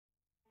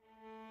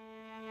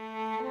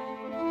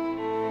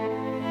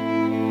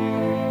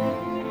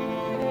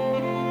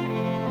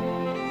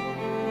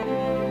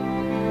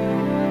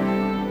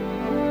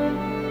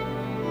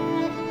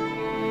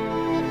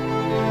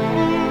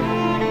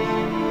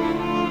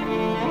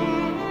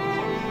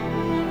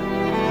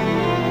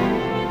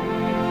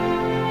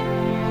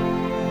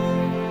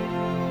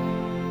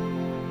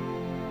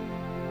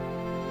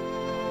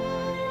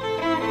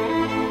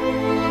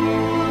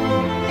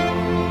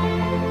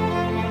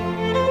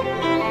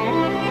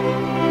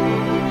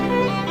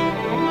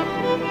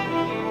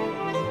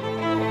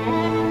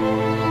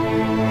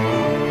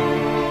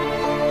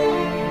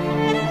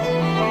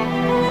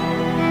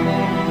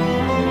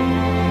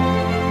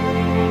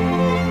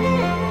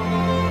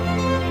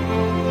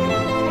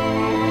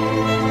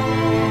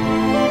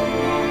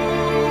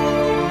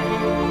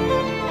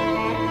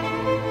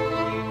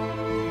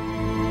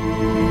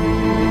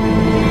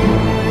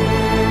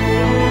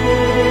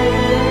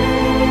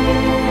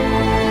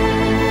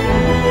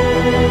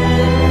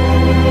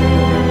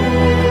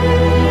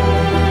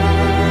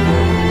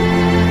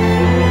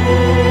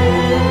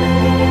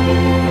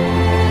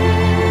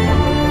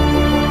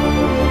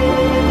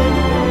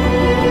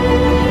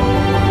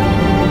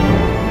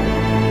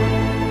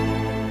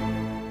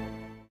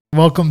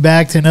Welcome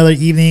back to another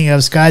evening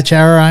of Scotch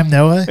Hour. I'm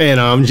Noah. And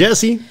I'm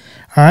Jesse.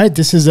 All right,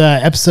 this is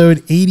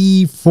episode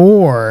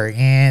 84.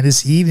 And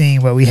this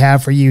evening, what we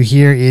have for you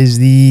here is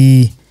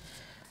the,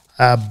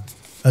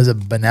 is it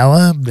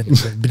Balnellan?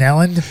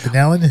 Balnellan?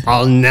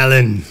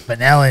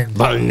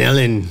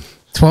 Balnellan.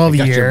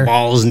 12-year.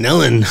 Balls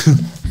Nellin.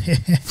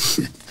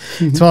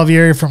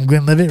 12-year from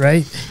Glenlivet,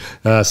 right?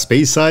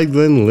 Speyside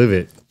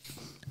Glenlivet.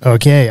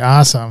 Okay,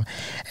 awesome.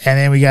 And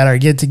then we got our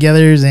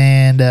get-togethers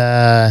and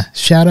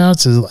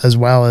shout-outs as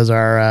well as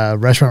our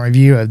restaurant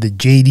review of the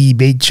JD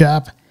Bait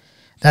Shop.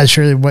 Not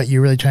sure what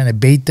you're really trying to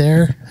bait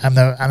there. I'm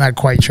not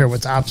quite sure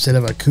what's opposite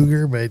of a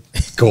cougar, but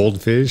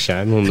Goldfish,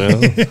 I don't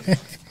know.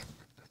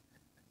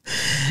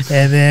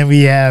 And then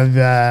we have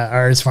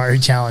our Smarter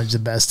Challenge, the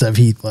best of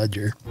Heath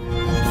Ledger.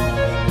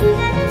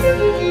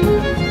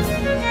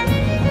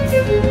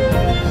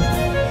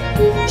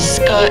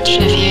 Scotch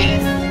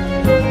Reviewed.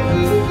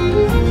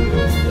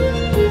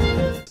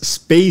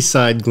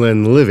 Speyside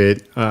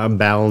Glenlivet,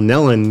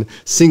 Balnellan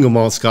single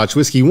malt Scotch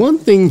whiskey. One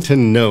thing to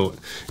note,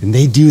 and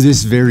they do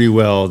this very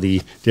well,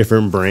 the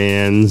different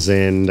brands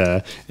and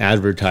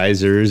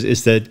advertisers,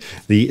 is that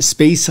the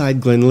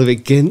Speyside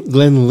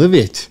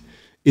Glenlivet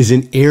is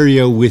an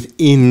area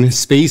within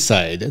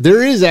Speyside.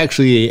 There is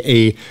actually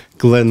a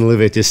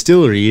Glenlivet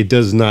distillery. It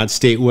does not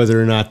state whether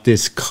or not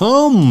this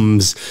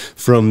comes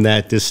from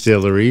that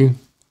distillery.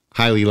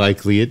 Highly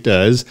likely it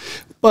does.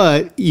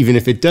 But even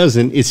if it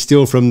doesn't, it's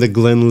still from the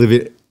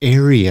Glenlivet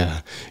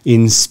area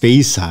in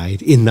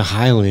Speyside, in the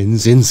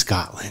Highlands, in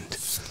Scotland.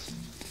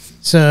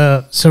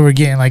 So we're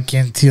getting like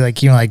into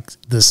like even like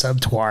the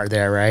subtour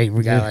there, right?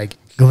 We got like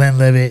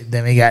Glenlivet,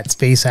 then we got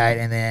Speyside,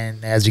 and then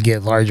as we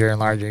get larger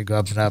and larger, go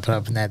up and up and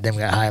up, and that, then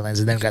we got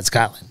Highlands, and then we got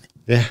Scotland.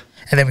 Yeah.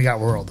 And then we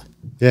got World.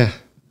 Yeah.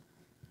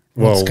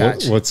 Well,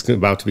 what's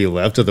about to be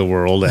left of the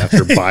world after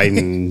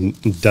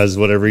Biden does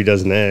whatever he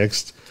does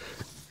next?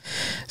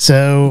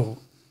 So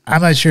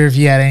I'm not sure if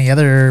you had any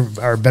other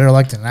or better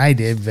luck than I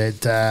did,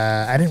 but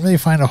I didn't really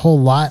find a whole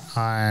lot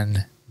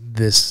on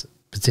this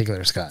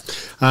particular Scotch.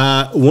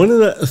 One of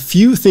the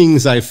few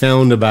things I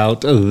found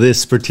about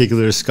this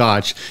particular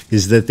Scotch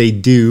is that they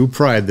do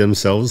pride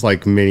themselves,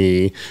 like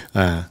many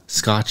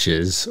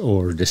Scotches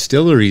or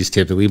distilleries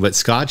typically, but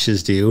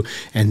Scotches do,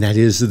 and that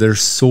is their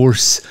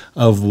source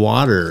of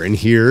water. And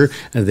here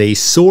they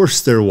source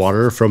their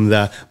water from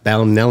the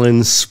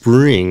Balnellan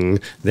spring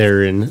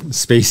there in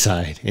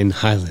Speyside, in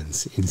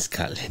Highlands, in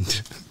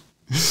Scotland.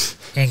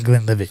 And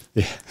Glenlivet.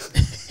 Yeah.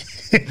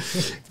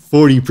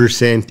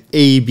 40%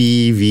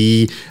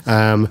 ABV.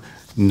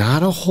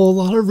 Not a whole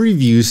lot of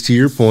reviews to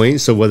your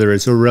point. So whether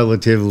it's a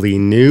relatively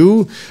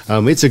new,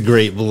 it's a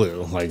great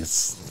blue. Like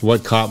it's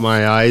what caught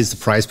my eyes. The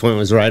price point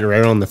was right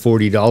on the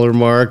 $40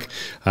 mark.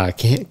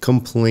 Can't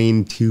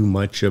complain too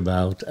much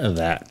about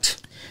that.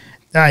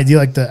 I do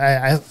like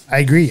I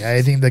agree.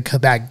 I think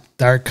that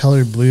dark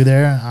colored blue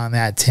there on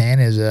that tin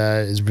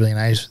is really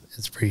nice.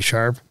 It's pretty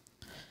sharp.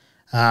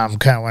 I'm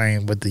kind of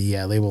wondering what the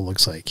label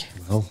looks like.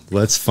 Well,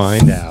 let's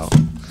find out.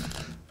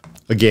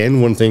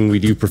 Again, one thing we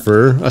do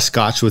prefer, a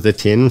Scotch with a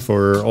tin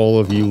for all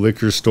of you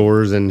liquor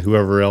stores and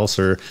whoever else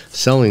are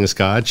selling a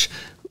Scotch.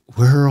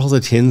 Where are all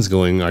the tins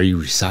going? Are you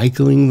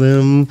recycling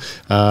them?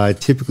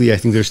 Typically, I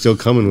think they're still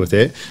coming with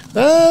it.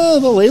 The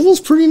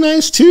label's pretty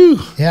nice, too.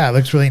 Yeah, it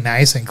looks really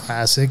nice and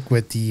classic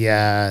with the,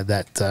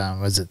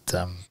 was it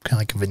kind of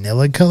like a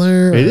vanilla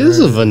color? It is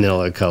a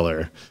vanilla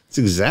color. It's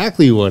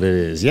exactly what it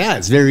is. Yeah,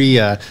 it's very,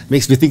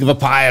 makes me think of a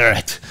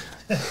pirate.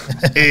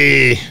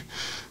 Hey,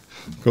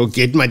 go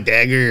get my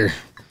dagger.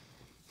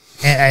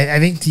 And I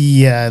think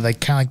the,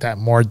 like kind of like that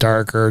more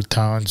darker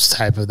tones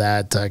type of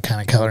that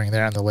kind of coloring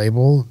there on the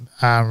label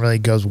really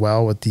goes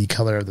well with the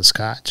color of the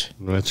Scotch.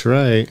 That's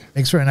right.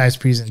 Makes for a nice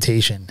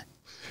presentation.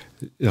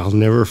 I'll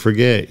never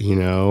forget, you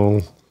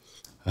know,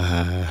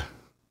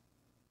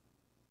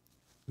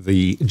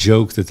 the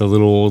joke that the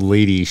little old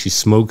lady, she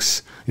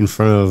smokes in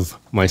front of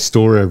my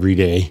store every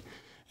day.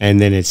 And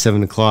then at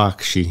 7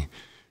 o'clock, she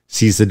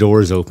sees the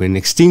doors open,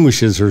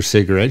 extinguishes her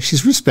cigarette.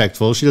 She's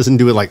respectful. She doesn't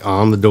do it like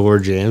on the door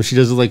jam. She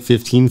does it like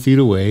 15 feet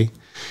away.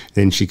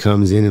 Then she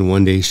comes in and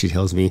one day she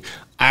tells me,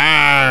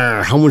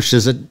 how much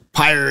does a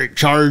pirate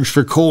charge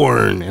for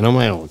corn? And I'm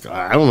like, oh,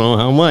 I don't know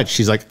how much.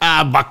 She's like,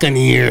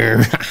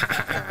 buccaneer.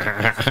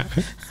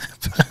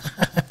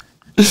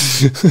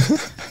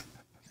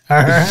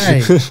 All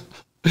right.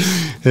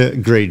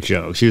 Great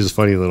joke. She was a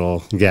funny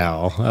little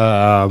gal.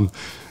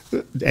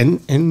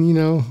 And you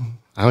know,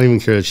 I don't even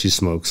care that she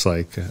smokes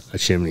like a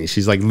chimney.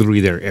 She's like literally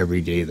there every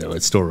day though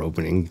at store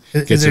opening.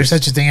 Is there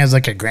such a thing as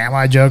like a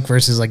grandma joke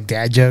versus like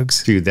dad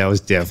jokes? Dude, that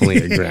was definitely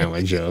a grandma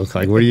joke.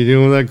 Like, what are you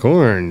doing with that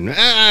corn?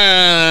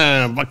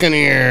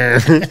 Buccaneer.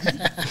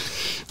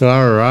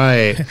 All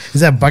right.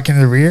 Is that buck in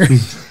the rear?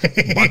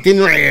 Buck in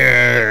the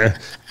rear.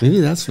 Maybe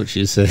that's what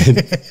she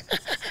said.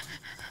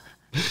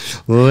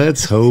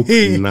 Let's hope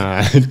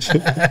not.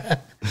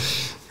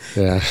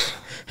 Yeah.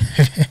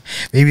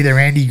 Maybe the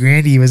Randy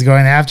Grandy was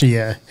going after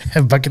you.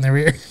 Buck in the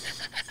rear.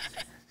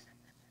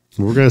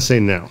 We're going to say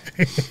no.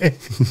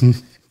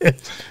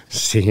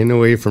 Staying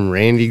away from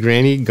Randy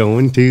Granny,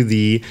 going to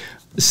the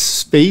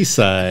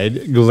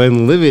Speyside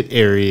Glenlivet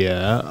area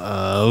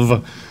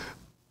of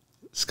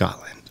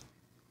Scotland.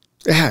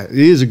 Yeah, it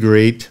is a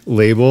great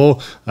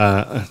label.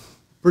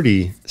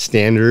 Pretty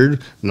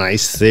standard,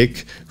 nice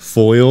thick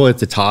foil at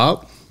the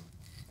top.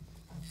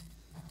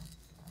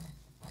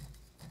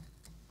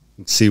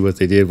 Let's see what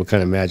they did, what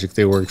kind of magic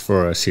they worked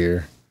for us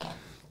here.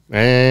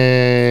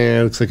 And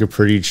it looks like a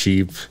pretty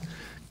cheap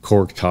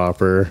cork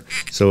topper.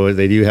 So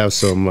they do have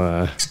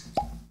some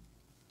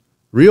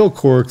real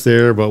cork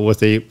there, but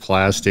with a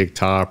plastic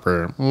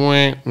topper.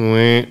 Wah,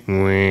 wah,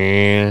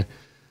 wah.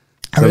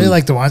 I really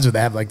like the ones where they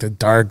have like the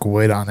dark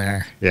wood on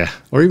there. Yeah,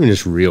 or even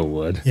just real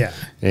wood. Yeah.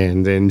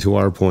 And then to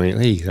our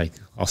point, hey, like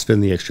I'll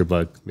spend the extra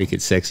buck, make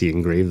it sexy,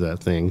 engrave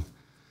that thing.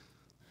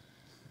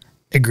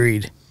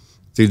 Agreed.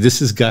 Dude, this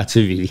has got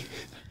to be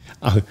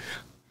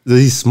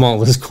the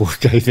smallest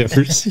cork I've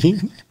ever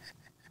seen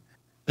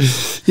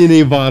in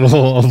a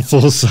bottle of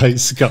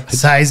full-size Scotch.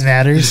 Size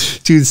matters.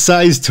 Dude,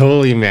 size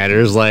totally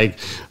matters. Like,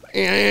 I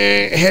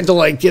had to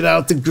like get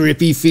out the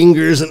grippy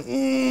fingers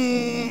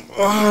and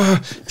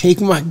take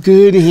my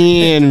good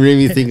hand. Made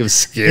me think of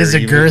scary. Is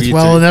the girth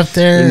well enough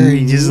there? Or are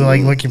you just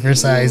like looking for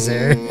size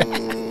there?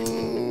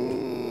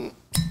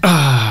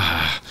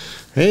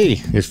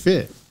 Hey, it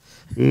fit.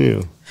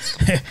 Yeah.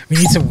 We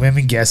need some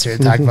women guests here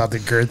to talk about the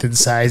girth and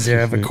size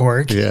there of a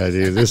cork. Yeah,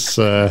 dude, this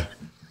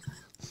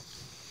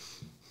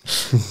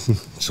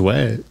it's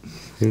wet.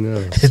 Who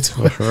knows? It's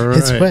wet. Right.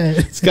 It's wet.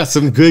 It's got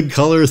some good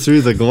color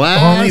through the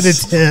glass. Only the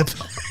tip.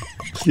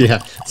 Yeah,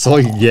 that's all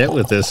you get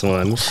with this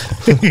one.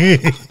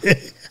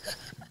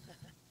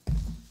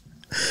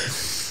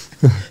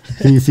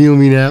 Can you feel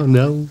me now?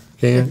 No,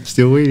 can't.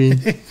 Still waiting.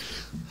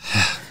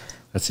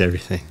 That's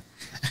everything.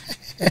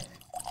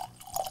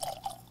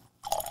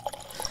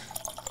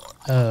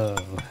 Oh.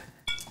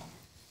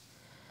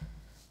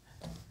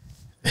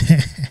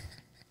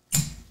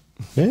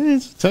 Yeah,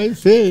 it's a tight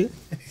fit.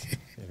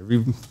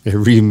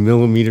 Every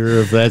millimeter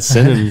of that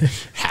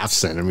half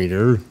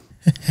centimeter.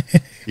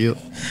 Yep.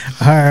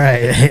 All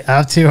right,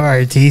 off to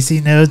our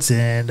tasting notes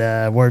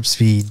and warp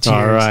speed. Cheers.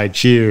 All right,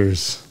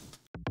 cheers.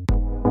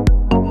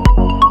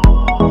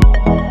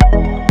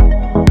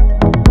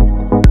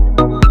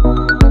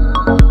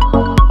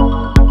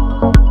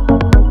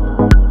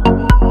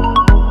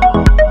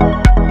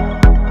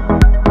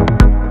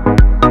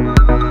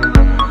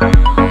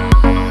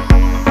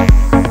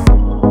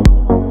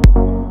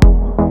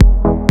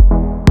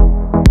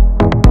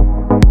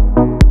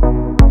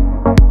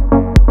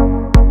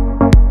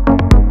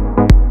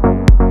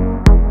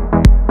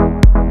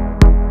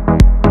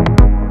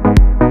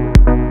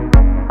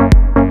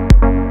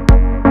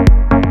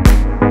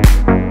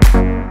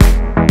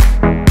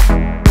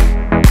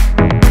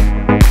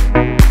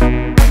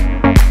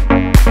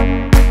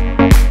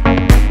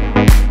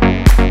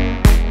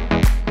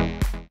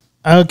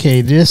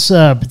 Okay, this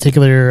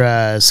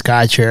particular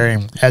Scotch here,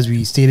 as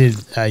we stated,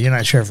 you're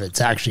not sure if it's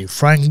actually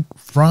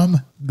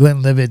from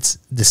Glenlivet's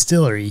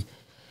distillery,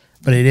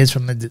 but it is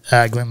from the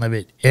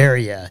Glenlivet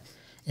area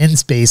in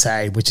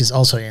Speyside, which is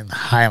also in the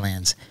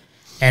Highlands.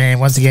 And then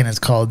once again, it's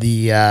called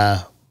the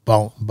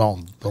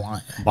Balnellan.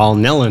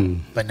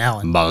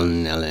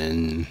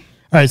 Balnellan.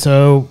 All right,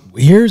 so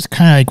here's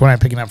kind of like what I'm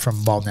picking up from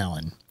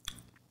Balnellan.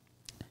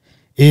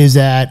 Is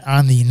that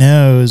on the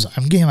nose,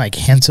 I'm getting like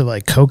hints of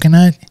like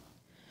coconut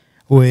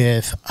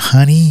with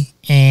honey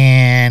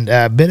and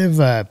a bit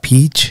of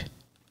peach.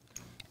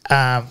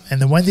 And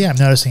the one thing I'm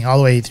noticing all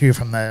the way through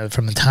from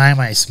the time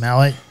I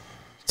smell it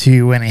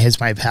to when it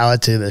hits my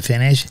palate to the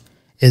finish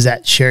is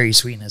that sherry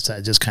sweetness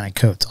that just kind of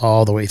coats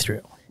all the way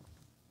through.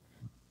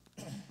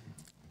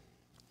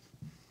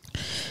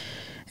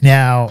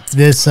 Now,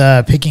 this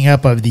picking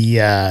up of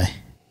the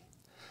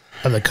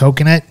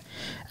coconut,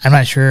 I'm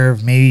not sure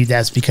if maybe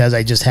that's because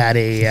I just had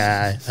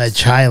a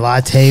chai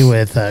latte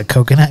with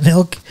coconut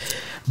milk.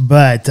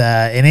 But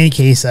in any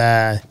case,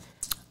 I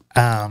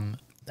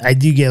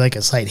do get like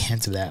a slight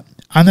hint of that.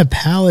 On the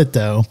palate,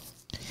 though,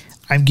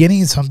 I'm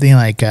getting something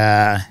like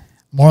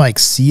more like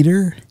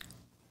cedar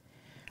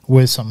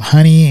with some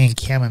honey and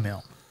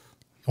chamomile.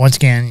 Once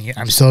again,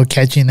 I'm still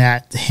catching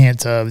that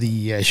hint of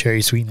the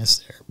sherry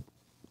sweetness there.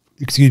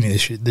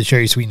 Excuse me, the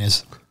sherry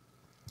sweetness.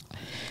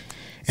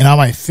 And on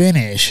my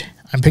finish,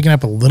 I'm picking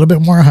up a little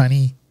bit more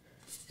honey.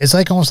 It's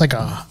like almost like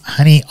a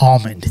honey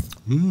almond.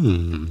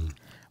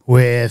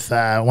 With,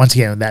 once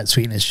again, that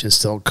sweetness just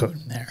still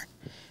coating there.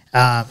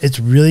 It's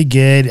really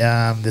good.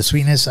 The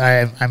sweetness,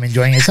 I'm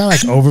enjoying it. It's not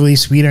like overly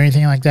sweet or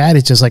anything like that.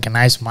 It's just like a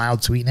nice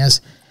mild sweetness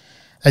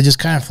that just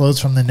kind of floats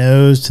from the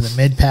nose to the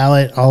mid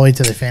palate all the way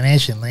to the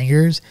finish and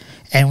lingers.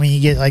 And when you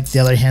get like the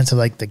other hints of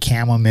like the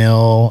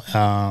chamomile,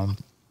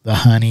 the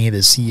honey,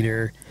 the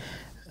cedar,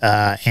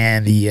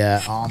 and the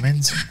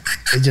almonds,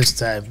 it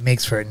just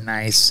makes for a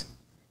nice,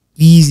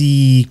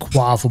 easy,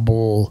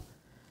 quaffable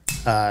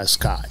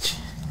Scotch.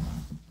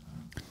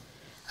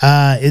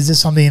 Is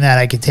this something that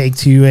I could take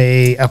to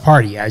a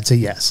party? I'd say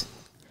yes.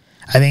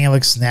 I think it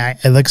looks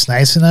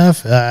nice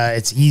enough.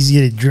 It's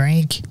easy to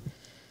drink.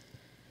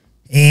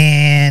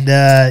 And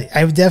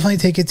I would definitely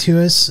take it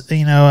to us,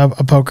 you know,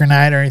 a poker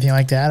night or anything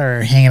like that,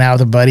 or hanging out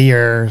with a buddy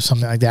or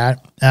something like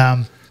that.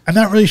 I'm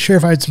not really sure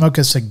if I would smoke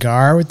a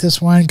cigar with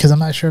this one because I'm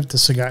not sure if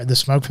the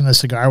smoke from the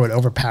cigar would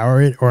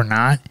overpower it or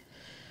not.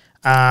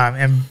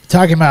 And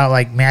talking about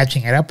like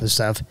matching it up with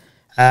stuff,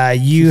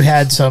 you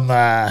had some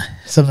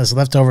of this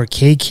leftover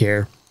cake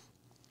here.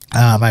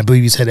 I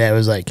believe you said that it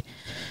was like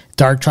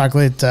dark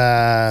chocolate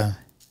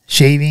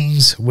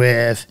shavings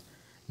with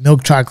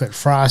milk chocolate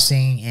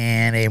frosting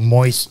and a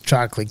moist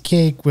chocolate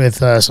cake with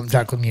some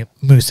chocolate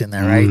mousse in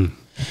there, right?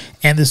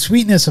 And the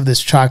sweetness of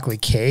this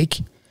chocolate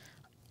cake,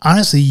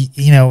 honestly,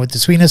 you know, with the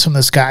sweetness from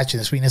the scotch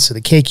and the sweetness of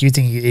the cake, you'd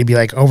think it'd be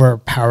like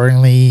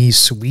overpoweringly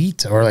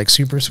sweet or like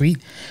super sweet,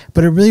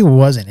 but it really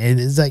wasn't.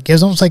 It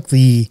was almost like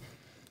the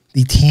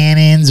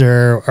tannins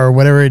or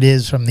whatever it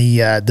is from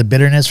the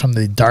bitterness from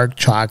the dark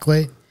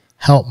chocolate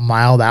help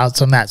mild out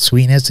some of that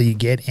sweetness that you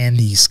get in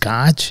the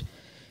scotch.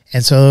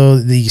 And so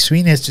the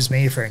sweetness just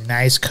made for a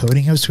nice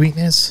coating of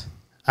sweetness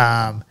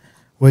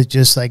with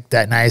just like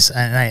that nice.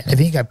 And I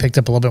think I picked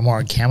up a little bit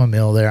more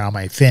chamomile there on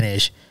my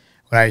finish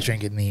when I was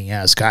drinking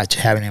the scotch,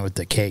 having it with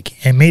the cake.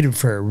 And made it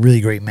for a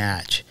really great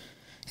match.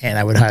 And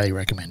I would highly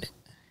recommend it.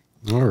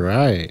 All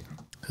right.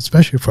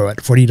 Especially for what,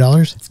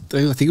 $40?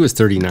 I think it was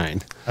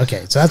 $39.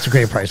 Okay, so that's a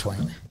great price point.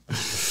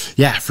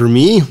 Yeah, for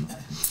me,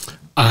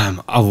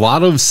 a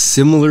lot of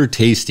similar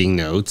tasting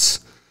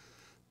notes.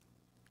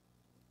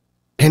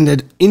 And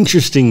an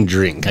interesting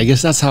drink. I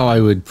guess that's how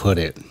I would put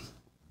it.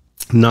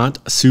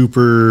 Not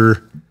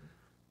super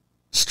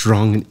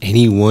strong in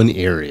any one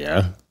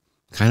area.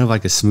 Kind of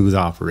like a smooth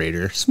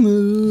operator.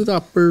 Smooth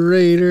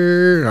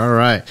operator. All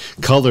right.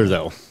 Color,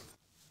 though.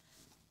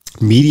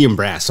 Medium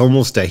brass.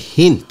 Almost a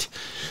hint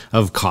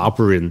of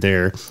copper in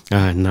there.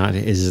 Not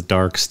as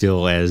dark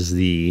still as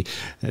the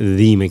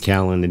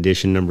Macallan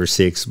edition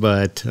 #6,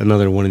 but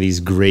another one of these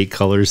great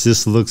colors.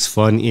 This looks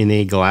fun in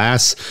a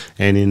glass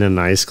and in a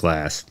nice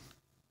glass.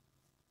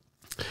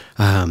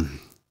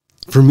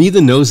 For me,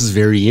 the nose is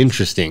very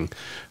interesting.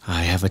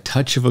 I have a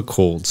touch of a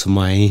cold, so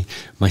my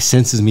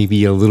senses may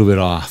be a little bit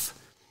off.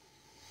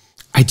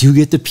 I do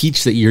get the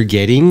peach that you're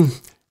getting,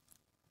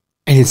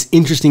 and it's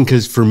interesting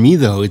because for me,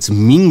 though, it's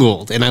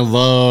mingled, and I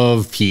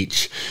love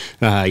peach.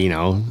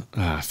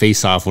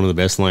 Face Off, one of the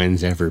best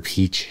lines ever,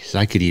 peach.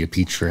 I could eat a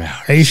peach for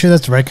hours. Are you sure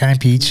that's the right kind of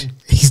peach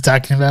he's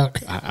talking about?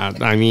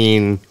 I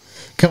mean...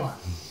 Come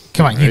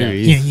on,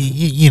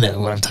 you know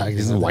what I'm talking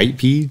about. White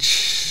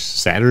peach?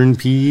 Saturn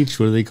peach,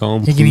 what do they call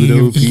them? You can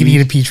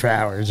eat a peach for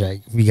hours,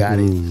 right? We got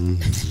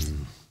it.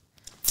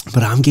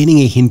 But I'm getting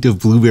a hint of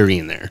blueberry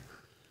in there.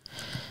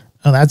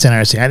 Oh, that's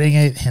interesting. I didn't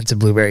get hints of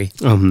blueberry.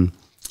 And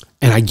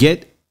I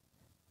get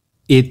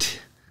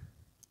it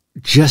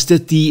just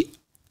at the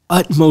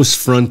utmost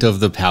front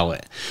of the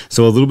palate.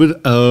 So a little bit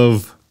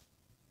of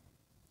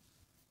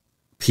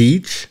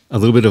peach, a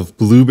little bit of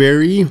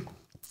blueberry,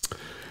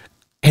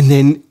 and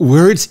then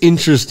where it's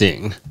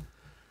interesting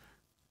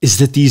is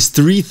that these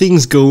three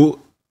things go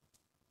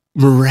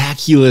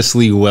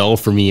miraculously well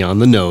for me on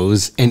the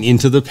nose and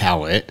into the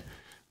palate,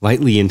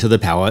 lightly into the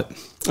palate,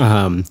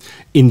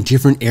 in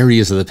different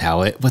areas of the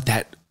palate. But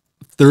that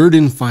third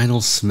and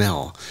final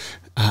smell,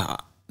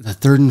 the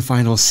third and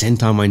final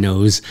scent on my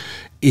nose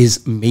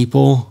is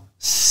maple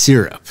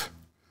syrup.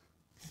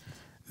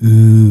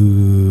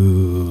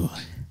 Ooh.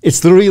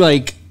 It's literally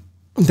like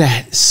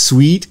that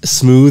sweet,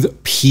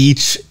 smooth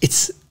peach.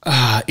 It's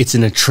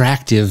an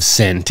attractive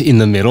scent in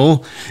the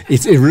middle.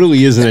 It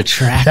really is an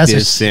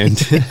attractive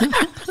scent.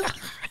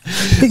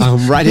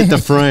 Right at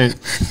the front.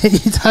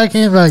 You're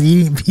talking about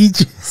eating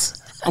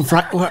peaches.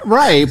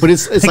 Right, but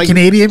it's like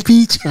Canadian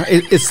peach.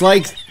 It's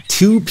like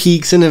two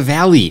peaks in a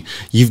valley.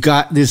 You've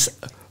got this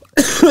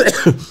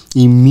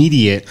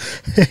immediate.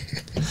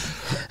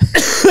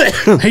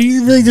 Are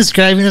you really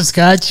describing the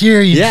scotch here? Or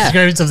are you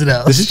describing something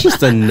else? This is just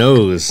the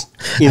nose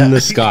in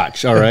the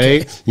scotch, all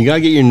right? Okay. You got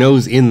to get your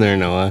nose in there,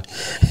 Noah.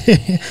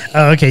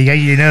 Oh, okay. You got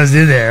your nose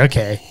in there.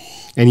 Okay.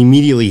 And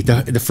immediately,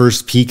 the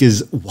first peak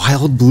is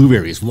wild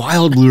blueberries.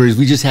 Wild blueberries.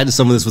 We just had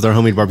some of this with our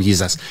homemade barbecue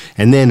sauce.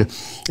 And then,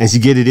 as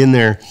you get it in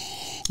there,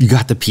 you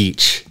got the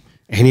peach.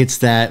 And it's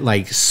that,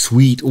 like,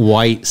 sweet,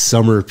 white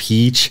summer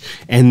peach.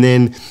 And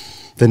then...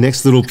 the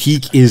next little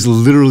peak is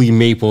literally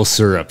maple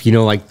syrup. You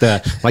know, like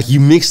you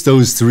mix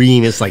those three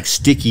and it's like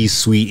sticky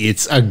sweet.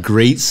 It's a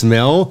great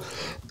smell.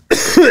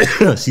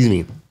 Excuse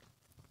me.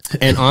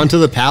 And onto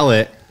the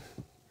palate.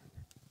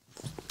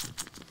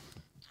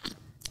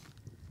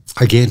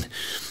 Again,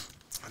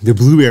 the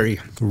blueberry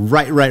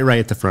right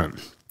at the front,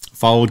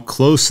 followed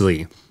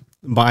closely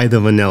by the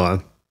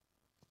vanilla.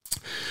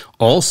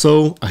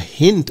 Also, a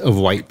hint of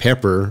white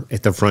pepper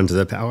at the front of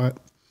the palate.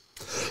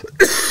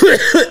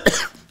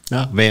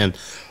 Oh, man.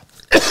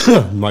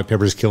 My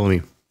pepper's killing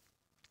me.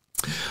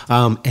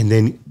 And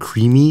then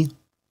creamy,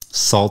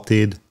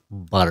 salted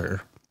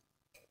butter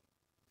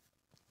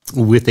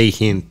with a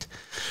hint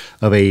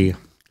of a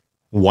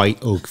white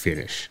oak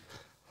finish.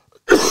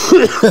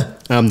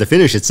 The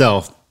finish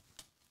itself,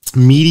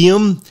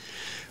 medium,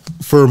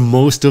 for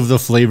most of the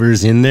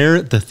flavors in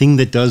there, the thing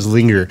that does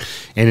linger,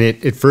 and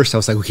at first I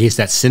was like, okay, is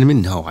that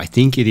cinnamon? No, I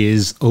think it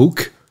is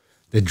oak.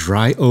 The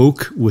dry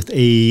oak with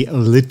a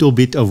little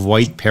bit of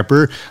white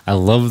pepper. I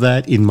love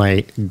that in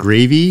my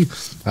gravy.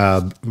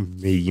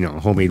 Maybe,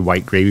 homemade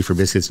white gravy for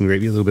biscuits and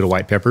gravy, a little bit of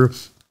white pepper.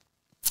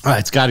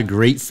 It's got a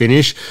great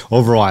finish.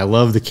 Overall, I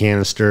love the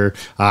canister.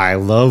 I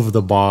love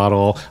the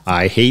bottle.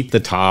 I hate the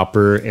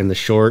topper and the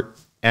short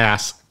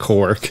ass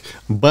cork,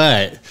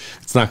 but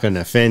it's not going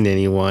to offend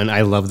anyone.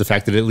 I love the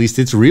fact that at least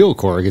it's real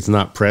cork. It's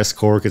not pressed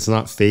cork. It's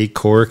not fake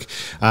cork.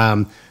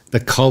 The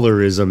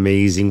color is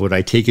amazing. Would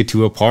I take it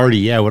to a party?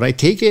 Yeah. Would I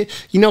take it?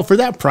 For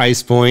that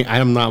price point,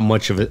 I'm not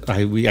much of it.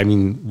 I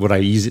mean, would I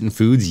use it in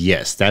foods?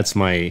 Yes. That's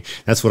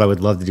what I would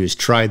love to do, is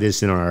try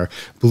this in our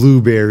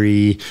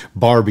blueberry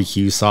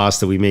barbecue sauce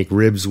that we make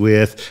ribs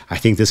with. I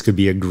think this could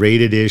be a great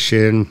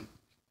addition.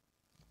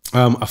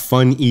 A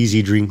fun,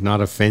 easy drink,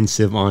 not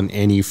offensive on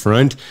any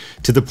front,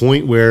 to the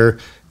point where,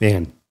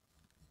 man,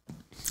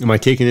 am I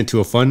taking it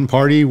to a fun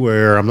party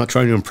where I'm not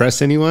trying to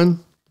impress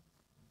anyone?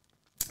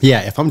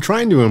 Yeah, if I'm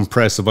trying to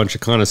impress a bunch of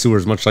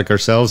connoisseurs much like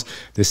ourselves,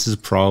 this is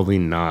probably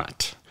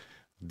not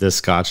the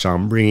scotch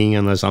I'm bringing,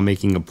 unless I'm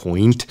making a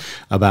point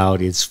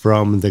about it's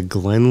from the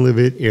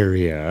Glenlivet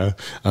area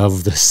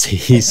of the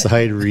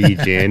seaside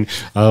region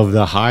of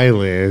the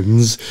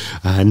Highlands,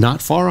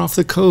 not far off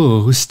the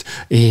coast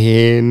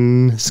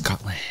in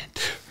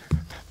Scotland,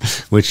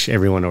 which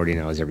everyone already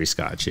knows every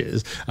scotch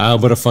is,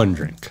 but a fun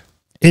drink.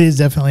 It is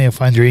definitely a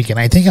fun drink, and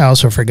I think I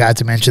also forgot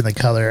to mention the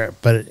color,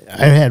 but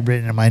I had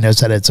written in my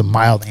notes that it's a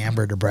mild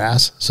amber to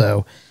brass,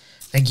 so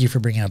thank you for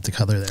bringing up the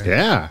color there.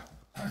 Yeah.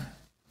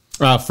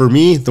 For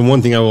me, the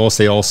one thing I will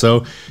say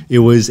also, it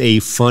was a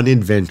fun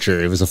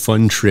adventure. It was a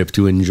fun trip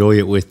to enjoy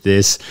it with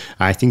this.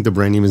 I think the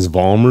brand name is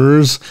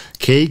Balmer's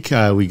cake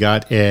we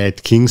got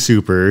at King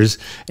Soopers,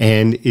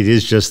 and it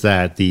is just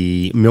that.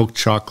 The milk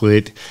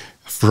chocolate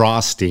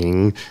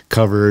frosting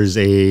covers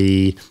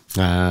a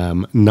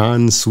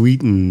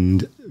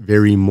non-sweetened,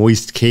 very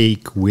moist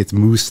cake with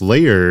mousse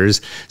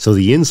layers. So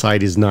the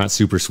inside is not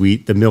super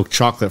sweet. The milk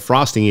chocolate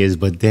frosting is,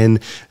 but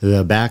then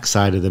the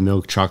backside of the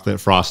milk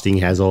chocolate frosting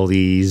has all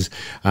these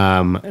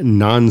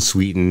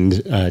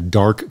non-sweetened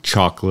dark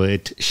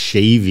chocolate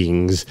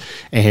shavings.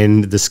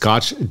 And the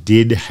scotch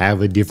did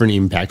have a different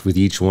impact with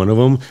each one of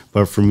them.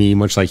 But for me,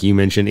 much like you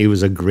mentioned, it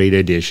was a great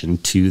addition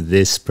to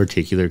this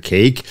particular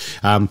cake.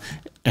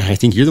 And I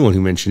think you're the one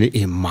who mentioned it.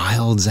 It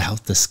milds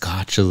out the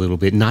scotch a little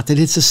bit. Not that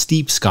it's a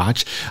steep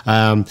scotch,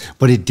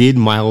 but it did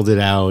mild it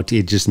out.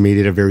 It just made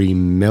it a very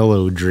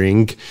mellow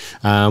drink.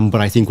 But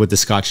I think what the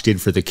scotch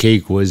did for the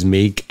cake was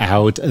make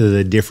out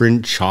the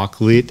different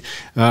chocolate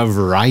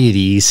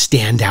varieties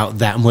stand out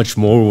that much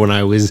more when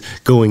I was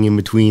going in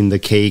between the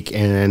cake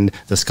and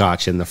the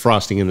scotch, and the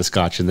frosting and the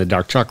scotch, and the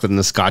dark chocolate and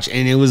the scotch.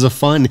 And it was a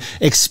fun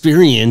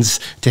experience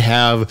to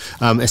have,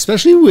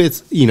 especially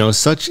with,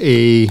 such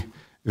a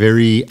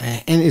very,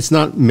 and it's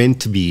not meant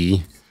to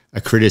be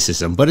a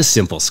criticism, but a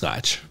simple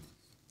scotch.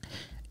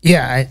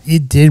 Yeah,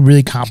 it did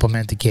really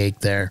complement the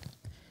cake there.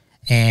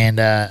 And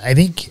I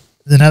think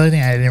another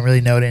thing I didn't really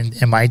note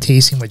in my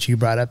tasting, which you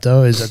brought up,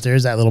 though, is that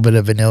there's that little bit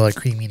of vanilla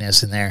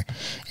creaminess in there.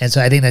 And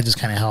so I think that just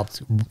kind of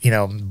helped,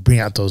 bring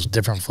out those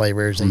different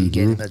flavors that you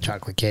get in the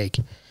chocolate cake.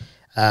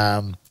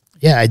 Yeah,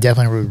 I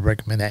definitely would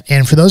recommend that.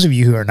 And for those of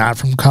you who are not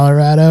from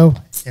Colorado,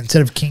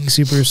 instead of King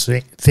Soopers,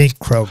 think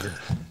Kroger.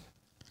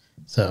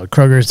 So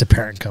Kroger is the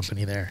parent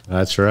company there.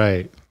 That's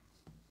right.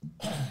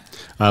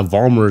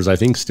 Balmer's, I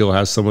think, still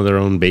has some of their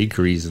own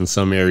bakeries in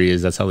some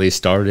areas. That's how they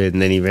started.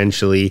 And then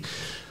eventually,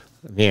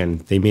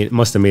 man,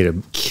 must have made a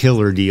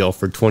killer deal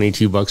for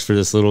 $22 for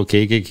this little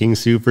cake at King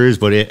Soopers.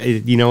 But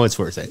it's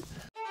worth it.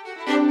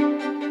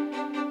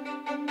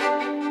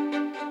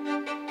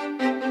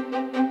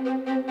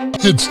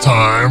 It's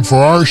time for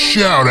our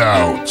shout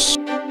outs.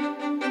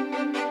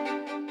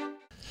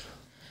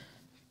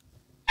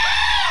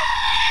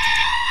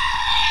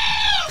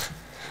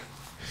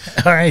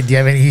 All right. Do you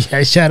have any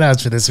shout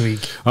outs for this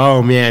week?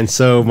 Oh, man.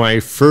 So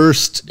my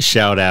first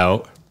shout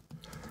out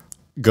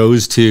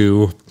goes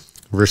to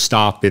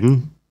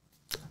Verstappen,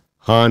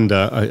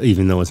 Honda,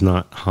 even though it's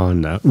not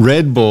Honda,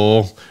 Red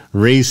Bull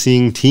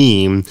Racing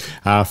Team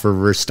for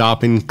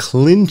Verstappen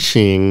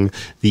clinching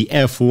the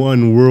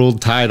F1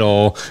 world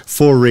title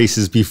 4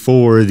 races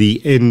before the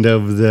end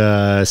of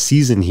the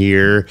season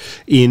here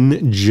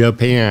in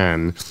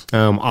Japan.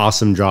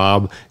 Awesome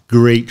job.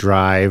 Great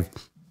drive.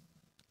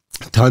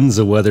 Tons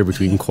of weather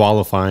between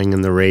qualifying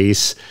and the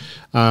race.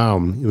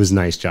 It was a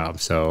nice job.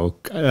 So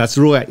that's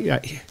the rule.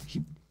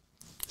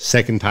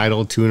 Second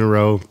title, 2 in a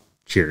row.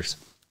 Cheers.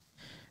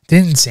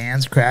 Didn't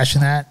Sands crash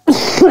in that?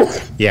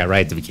 Yeah,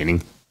 right at the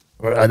beginning.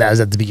 Oh, that was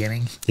at the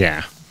beginning?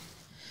 Yeah.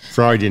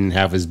 Ferrari didn't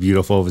have as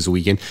beautiful of a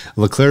weekend.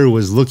 Leclerc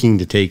was looking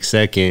to take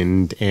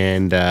second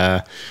and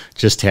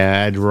just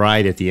had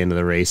right at the end of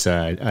the race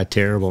a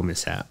terrible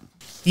mishap.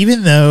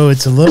 Even though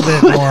it's a little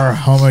bit more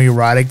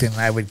homoerotic than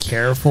I would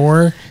care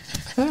for,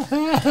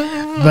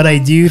 but I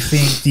do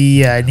think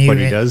the new... But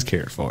he does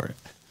care for it.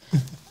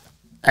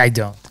 I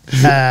don't.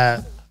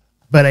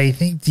 But I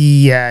think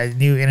the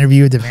new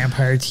Interview with the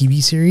Vampire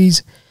TV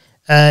series,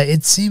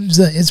 it seems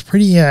it's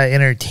pretty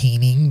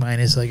entertaining,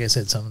 minus, like I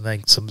said,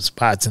 some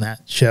spots in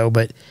that show.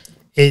 But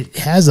it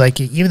has, like,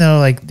 even though,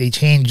 like, they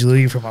changed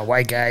Louis from a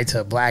white guy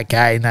to a black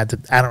guy, not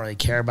that I don't really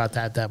care about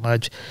that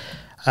much.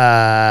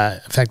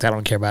 In fact, I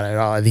don't care about it at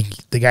all. I think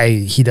the guy,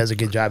 he does a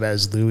good job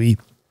as Louis.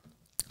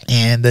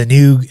 And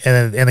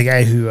the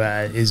guy who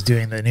is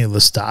doing the new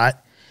Lestat,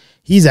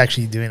 he's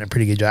actually doing a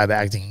pretty good job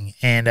acting.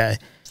 And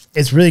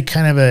it's really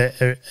kind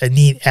of a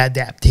neat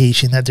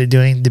adaptation that they're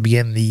doing to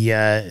begin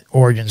the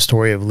origin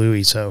story of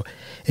Louis. So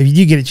if you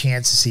do get a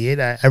chance to see it,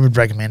 I would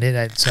recommend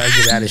it. So I'd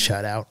give that a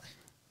shout out.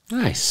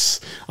 Nice.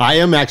 I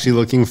am actually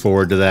looking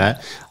forward to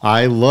that.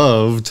 I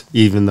loved,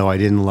 even though I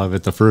didn't love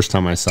it the first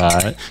time I saw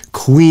it,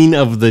 Queen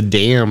of the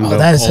Damned. Oh,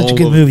 that is such a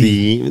good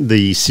movie.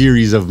 The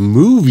series of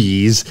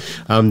movies,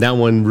 that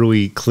one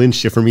really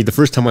clinched it for me. The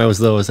first time I was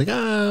there, I was like,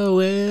 oh,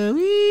 well,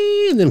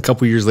 and then a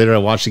couple years later, I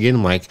watched it again.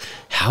 I'm like,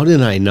 how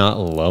did I not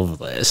love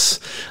this?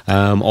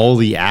 All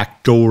the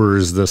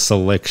actors, the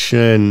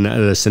selection,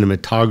 the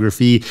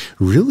cinematography,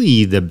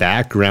 really the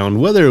background,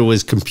 whether it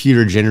was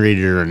computer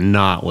generated or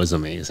not, was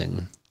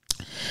amazing.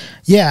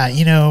 Yeah,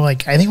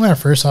 like, I think when I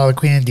first saw The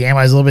Queen of the Damned,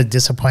 I was a little bit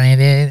disappointed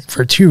in it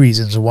for two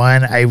reasons.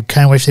 One, I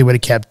kind of wish they would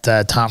have kept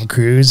Tom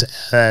Cruise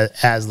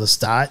as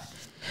Lestat.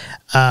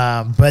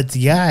 But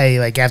the guy,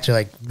 like, after,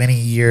 like, many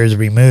years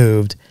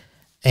removed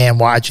and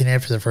watching it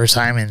for the first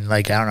time in,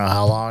 like, I don't know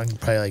how long,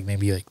 probably, like,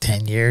 maybe, like,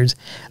 10 years,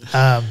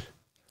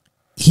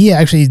 he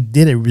actually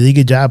did a really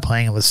good job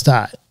playing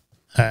Lestat.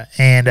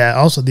 And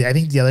also, I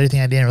think the other thing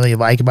I didn't really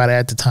like about it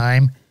at the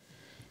time,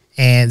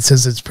 and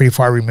since it's pretty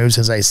far removed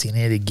since I've seen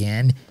it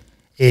again,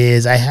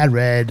 is I had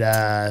read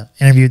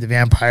Interview with the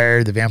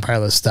Vampire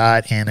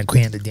Lestat, and the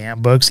Queen of the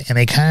Damned books, and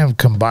they kind of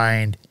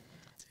combined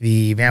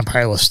the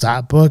Vampire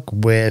Lestat book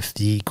with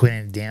the Queen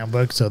of the Damned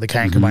book, so they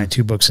kind of combined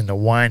two books into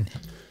one,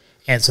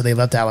 and so they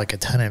left out, like, a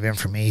ton of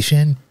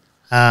information.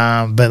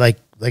 But like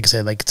I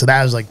said, like, so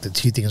that was, like, the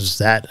two things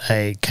that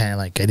I kind of,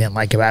 like, I didn't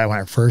like about it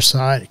when I first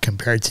saw it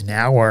compared to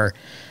now, where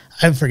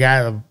I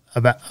forgot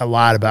about a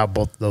lot about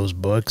both those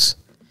books,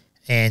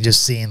 and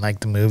just seeing, like,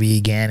 the movie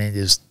again and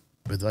just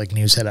with, like,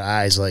 new set of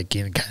eyes, like,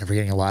 kind of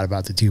forgetting a lot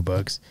about the two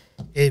books.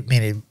 It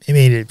made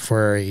it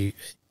for a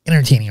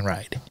entertaining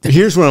ride.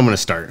 Here's where I'm going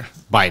to start.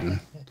 Biden.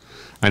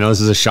 I know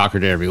this is a shocker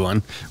to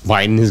everyone.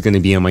 Biden is going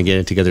to be on my Get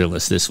It Together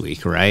list this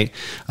week, right?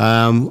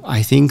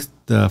 I think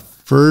the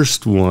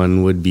first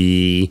one would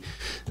be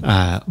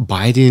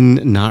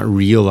Biden not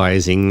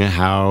realizing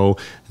how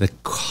the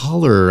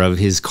color of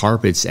his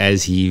carpets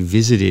as he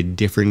visited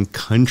different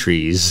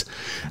countries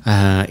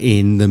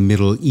in the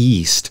Middle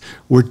East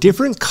were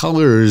different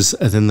colors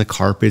than the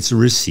carpets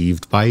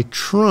received by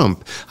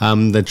Trump.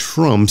 The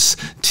Trumps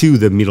to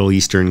the Middle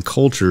Eastern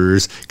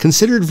cultures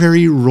considered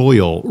very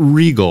royal,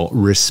 regal,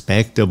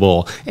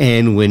 respectable.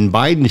 And when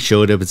Biden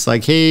showed up, it's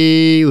like,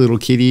 hey, little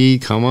kitty,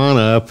 come on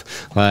up.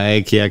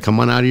 Like, yeah, come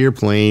on out of your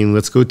plane.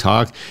 Let's go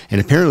talk. And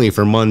apparently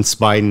for months,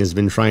 Biden has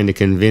been trying to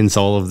convince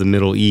all of the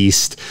Middle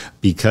East,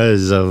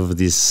 because of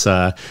this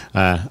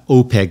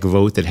OPEC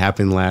vote that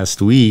happened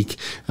last week,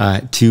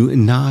 to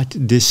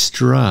not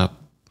disrupt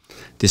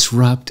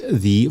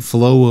the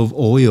flow of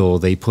oil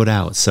they put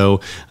out.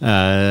 So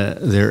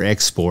their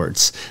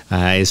exports,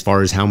 as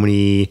far as how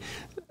many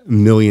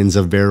millions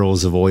of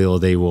barrels of oil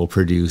they will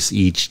produce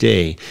each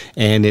day.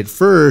 And at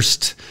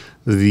first,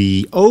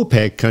 the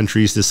OPEC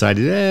countries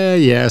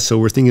decided, yeah, so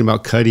we're thinking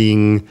about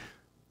cutting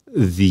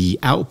the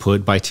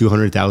output by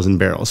 200,000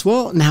 barrels.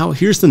 Well, now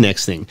here's the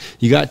next thing.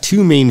 You got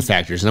two main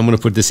factors, and I'm going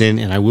to put this in,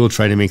 and I will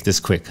try to make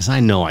this quick because I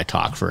know I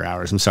talk for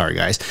hours. I'm sorry,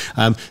 guys.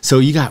 So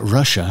you got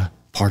Russia,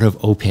 part of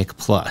OPEC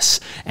Plus,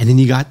 and then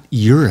you got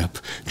Europe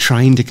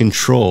trying to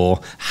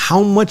control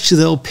how much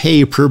they'll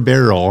pay per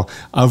barrel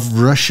of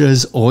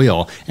Russia's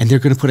oil, and they're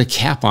going to put a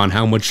cap on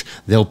how much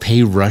they'll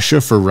pay Russia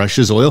for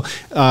Russia's oil.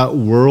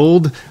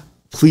 World,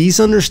 please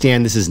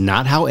understand, this is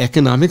not how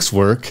economics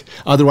work.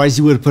 Otherwise,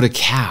 you would have put a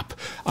cap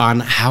on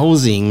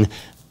housing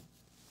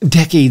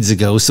decades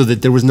ago so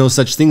that there was no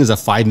such thing as a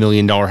 $5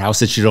 million house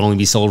that should only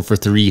be sold for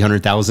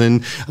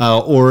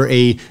 $300,000, or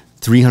a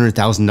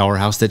 $300,000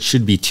 house that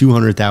should be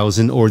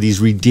 $200,000, or these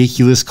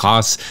ridiculous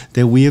costs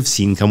that we have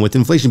seen come with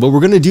inflation. But we're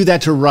going to do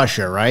that to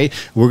Russia, right?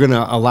 We're going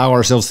to allow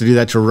ourselves to do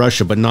that to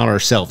Russia, but not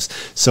ourselves.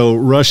 So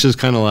Russia's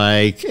kind of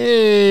like,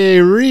 hey,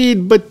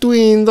 read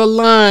between the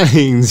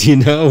lines. You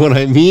know what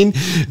I mean?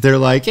 They're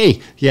like,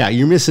 hey, yeah,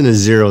 you're missing a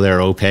zero there,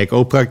 OPEC.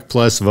 OPEC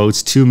Plus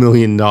votes 2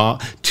 million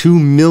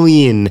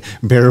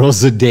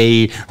barrels a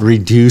day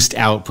reduced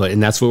output.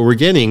 And that's what we're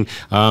getting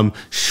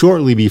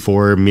shortly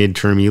before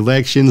midterm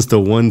elections.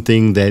 The one thing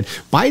that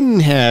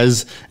Biden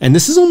has, and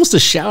this is almost a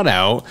shout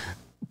out,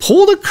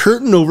 pulled a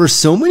curtain over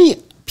so many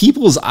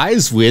people's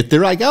eyes with.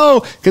 They're like,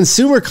 oh,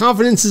 consumer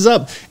confidence is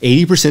up.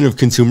 80% of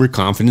consumer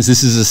confidence,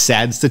 this is a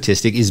sad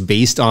statistic, is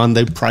based on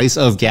the price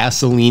of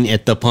gasoline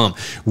at the pump.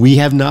 We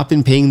have not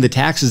been paying the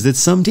taxes that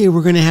someday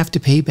we're going to have to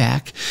pay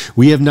back.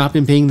 We have not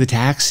been paying the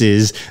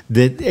taxes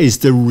that is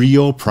the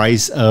real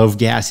price of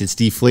gas. It's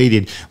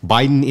deflated.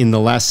 Biden in the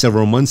last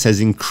several months has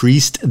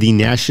increased the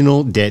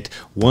national debt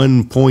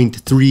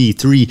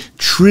 $1.33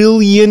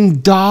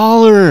 trillion.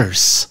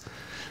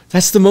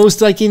 That's the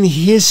most like in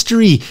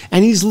history.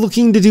 And he's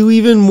looking to do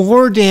even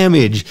more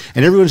damage.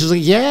 And everyone's just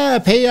like, yeah,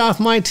 pay off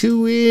my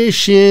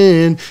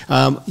tuition.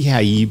 Yeah,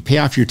 you pay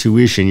off your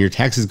tuition. Your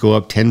taxes go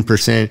up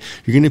 10%.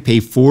 You're going to pay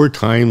 4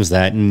 times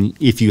that. And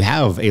if you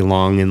have a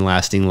long and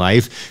lasting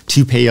life,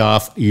 to pay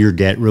off your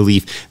debt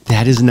relief.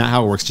 That is not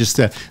how it works. Just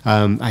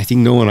I think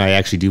Noah and I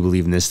actually do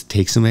believe in this.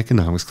 Take some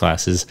economics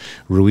classes,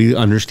 really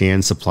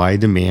understand supply,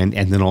 demand,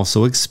 and then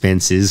also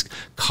expenses,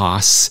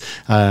 costs.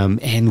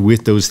 And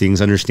with those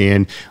things,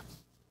 understand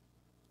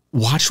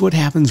watch what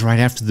happens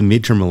right after the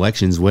midterm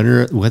elections,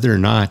 whether or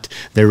not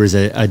there is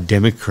a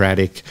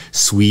Democratic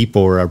sweep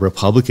or a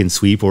Republican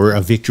sweep or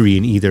a victory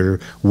in either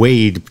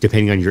way,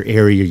 depending on your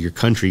area, your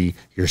country,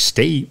 your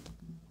state.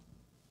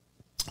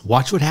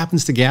 Watch what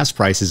happens to gas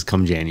prices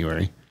come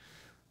January.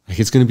 Like,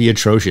 it's going to be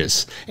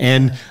atrocious.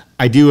 And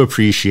I do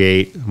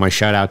appreciate my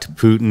shout out to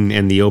Putin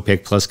and the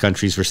OPEC plus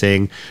countries for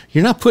saying,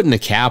 you're not putting a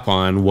cap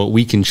on what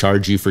we can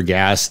charge you for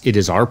gas. It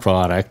is our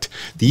product.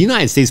 The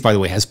United States, by the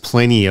way, has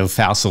plenty of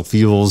fossil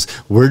fuels.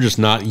 We're just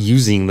not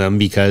using them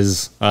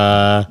because,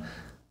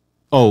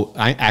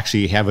 I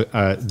actually have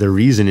the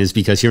reason is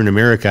because here in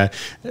America,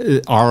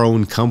 our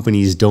own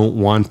companies don't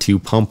want to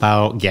pump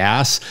out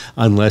gas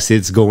unless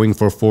it's going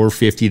for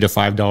 $4.50 to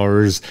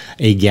 $5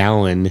 a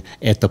gallon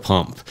at the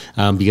pump,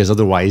 because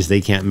otherwise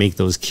they can't make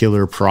those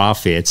killer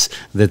profits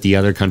that the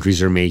other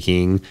countries are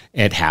making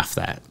at half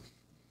that.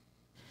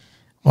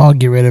 Well,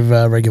 get rid of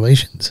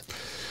regulations.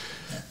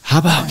 How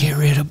about get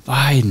rid of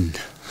Biden?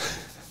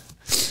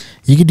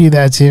 You could do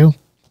that too.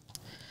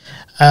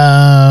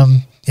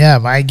 Yeah,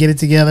 might get it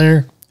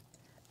together.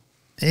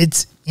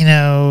 It's,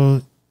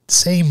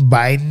 saying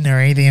Biden or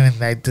anything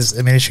that this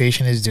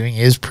administration is doing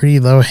is pretty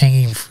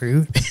low-hanging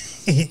fruit. But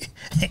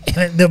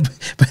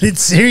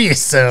it's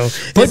serious, though.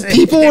 But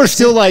people are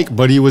still like,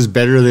 but he was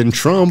better than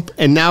Trump.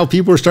 And now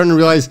people are starting to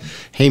realize,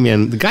 hey,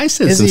 man, the guy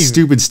said some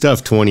stupid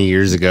stuff 20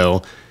 years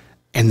ago.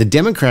 And the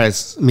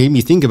Democrats made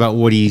me think about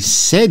what he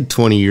said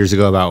 20 years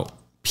ago about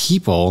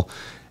people.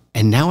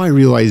 And now I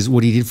realize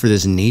what he did for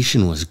this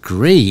nation was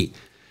great.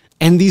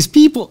 And these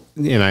people,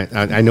 and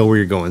I know where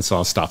you're going, so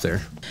I'll stop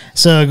there.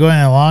 So going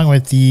along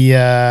with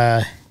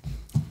the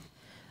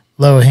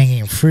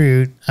low-hanging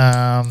fruit,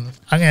 I'm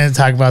going to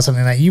talk about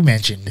something that you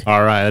mentioned.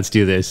 All right, let's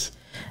do this.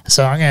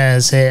 So I'm going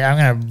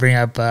to bring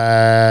up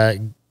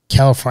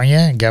California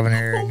and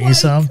Governor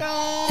Newsom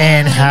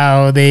and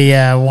how they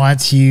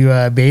want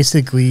to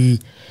basically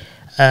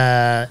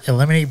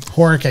eliminate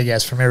pork, I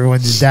guess, from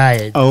everyone's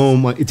diet. Oh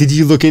my! Did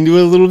you look into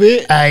it a little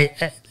bit?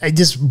 I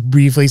just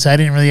briefly, so I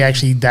didn't really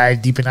actually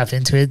dive deep enough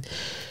into it.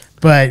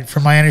 But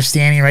from my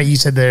understanding, right, you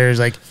said there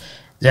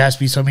has to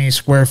be so many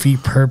square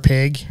feet per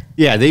pig.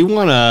 Yeah, they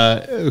want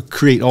to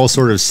create all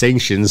sort of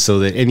sanctions so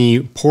that any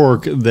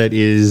pork that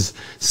is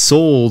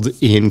sold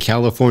in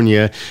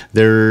California,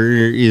 there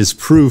is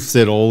proof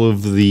that all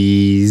of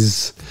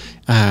these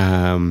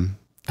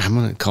I'm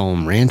going to call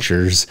them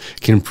ranchers,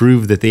 can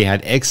prove that they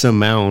had X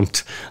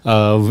amount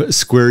of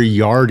square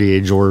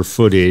yardage or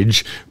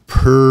footage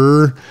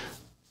per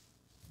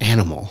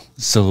animal.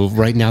 So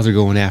right now they're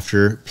going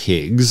after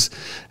pigs.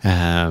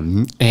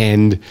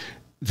 And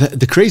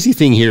the crazy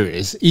thing here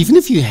is, even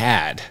if you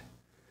had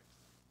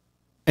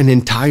an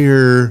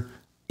entire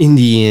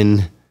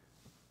Indian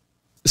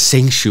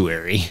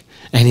sanctuary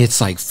and it's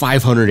like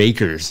 500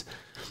 acres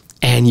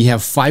and you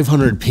have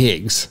 500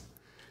 pigs,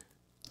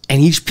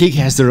 and each pig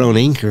has their own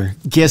anchor,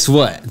 guess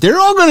what? They're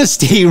all going to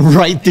stay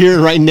right there,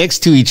 right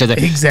next to each other.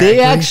 Exactly. They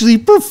actually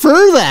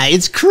prefer that.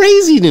 It's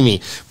crazy to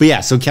me. But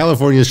yeah, so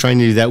California is trying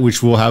to do that,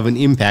 which will have an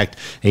impact,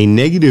 a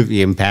negative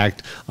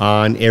impact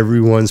on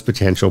everyone's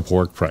potential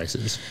pork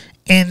prices.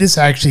 And this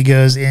actually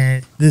goes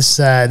in. This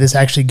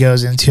actually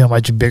goes into a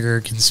much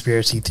bigger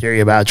conspiracy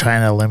theory about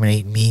trying to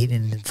eliminate meat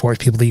and force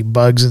people to eat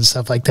bugs and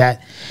stuff like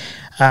that.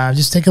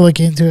 Just take a look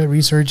into it,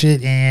 research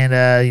it,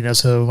 and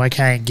so my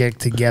kind of get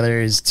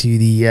together is to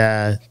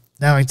the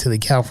not only to the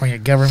California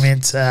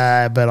government,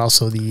 but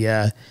also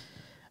the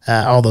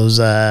all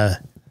those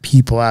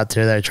people out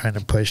there that are trying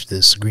to push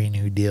this Green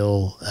New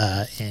Deal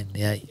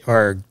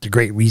or the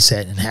Great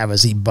Reset and have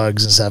us eat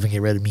bugs and stuff and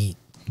get rid of meat.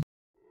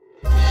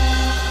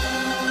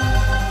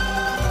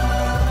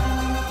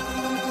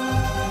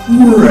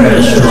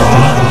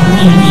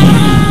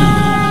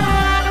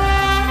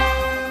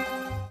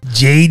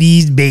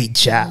 JD's Bait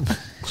Shop.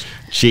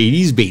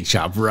 JD's Bait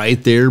Shop,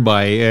 right there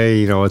by,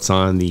 it's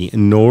on the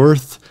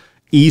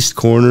northeast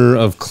corner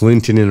of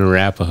Clinton and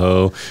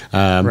Arapahoe.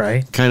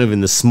 Right. Kind of in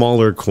the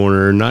smaller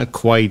corner, not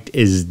quite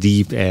as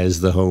deep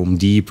as the Home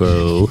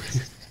Depot.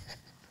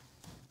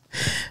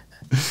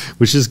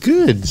 which is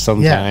good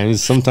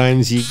sometimes. Yeah.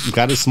 Sometimes you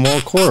got a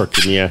small cork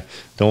and you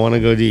don't want to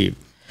go deep.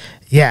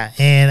 Yeah,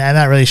 and I'm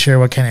not really sure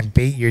what kind of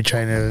bait you're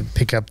trying to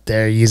pick up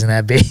there using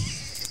that bait.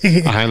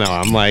 I know.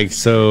 I'm like,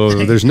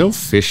 so there's no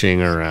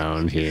fishing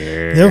around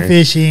here. No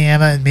fishing.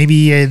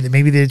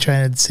 Maybe they're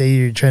trying to say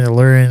you're trying to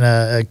lure in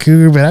a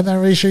cougar, but I'm not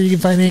really sure you can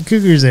find any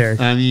cougars there.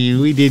 I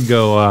mean, we did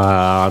go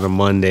on a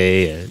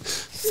Monday at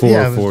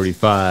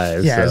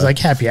 4:45. Yeah, so. It was like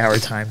happy hour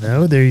time,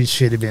 though. There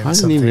should have been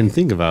something. I didn't even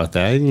think about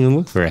that. I didn't even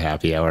look for a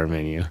happy hour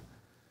menu.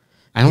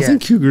 I don't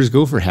think cougars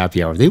go for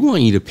happy hour. They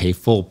want you to pay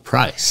full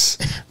price.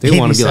 They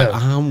want to be like,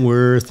 I'm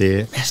worth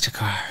it.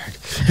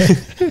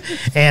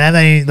 MasterCard. And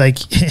I like,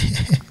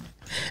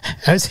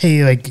 I would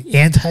say like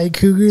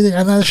anti-cougar.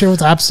 I'm not sure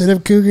what's the opposite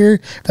of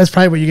cougar. That's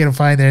probably what you're going to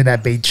find there in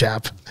that bait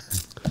shop.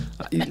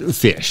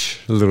 Fish.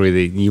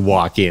 Literally, you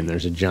walk in,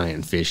 there's a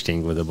giant fish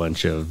tank with a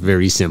bunch of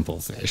very simple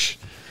fish.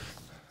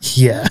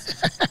 Yeah.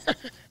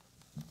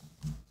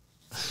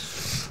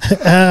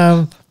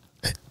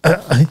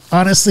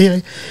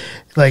 Honestly,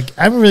 like,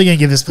 I'm really going to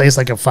give this place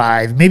like a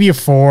 5, maybe a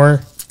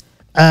 4.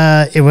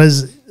 It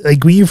was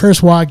like when you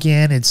first walk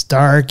in, it's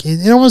dark.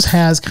 It almost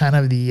has kind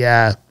of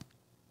the,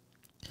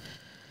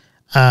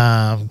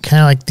 kind of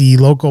like the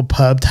local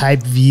pub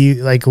type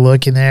view, like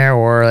look in there,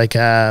 or like,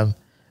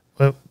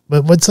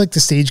 what's like the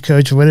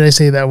Stagecoach? What did I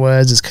say that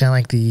was? It's kind of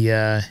like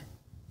the,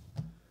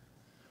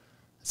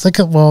 it's like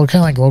kind of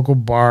like local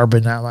bar,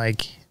 but not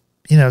like,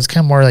 it's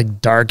kind of more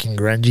like dark and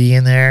grungy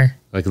in there.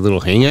 Like a little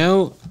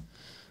hangout?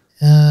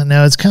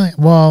 No, it's kind of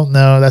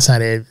no, that's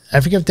not it. I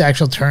forget what the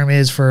actual term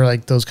is for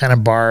like those kind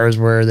of bars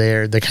where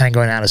they're kind of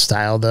going out of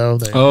style though.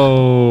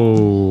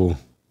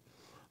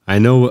 I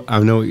know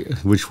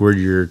which word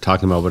you're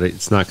talking about, but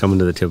it's not coming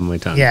to the tip of my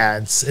tongue. Yeah,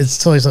 it's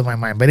totally slipped my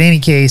mind. But in any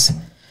case,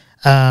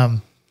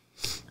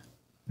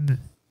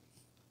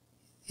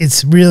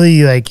 it's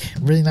really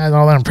not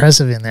all that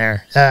impressive in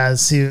there.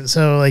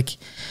 So like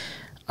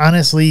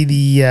honestly,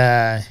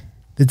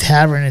 the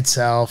tavern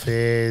itself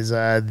is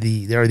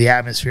the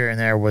atmosphere in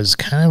there was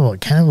kind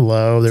of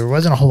low. There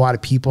wasn't a whole lot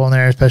of people in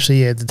there,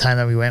 especially at the time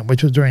that we went,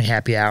 which was during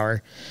happy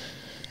hour,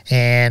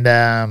 and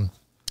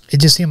it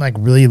just seemed like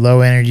really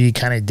low energy,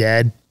 kind of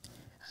dead.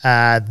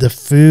 The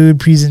food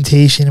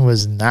presentation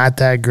was not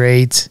that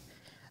great.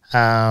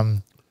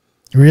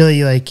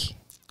 Really, like,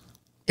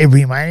 it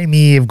reminded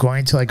me of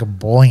going to like a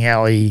bowling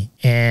alley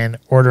and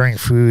ordering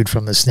food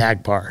from the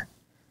snack bar.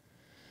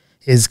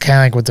 Is kind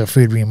of like what the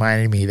food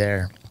reminded me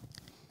there.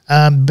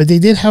 But they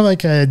did have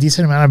like a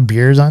decent amount of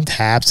beers on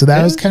tap, so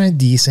that was kind of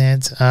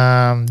decent.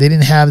 They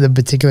didn't have the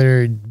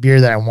particular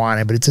beer that I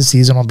wanted, but it's a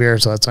seasonal beer,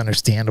 so that's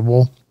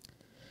understandable.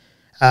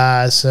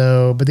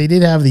 But they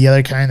did have the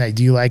other kind I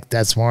do like.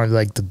 That's more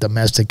like the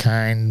domestic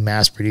kind,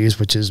 mass produced,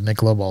 which is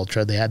Michelob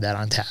Ultra. They had that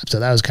on tap, so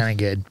that was kind of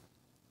good.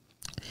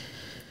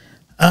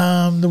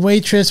 The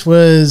waitress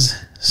was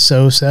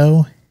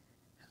so-so.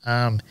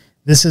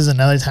 This is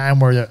another time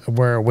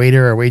where a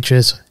waiter or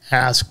waitress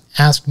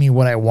asked me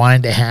what I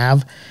wanted to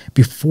have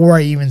before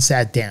I even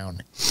sat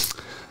down,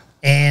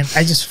 and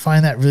I just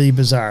find that really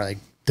bizarre. Like,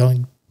 don't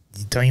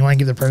you want to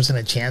give the person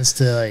a chance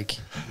to like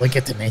look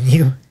at the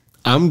menu?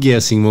 I'm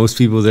guessing most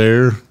people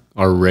there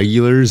are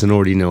regulars and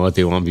already know what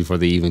they want before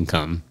they even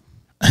come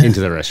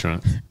into the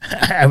restaurant.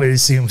 I would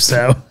assume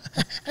so.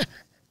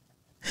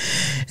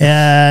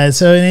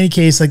 So in any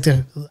case,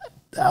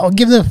 I'll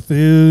give the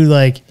food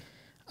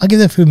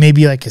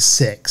maybe like a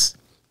 6.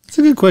 That's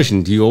a good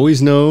question. Do you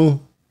always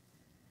know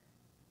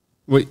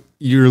what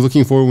you're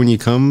looking for when you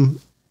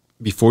come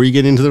before you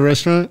get into the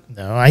restaurant?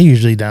 No, I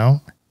usually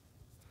don't.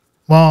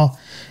 Well,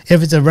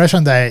 if it's a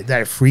restaurant that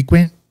I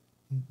frequent,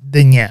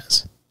 then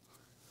yes.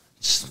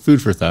 Just food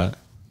for thought.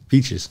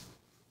 Peaches.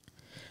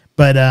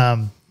 But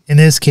in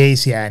this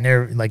case, yeah, I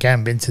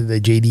haven't been to the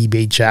JD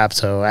bait shop,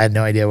 so I had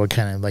no idea what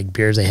kind of like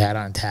beers they had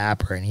on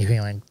tap or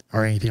anything like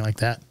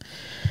that.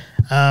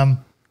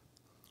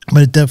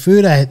 But the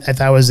food I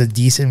thought was a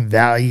decent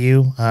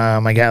value.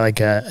 I got like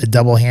a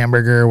double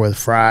hamburger with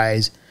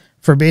fries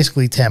for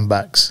basically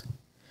 $10,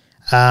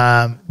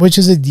 which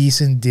is a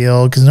decent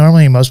deal because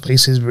normally most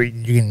places where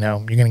you're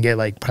gonna get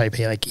probably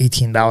pay like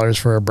 $18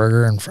 for a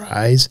burger and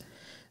fries.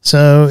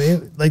 So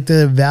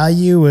the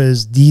value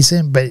was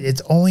decent, but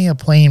it's only a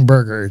plain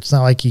burger. It's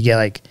not like you get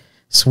like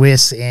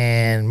Swiss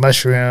and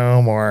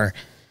mushroom or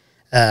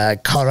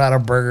Colorado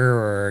burger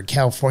or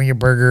California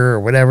burger or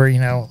whatever,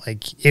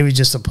 it was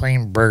just a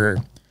plain burger.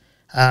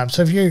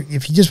 So if you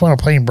just want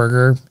a plain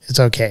burger, it's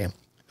okay.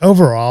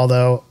 Overall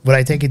though, would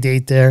I take a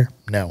date there?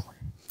 No.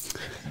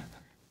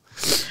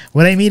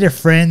 Would I meet a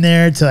friend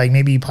there to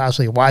maybe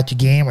possibly watch a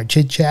game or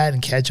chit chat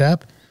and catch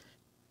up?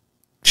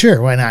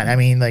 Sure, why not? I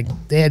mean,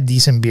 they had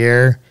decent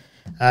beer.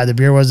 The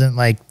beer wasn't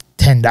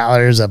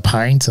 $10 a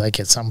pint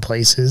at some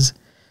places.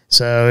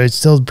 So it's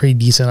still pretty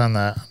decent on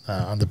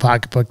the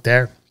pocketbook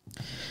there.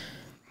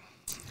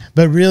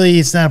 But really,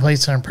 it's not a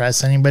place to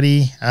impress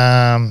anybody.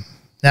 Now,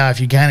 if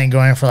you're kind of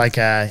going for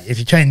if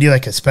you're trying to do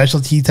a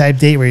specialty type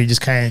date where you're just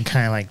kind of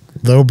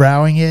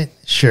lowbrowing it,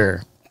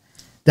 sure.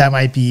 that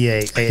might be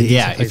a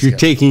yeah. If you're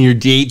taking your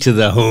date to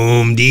the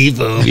Home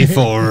Depot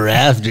before or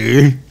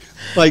after,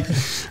 like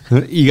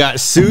you got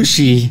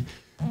sushi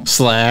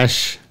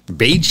 /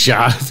 bait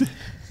shop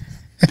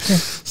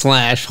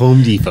 /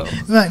 Home Depot.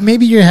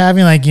 Maybe you're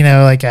having like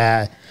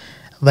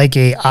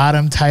a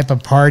autumn type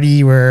of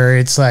party where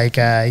it's like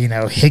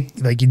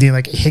like you do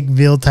like a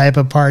Hickville type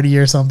of party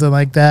or something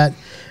like that,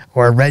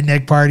 or a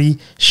redneck party.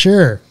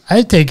 Sure,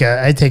 I'd take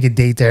a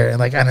date there,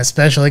 like on a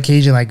special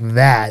occasion like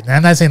that. And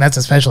I'm not saying that's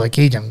a special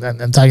occasion.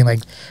 I'm talking like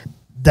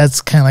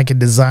that's kind of like a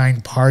design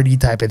party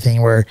type of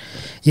thing where,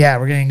 yeah,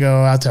 we're gonna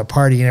go out to a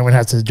party and everyone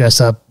has to dress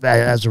up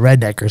as a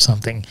redneck or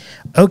something.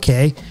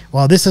 Okay,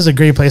 well, this is a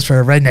great place for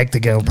a redneck to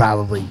go,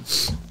 probably.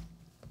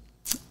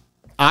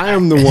 I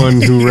am the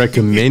one who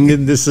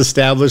recommended this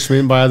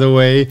establishment, by the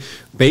way,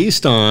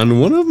 based on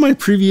one of my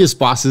previous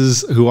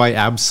bosses who I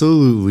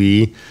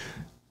absolutely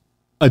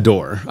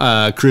adore,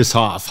 Chris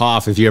Hoff.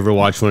 Hoff, if you ever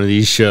watch one of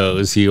these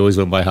shows, he always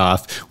went by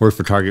Hoff, worked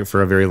for Target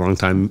for a very long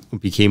time,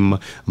 became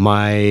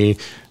my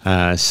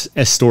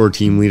store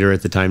team leader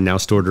at the time, now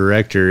store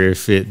director,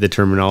 if the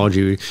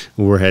terminology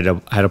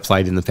had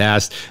applied in the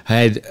past. I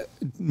had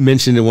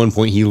mentioned at one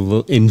point he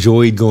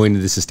enjoyed going to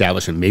this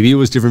establishment. Maybe it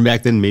was different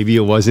back then, maybe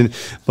it wasn't,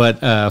 but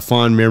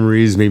fond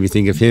memories made me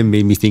think of him,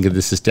 made me think of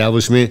this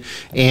establishment.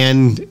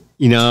 And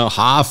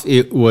Hoff,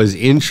 it was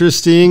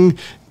interesting.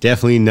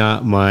 Definitely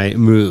not my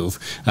move.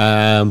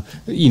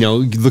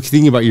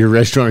 Thinking about your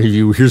restaurant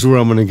review, here's where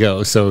I'm going to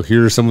go. So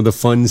here are some of the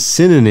fun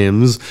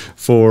synonyms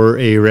for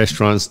a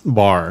restaurant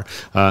bar.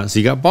 So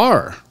you got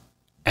bar,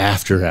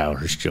 after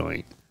hours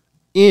joint,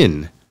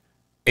 inn,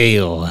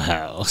 ale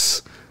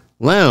house,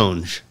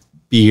 lounge,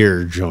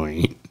 beer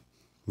joint,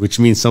 which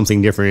means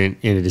something different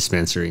in a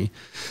dispensary,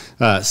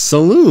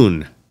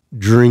 saloon,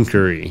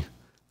 drinkery,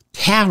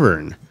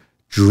 tavern,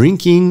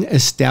 drinking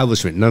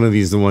establishment. None of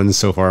these, the ones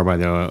so far, by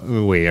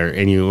the way, are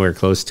anywhere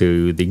close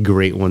to the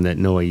great one that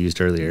Noah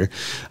used earlier.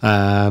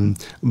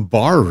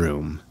 Bar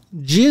room,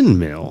 gin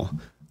mill,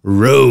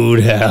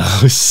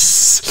 roadhouse,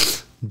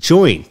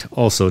 joint,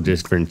 also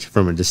different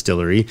from a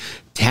distillery,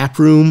 tap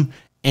room,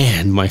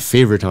 and my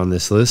favorite on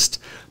this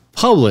list,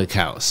 public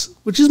house,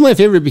 which is my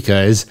favorite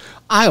because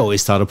I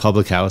always thought a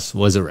public house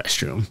was a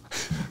restroom.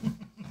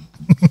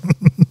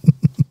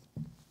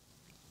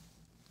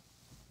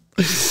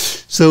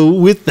 So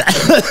with that,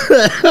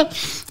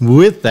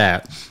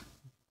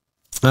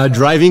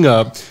 driving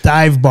up,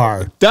 dive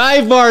bar,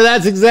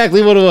 that's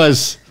exactly what it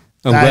was.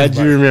 I'm glad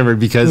you remembered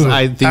because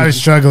I think I was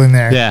struggling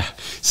there. Yeah.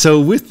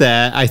 So with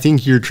that, I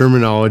think your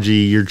terminology,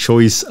 your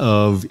choice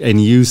of and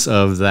use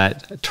of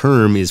that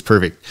term is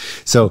perfect.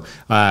 So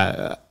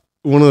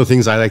one of the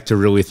things I like to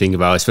really think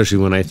about, especially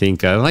when I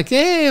think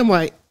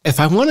if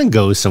I want to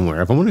go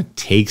somewhere, if I want to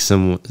take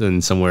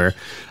someone somewhere,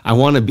 I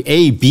want to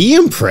be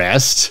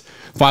impressed.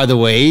 By the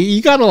way,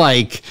 you got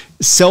to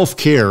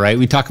self-care, right?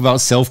 We talk about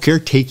self-care.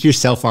 Take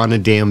yourself on a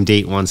damn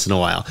date once in a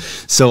while.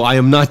 So I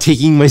am not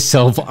taking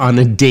myself on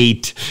a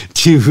date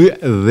to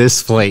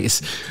this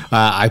place.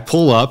 I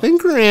pull up, and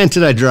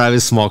granted, I drive a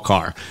small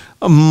car.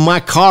 My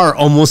car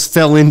almost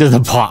fell into the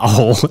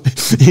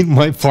pothole in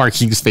my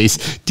parking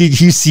space. Did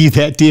you see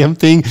that damn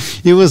thing?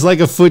 It was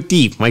like a foot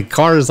deep. My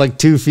car is like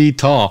 2 feet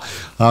tall.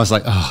 I was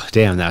like, oh,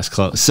 damn, that's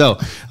close. So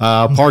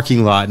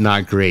parking lot,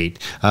 not great.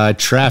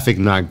 Traffic,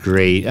 not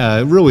great.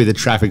 Really, the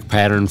traffic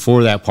pattern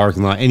for that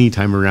parking lot,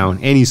 anytime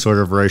around any sort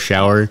of rush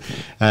hour,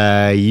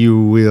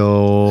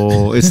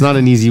 it's not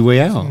an easy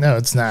way out. No,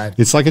 it's not.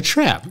 It's like a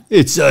trap.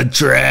 It's a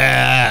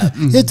trap.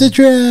 It's a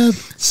trap.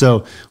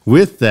 So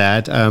with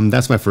that,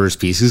 that's my first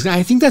piece. Because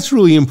I think that's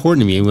really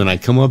important to me. When I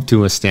come up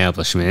to an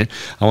establishment,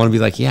 I want to be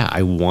like, yeah,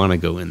 I want to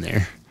go in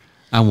there.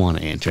 I want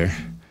to enter.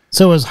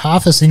 So was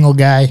Hoff a single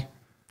guy?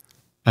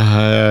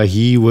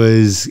 He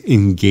was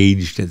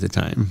engaged at the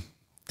time.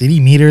 Did he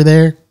meet her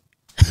there?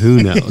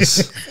 Who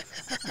knows?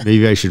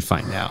 Maybe I should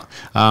find out.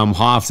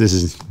 Hoff, this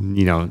is,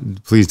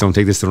 please don't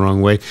take this the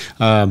wrong way.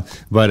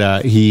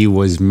 But he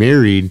was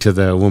married to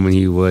the woman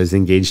he was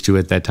engaged to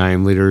at that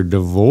time, later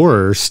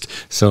divorced.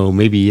 So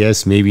maybe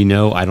yes, maybe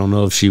no. I don't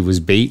know if she was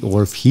bait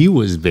or if he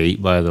was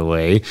bait, by the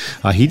way.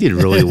 He did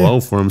really well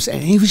for him.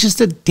 And he was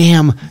just a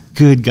damn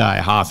good guy.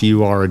 Hoff,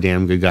 you are a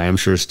damn good guy, I'm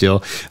sure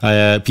still.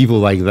 People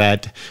like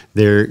that,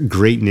 their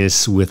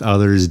greatness with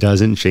others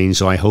doesn't change.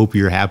 So I hope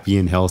you're happy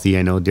and healthy.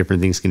 I know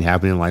different things can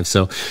happen in life.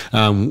 So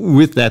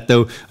with that,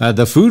 though,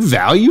 the food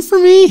value for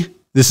me,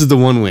 this is the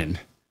one win.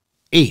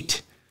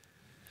 8.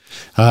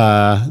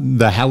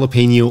 The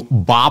jalapeno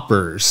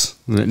boppers,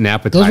 an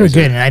appetizer. Those were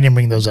good, and I didn't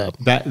bring those up.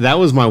 That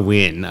was my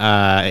win.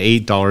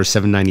 $8,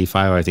 $7.95,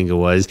 I think it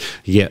was.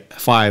 You get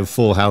 5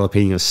 full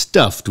jalapenos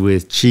stuffed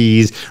with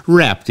cheese,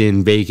 wrapped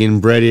in bacon,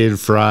 breaded,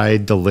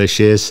 fried,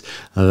 delicious.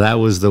 That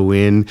was the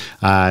win.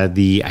 I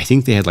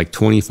think they had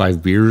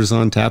 25 beers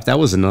on tap. That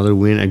was another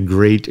win. A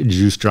great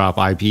juice drop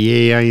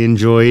IPA I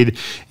enjoyed,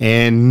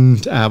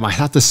 and I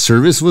thought the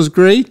service was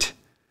great.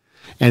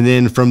 And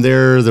then from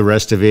there, the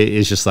rest of it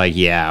is just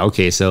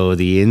so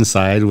the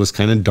inside was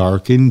kind of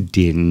dark and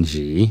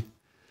dingy.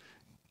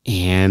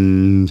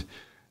 And,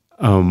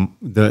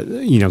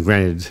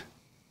 granted,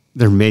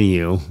 their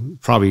menu,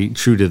 probably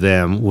true to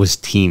them, was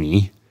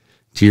teeny.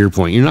 To your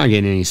point, you're not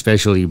getting any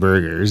specialty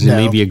burgers. No. It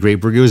may be a great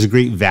burger. It was a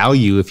great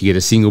value if you get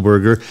a single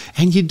burger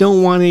and you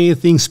don't want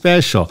anything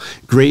special.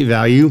 Great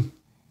value.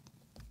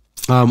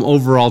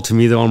 Overall, to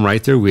me, though, I'm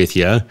right there with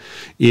you.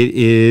 It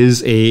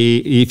is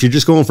if you're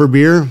just going for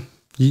beer,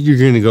 you're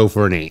going to go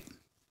for an 8.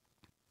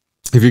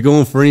 If you're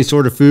going for any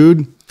sort of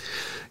food,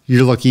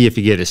 you're lucky if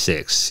you get a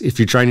 6. If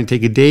you're trying to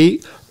take a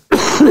date,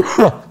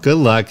 good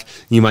luck.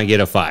 You might get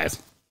a 5.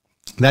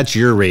 That's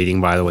your rating,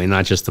 by the way,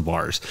 not just the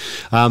bars.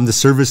 The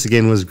service,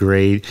 again, was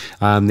great.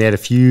 They had a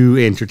few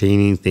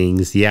entertaining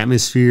things. The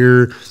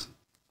atmosphere,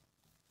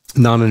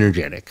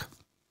 non-energetic.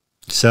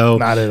 So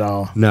Not at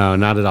all. No,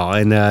 not at all.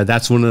 And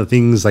that's one of the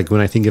things, like,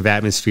 when I think of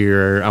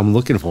atmosphere, I'm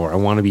looking for. I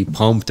want to be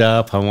pumped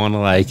up. I want to,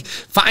 like,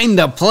 find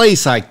a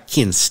place I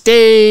can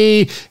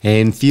stay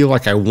and feel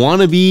like I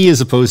want to be,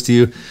 as opposed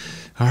to,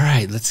 all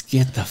right, let's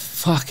get the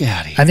fuck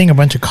out of here. I think a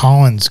bunch of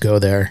Collins go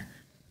there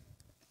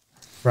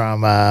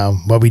from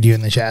What We Do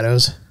in the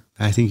Shadows.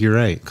 I think you're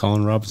right.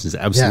 Colin Robinson's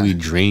absolutely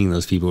draining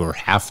those people who are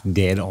half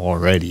dead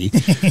already,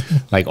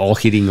 like all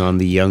hitting on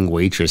the young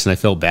waitress. And I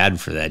felt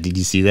bad for that. Did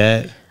you see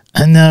that?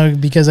 No,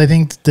 because I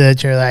think the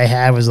chair that I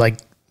had was like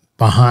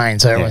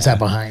behind, so everyone sat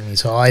behind me.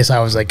 So all I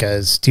saw was like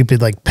a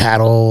stupid like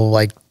paddle,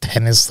 like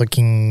tennis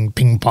looking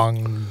ping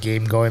pong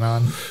game going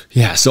on.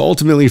 Yeah. So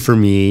ultimately for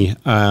me,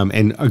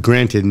 and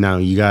granted, now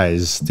you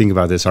guys think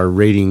about this, our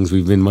ratings,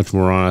 we've been much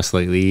more honest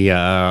lately,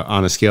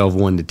 on a scale of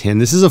 1 to 10.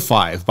 This is a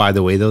 5, by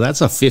the way, though.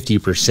 That's a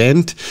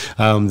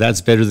 50%.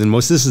 That's better than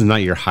most. This is not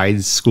your high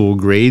school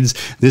grades.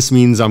 This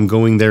means I'm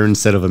going there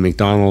instead of a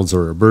McDonald's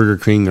or a Burger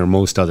King or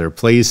most other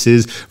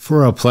places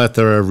for a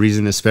plethora of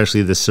reasons,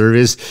 especially the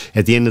service.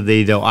 At the end of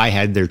the day, though, I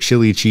had their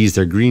chili cheese,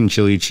 their green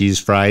chili cheese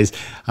fries.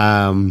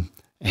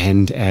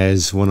 And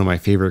as one of my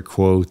favorite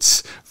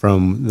quotes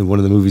from one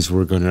of the movies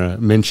we're going to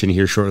mention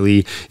here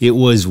shortly, it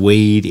was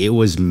weighed, it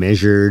was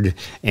measured,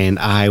 and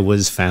I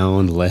was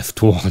found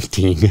left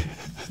wanting.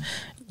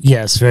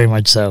 Yes, very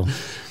much so.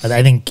 But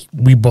I think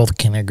we both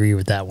can agree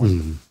with that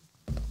one.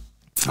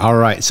 All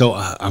right, so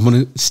I'm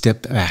going to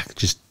step back,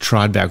 just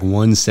trot back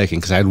 1 second,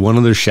 because I had one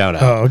other shout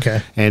out. Oh,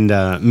 okay. And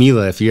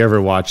Mila, if you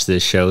ever watch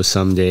this show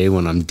someday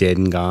when I'm dead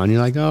and gone, you're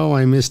like, oh,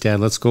 I miss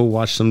Dad. Let's go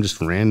watch some just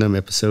random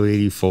episode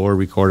 84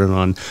 recorded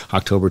on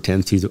October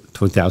 10th,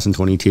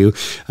 2022.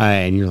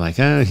 And you're like,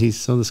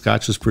 so the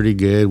Scotch was pretty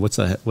good. What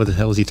the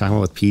hell is he talking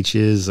about with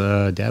peaches?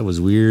 Dad was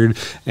weird.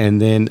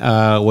 And then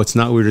what's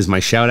not weird is my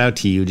shout out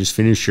to you. Just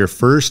finished your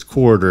first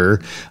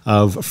quarter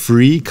of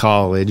free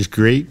college,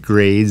 great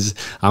grades.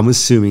 I'm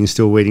assuming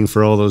still waiting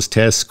for all those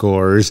test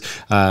scores.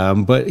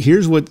 But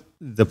here's what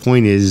the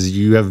point is.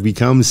 You have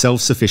become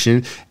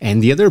self-sufficient.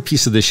 And the other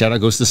piece of the shout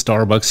out goes to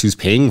Starbucks, who's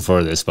paying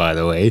for this, by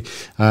the way.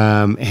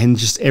 And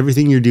just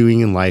everything you're doing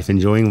in life,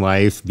 enjoying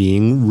life,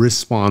 being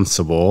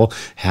responsible,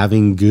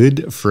 having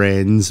good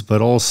friends,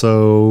 but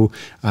also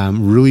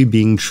really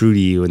being true to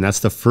you. And that's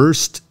the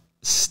first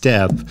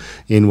step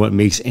in what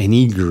makes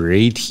any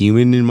great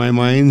human in my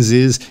minds.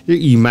 Is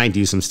you might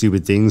do some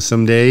stupid things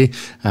someday,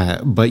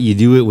 but you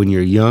do it when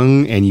you're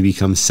young and you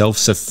become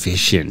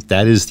self-sufficient.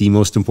 That is the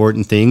most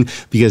important thing,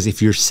 because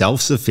if you're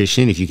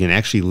self-sufficient, if you can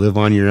actually live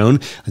on your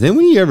own, then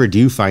when you ever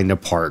do find a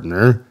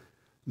partner,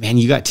 man,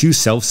 you got 2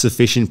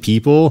 self-sufficient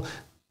people.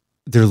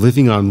 They're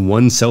living on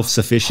one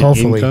self-sufficient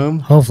income.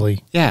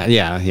 Hopefully.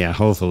 Yeah.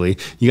 Hopefully.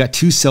 You got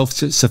 2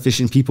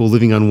 self-sufficient people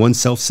living on one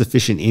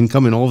self-sufficient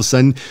income, and all of a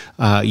sudden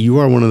you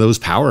are one of those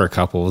power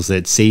couples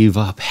that save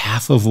up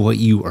half of what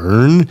you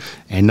earn.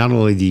 And not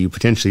only do you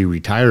potentially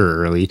retire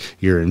early,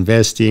 you're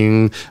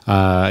investing,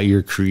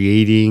 you're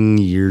creating,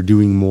 you're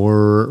doing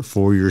more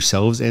for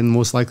yourselves and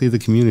most likely the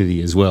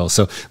community as well.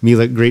 So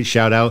Mila, great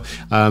shout out.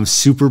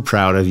 Super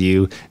proud of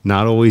you.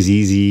 Not always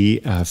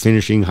easy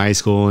finishing high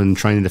school and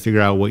trying to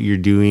figure out what you're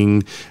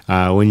doing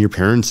when your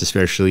parents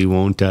especially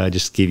won't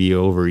just give you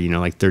over,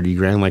 like 30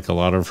 grand like a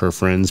lot of her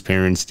friends'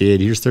 parents did.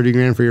 Here's 30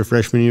 grand for your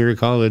freshman year of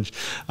college.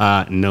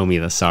 No,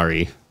 Mila,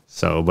 sorry.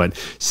 So, but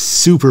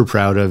super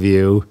proud of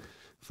you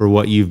for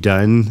what you've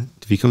done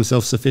to become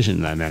self-sufficient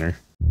in that manner.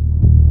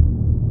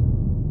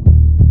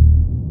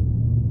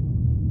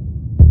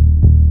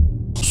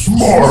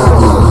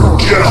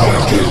 Smarter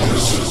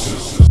Challenges.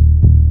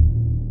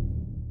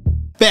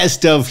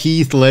 Best of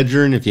Heath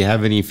Ledger, and if you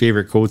have any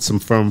favorite quotes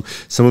from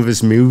some of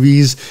his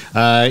movies,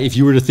 if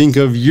you were to think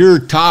of your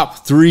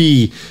top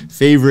 3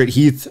 favorite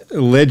Heath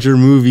Ledger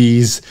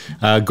movies,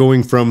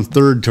 going from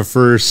third to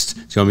first,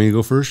 do you want me to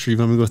go first or do you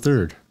want me to go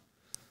third?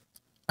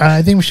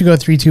 I think we should go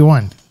 3, 2,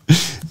 1.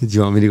 Do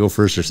you want me to go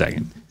first or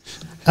second?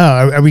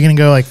 Oh, are we going to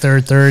go like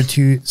third,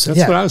 2? So,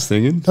 That's what I was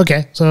thinking.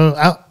 Okay, so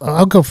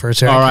I'll go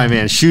first. All right,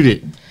 man, shoot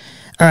it.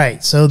 All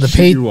right, so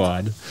Shoot your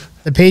wad.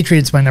 The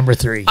Patriot's my number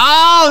 3.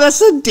 Oh,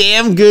 that's a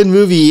damn good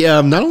movie.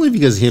 Not only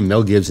because of him,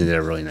 Mel Gibson did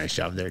a really nice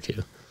job there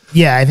too.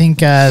 Yeah, I think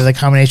the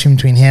combination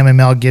between him and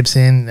Mel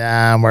Gibson,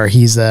 where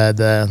he's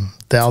the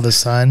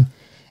eldest son,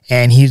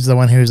 and he's the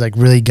one who's like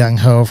really gung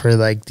ho for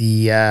like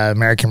the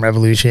American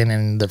Revolution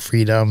and the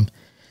freedom,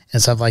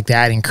 and stuff like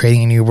that, and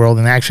creating a new world.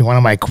 And actually, one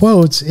of my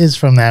quotes is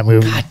from that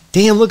movie. God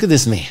damn, look at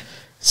this man.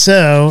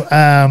 So,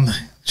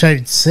 should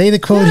I say the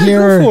quote Yeah,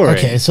 here? go for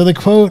Okay, it. so the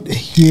quote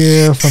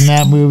here from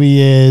that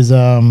movie is,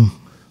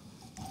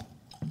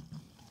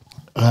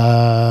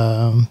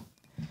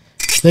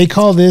 they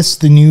call this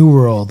the new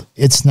world.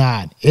 It's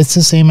not. It's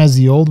the same as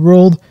the old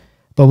world,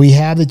 but we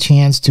have the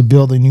chance to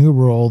build a new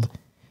world,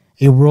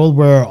 a world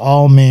where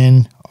all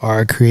men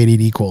are created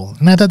equal.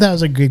 And I thought that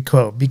was a good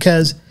quote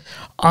because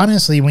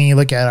honestly, when you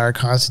look at our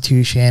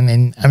Constitution,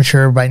 and I'm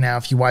sure by now,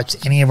 if you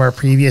watched any of our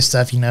previous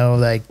stuff, you know,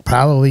 like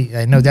probably,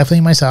 I know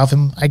definitely myself,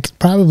 and I could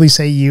probably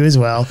say you as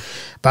well,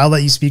 but I'll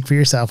let you speak for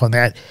yourself on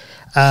that.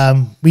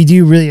 We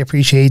do really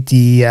appreciate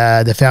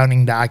the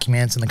founding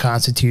documents and the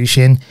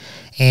Constitution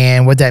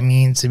and what that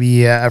means to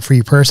be a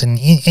free person.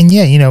 And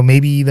yeah, you know,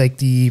 maybe like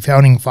the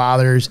founding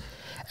fathers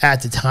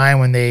at the time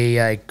when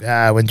they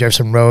when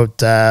Jefferson wrote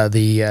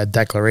the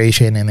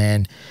Declaration, and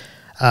then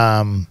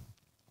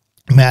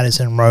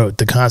Madison wrote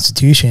the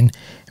Constitution,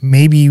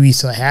 maybe we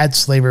still had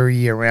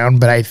slavery around,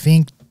 but I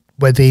think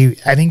they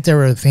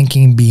were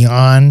thinking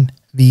beyond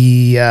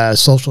the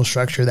social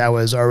structure that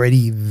was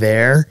already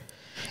there,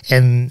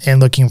 and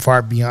looking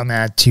far beyond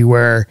that to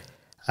where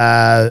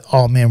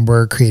all men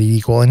were created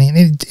equal. And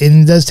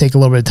it does take a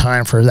little bit of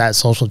time for that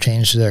social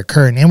change to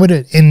occur.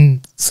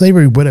 And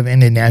slavery would have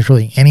ended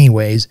naturally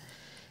anyways.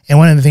 And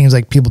one of the things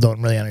like people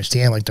don't really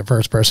understand, like the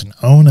first person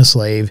to own a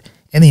slave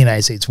in the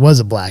United States was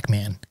a black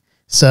man.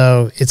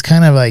 So it's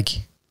kind of like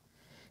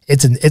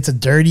it's a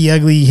dirty,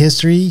 ugly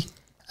history,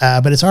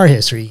 but it's our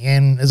history.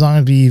 And as long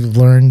as we've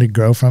learned to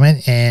grow from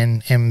it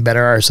and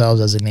better ourselves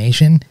as a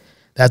nation,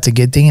 that's a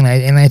good thing.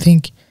 And I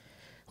think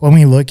when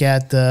we look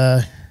at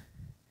the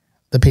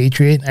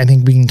Patriot, I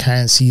think we can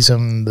kind of see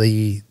some of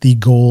the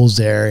goals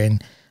there,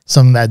 and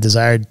some of that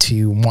desire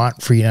to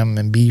want freedom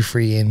and be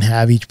free and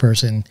have each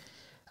person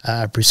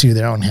pursue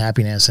their own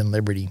happiness and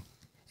liberty.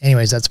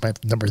 Anyways, that's my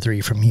number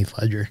 3 from Heath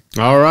Ledger.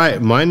 All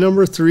right, my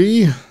number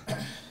 3,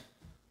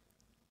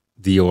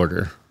 The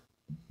Order.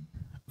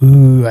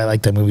 Ooh, I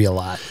like that movie a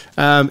lot.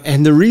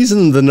 And the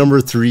reason the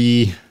number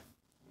 3,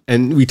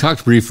 and we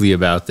talked briefly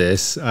about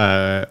this,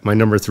 my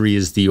number 3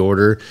 is The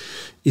Order,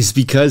 is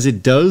because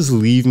it does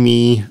leave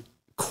me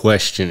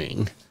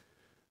questioning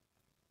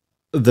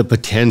the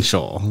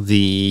potential,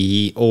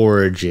 the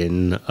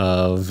origin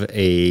of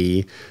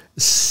a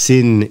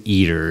sin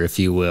eater, if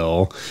you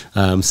will,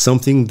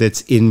 something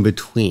that's in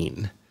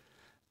between.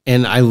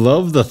 And I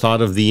love the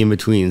thought of the in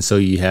between. So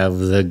you have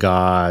the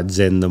gods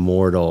and the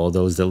mortal,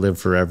 those that live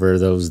forever,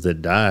 those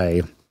that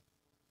die.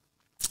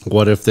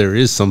 What if there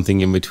is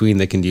something in between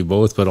that can do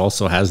both, but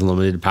also has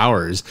limited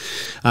powers?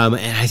 And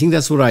I think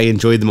that's what I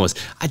enjoyed the most.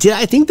 I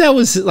think that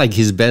was like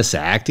his best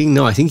acting.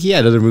 No, I think he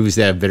had other movies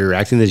that have better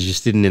acting that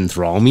just didn't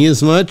enthrall me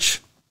as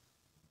much.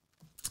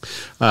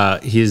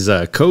 His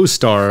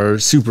co-star,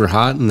 super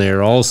hot in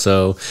there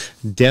also,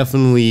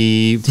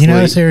 definitely. Do you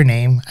notice her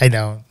name? I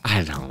don't.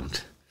 I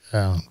don't.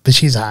 Oh, but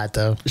she's hot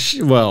though.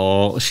 She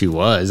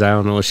was. I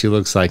don't know what she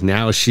looks like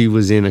now. She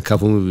was in a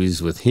couple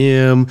movies with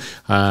him,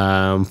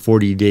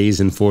 40 Days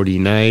and 40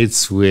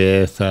 Nights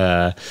with,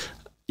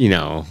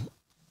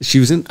 she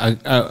was in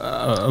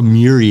a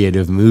myriad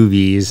of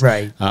movies,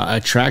 right?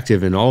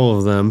 Attractive in all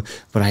of them.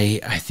 But I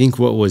think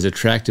what was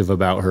attractive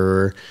about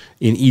her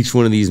in each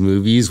one of these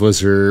movies was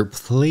her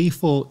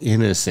playful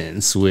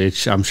innocence,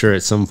 which I'm sure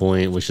at some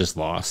point was just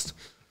lost.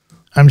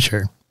 I'm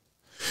sure.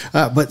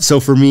 But so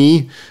for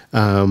me,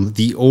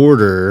 The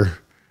Order,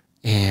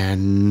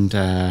 and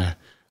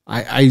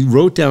I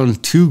wrote down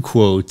 2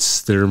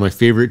 quotes that are my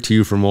favorite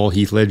 2 from all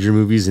Heath Ledger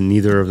movies, and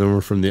neither of them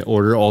are from The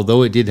Order,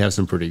 although it did have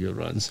some pretty good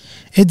runs.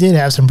 It did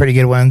have some pretty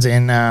good ones,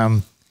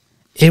 and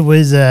it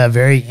was a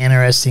very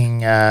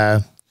interesting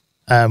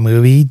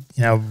movie,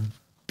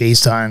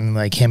 based on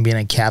like him being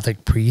a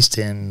Catholic priest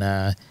and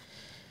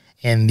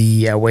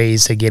the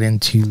ways to get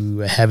into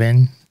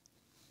heaven.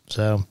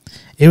 So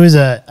it was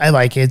I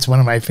like it. It's one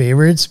of my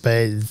favorites, but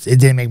it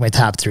didn't make my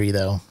top 3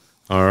 though.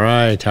 All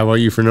right. How about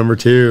you for number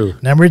 2?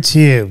 Number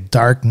 2,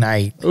 Dark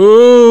Knight.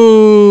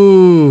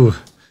 Ooh.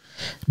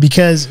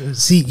 Because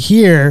see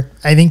here,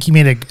 I think you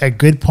made a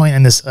good point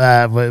in this,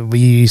 what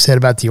you said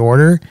about The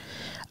Order,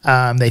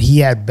 that he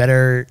had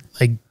better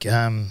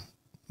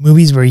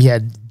movies where he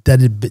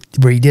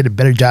did a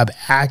better job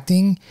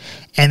acting,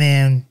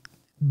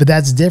 but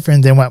that's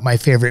different than what my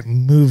favorite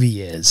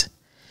movie is.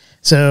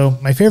 So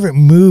my favorite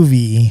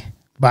movie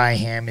by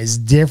him is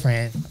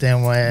different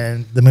than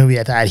when the movie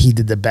I thought he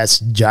did the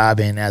best job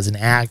in as an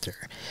actor.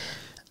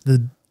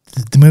 The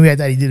movie I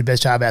thought he did the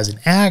best job as an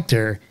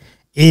actor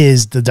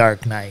is The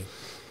Dark Knight.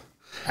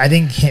 I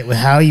think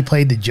how he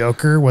played the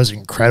Joker was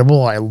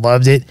incredible. I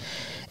loved it.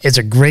 It's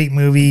a great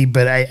movie,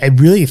 but I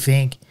really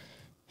think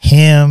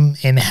him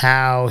and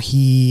how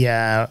he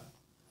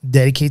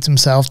dedicates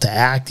himself to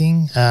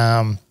acting,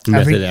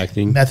 method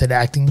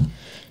acting.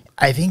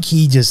 I think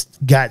he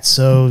just got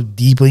so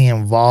deeply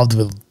involved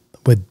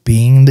with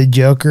being the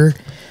Joker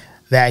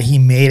that he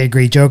made a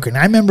great Joker. And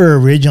I remember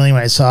originally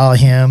when I saw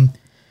him,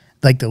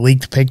 like the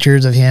leaked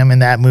pictures of him in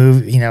that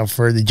movie,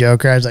 for the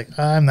Joker, I was like,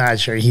 oh, I'm not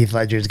sure Heath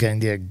Ledger is going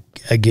to do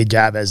a good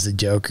job as the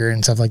Joker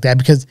and stuff like that,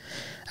 because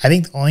I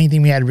think the only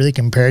thing we had really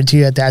compared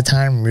to at that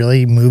time,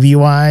 really movie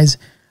wise,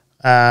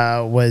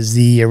 was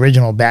the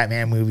original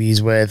Batman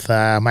movies with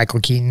Michael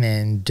Keaton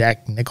and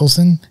Jack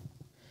Nicholson.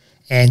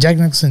 And Jack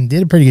Nicholson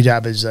did a pretty good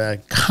job as a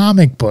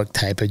comic book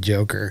type of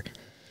Joker.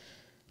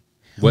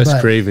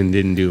 Wes Craven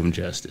didn't do him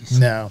justice.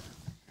 No.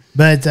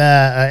 But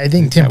I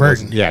think Tim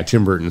Burton. Yeah,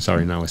 Tim Burton.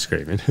 Sorry, not Wes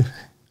Craven.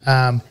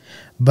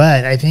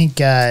 But I think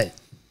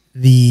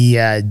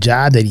the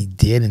job that he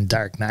did in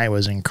Dark Knight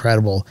was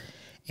incredible.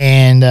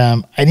 And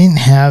I didn't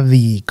have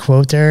the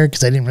quote there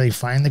because I didn't really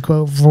find the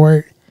quote for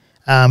it.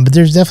 But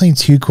there's definitely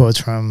two quotes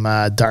from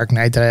Dark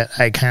Knight that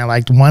I kind of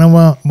liked. One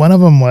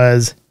of them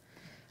was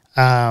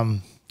how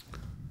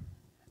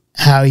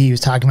he was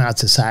talking about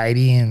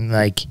society and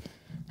like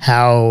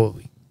how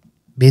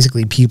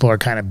basically people are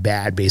kind of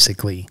bad,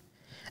 basically.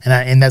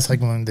 And that's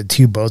like when the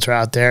two boats are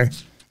out there.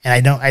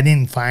 And I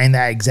didn't find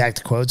that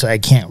exact quote, so I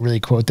can't really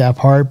quote that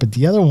part. But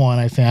the other one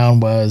I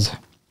found was,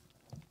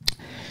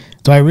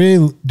 do I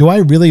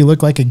really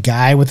look like a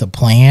guy with a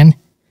plan?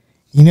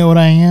 You know what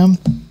I am?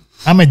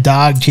 I'm a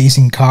dog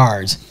chasing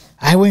cars.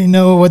 I wouldn't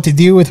know what to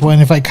do with one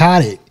if I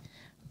caught it.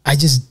 I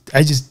just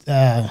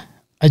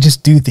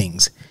do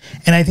things.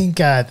 And I think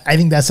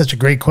that's such a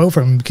great quote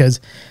from him,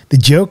 because the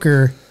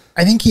Joker,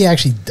 I think he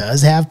actually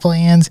does have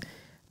plans,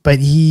 but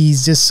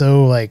he's just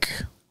so like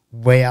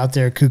way out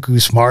there cuckoo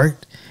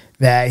smart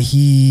that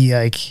he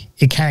like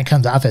it kind of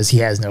comes off as he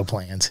has no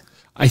plans.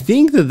 I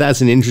think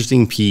that's an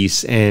interesting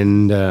piece,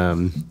 and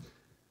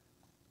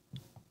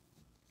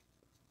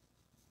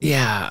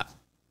yeah,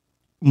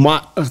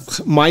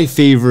 my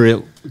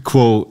favorite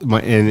quote,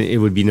 and it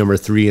would be number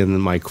 3 in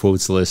my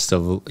quotes list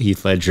of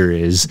Heath Ledger,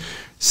 is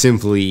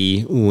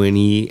simply when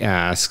he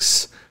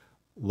asks,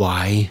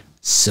 "Why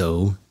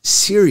so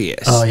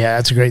serious?" Oh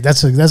yeah,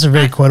 that's a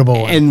very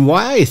quotable one. And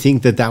why I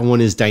think that one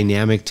is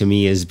dynamic to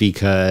me is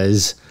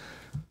because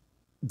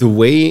the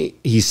way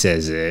he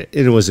says it,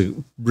 it was a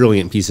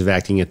brilliant piece of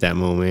acting at that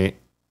moment,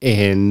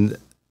 and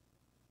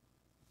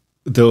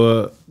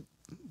the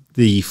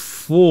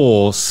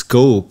full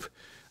scope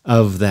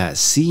of that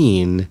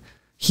scene,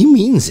 he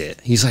means it.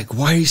 He's like,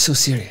 "Why are you so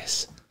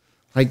serious?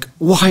 Like,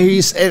 why are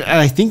you?" And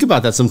I think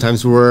about that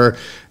sometimes where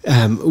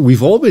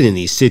we've all been in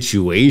these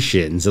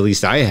situations, at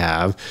least I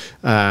have.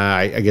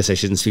 I guess I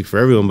shouldn't speak for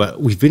everyone,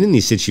 but we've been in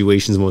these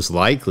situations most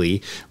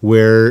likely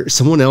where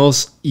someone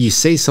else, you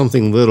say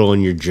something little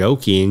and you're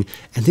joking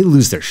and they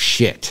lose their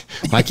shit.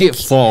 Like it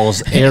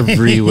falls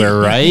everywhere,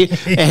 right?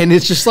 And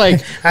it's just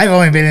like, I've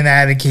only been in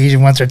that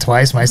occasion once or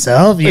twice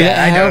myself.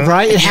 Yeah, I know,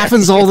 right? It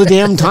happens all the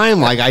damn time.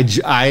 Like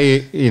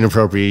I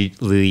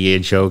inappropriately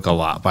joke a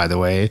lot, by the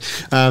way.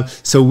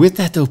 So with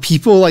that though,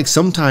 people like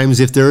sometimes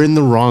if they're in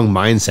the wrong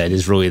mindset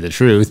is really the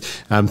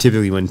truth.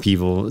 Typically when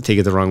people take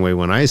it the wrong way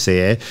when I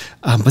say it,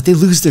 but they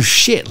lose their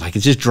shit. Like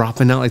it's just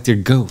dropping out like they're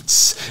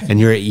goats, and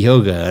you're at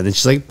yoga and it's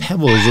just like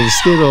pebbles and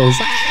skittles.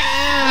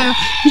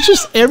 It's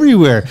just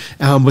everywhere.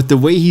 But the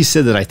way he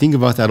said that, I think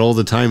about that all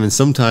the time. And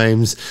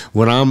sometimes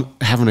when I'm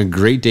having a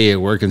great day at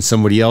work and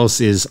somebody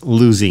else is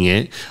losing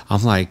it,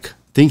 I'm like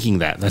thinking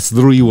that's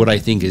literally what I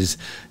think is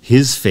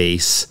his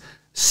face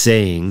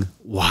saying,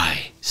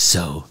 "Why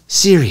so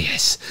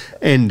serious?"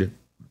 And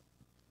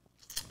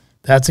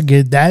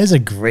that is a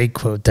great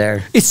quote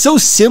there. It's so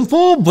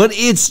simple, but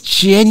it's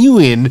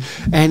genuine,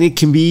 and it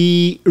can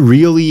be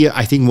really,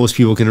 I think most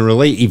people can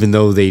relate, even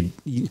though they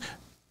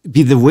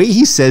be the way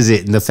he says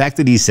it and the fact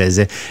that he says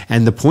it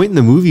and the point in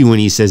the movie when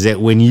he says it,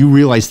 when you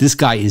realize this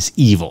guy is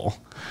evil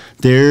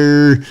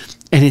there.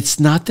 And it's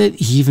not that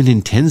he even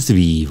intends to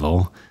be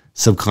evil.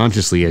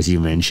 Subconsciously, as you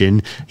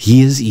mentioned,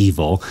 he is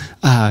evil.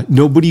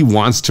 Nobody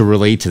wants to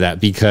relate to that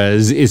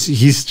because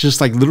he's just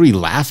like literally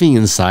laughing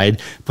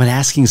inside, but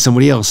asking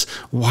somebody else,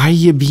 "Why are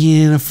you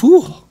being a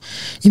fool?"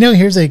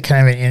 Here's a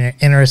kind of an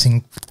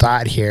interesting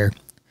thought here.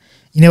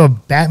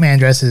 Batman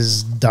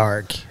dresses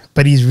dark,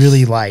 but he's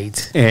really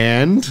light.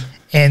 And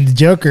the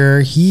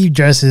Joker, he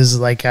dresses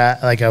like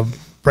a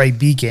bright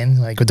beacon,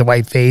 like with the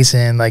white face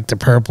and like the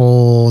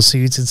purple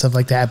suits and stuff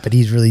like that, but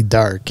he's really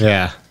dark.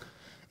 Yeah.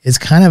 It's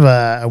kind of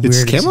a weird...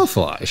 It's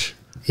camouflage.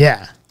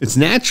 Yeah. It's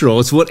natural.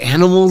 It's what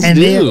animals do.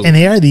 They are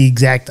they are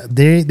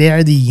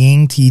the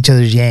yin to each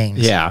other's yangs.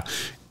 Yeah.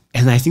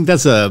 And I think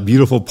that's a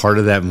beautiful part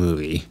of that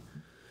movie.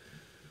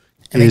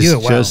 And they do it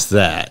well. Just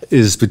that.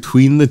 Is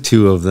between the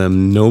two of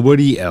them,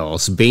 nobody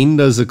else. Bane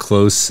does a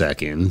close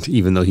second,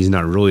 even though he's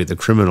not really the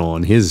criminal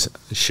in his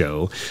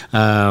show.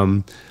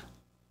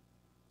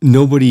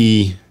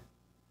 Nobody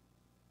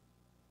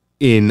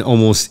in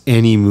almost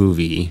any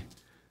movie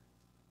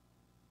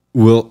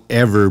will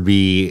ever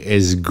be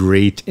as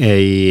great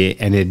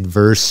an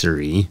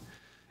adversary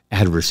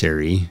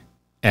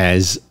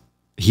as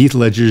Heath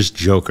Ledger's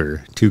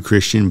Joker to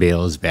Christian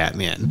Bale's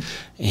Batman.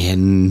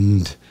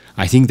 And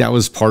I think that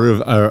was part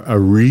of a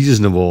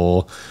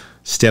reasonable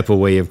step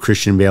away of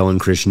Christian Bale and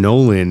Chris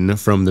Nolan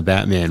from the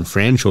Batman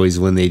franchise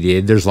when they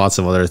did. There's lots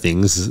of other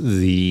things,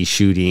 the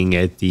shooting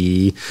at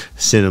the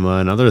cinema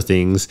and other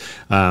things,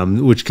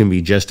 which can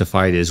be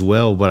justified as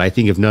well. But I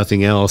think if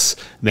nothing else,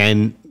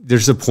 man,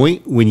 there's a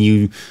point when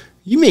you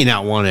may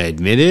not want to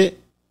admit it,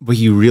 but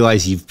you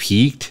realize you've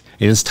peaked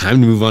and it's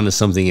time to move on to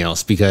something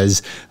else,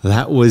 because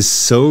that was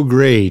so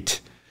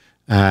great.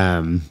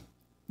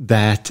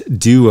 That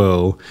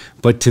duo,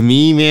 but to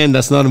me, man,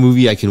 that's not a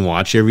movie I can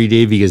watch every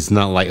day because it's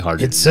not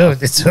lighthearted. It's so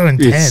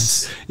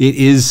intense. It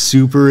is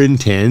super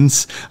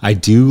intense. I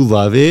do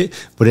love it,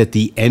 but at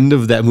the end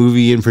of that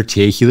movie in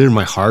particular,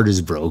 my heart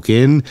is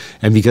broken,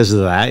 and because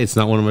of that, it's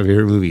not one of my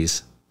favorite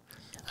movies.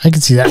 I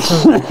can see that.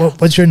 So,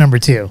 what's your number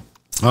 2?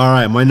 All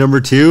right, my number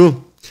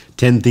 2,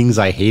 10 Things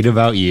I Hate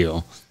About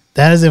You.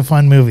 That is a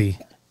fun movie.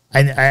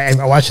 I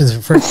watched this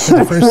for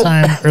the first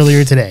time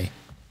earlier today.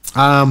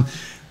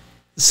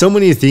 So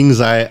many things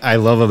I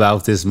love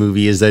about this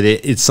movie is that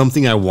it's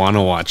something I want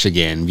to watch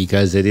again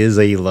because it is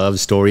a love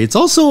story. It's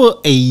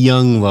also a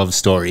young love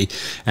story.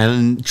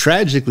 And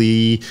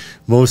tragically,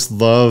 most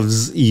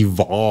loves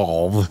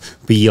evolve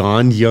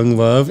beyond young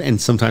love.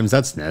 And sometimes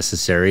that's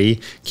necessary.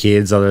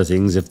 Kids, other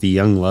things, if the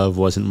young love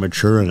wasn't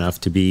mature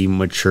enough to be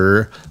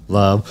mature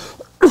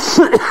love.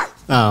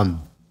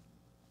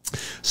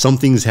 Some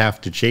things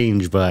have to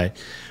change. But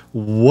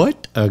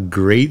what a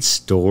great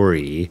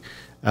story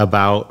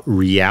about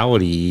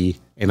reality,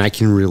 and I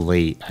can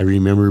relate. I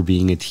remember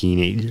being a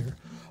teenager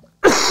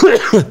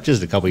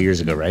just a couple years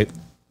ago, right?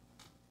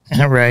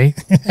 Right.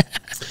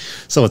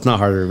 So it's not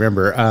hard to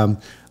remember.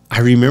 I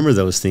remember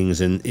those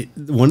things, and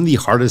one of the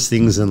hardest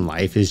things in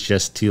life is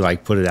just to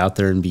like put it out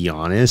there and be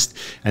honest.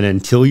 And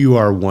until you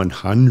are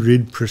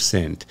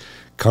 100%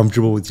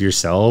 comfortable with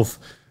yourself,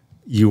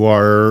 you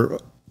are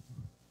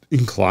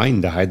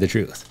inclined to hide the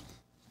truth.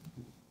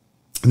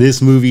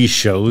 This movie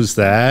shows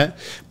that,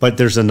 but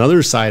there's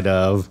another side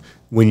of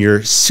when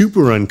you're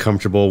super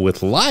uncomfortable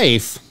with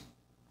life,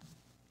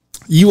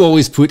 you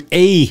always put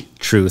a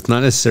truth,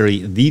 not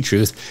necessarily the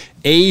truth,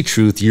 a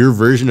truth, your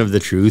version of the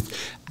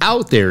truth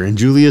out there. And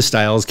Julia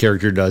Stiles'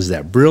 character does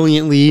that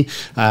brilliantly.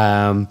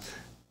 Man,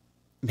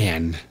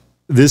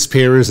 this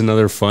pair is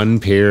another fun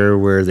pair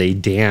where they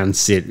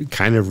dance. It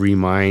kind of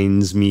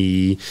reminds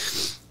me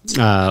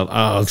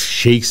of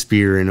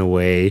Shakespeare in a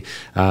way.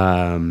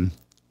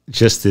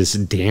 Just this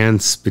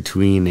dance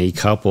between a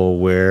couple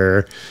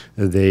where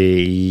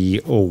they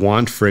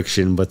want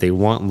friction, but they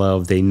want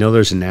love. They know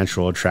there's a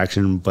natural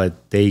attraction,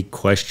 but they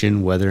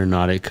question whether or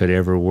not it could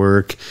ever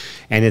work.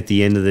 And at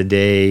the end of the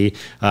day,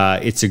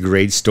 it's a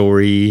great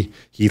story.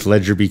 Heath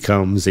Ledger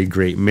becomes a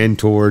great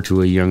mentor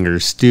to a younger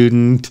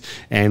student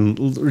and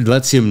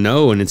lets him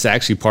know. And it's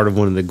actually part of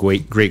one of the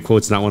great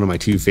quotes, not one of my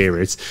 2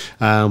 favorites.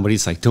 But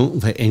he's like,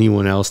 don't let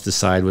anyone else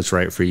decide what's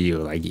right for you.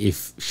 Like,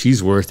 if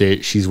she's worth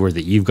it, she's worth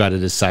it. You've got to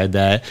decide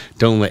that.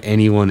 Don't let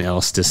anyone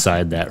else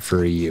decide that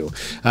for you.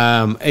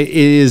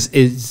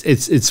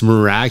 It's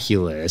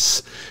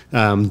miraculous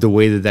the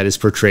way that is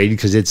portrayed,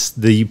 because it's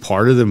the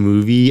part of the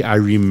movie I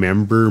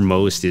remember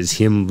most is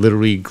him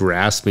literally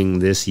grasping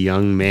this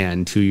young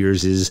man 2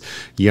 years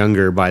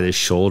younger by the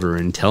shoulder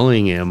and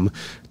telling him,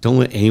 don't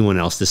let anyone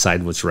else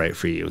decide what's right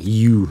for you.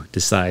 You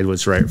decide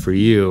what's right for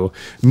you.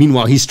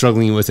 Meanwhile, he's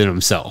struggling with it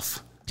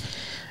himself.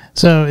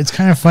 So it's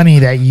kind of funny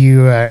that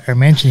you are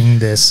mentioning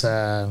this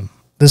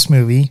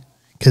movie,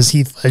 because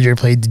Heath Ledger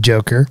played the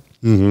Joker.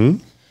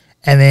 Mm-hmm.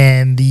 And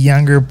then the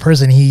younger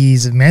person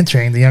he's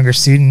mentoring, the younger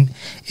student,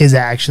 is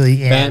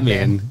actually in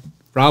Batman.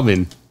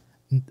 Robin.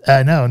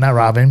 No, not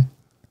Robin.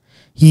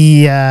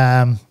 He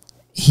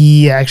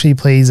actually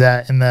plays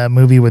in the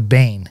movie with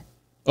Bane.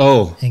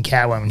 Oh. And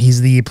Catwoman. He's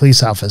the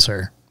police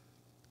officer.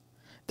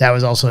 That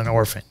was also an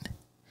orphan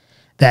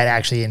that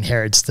actually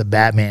inherits the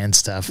Batman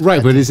stuff.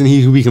 Right, but isn't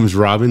he who becomes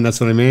Robin? That's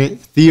what I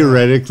meant.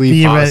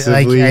 Theoretically,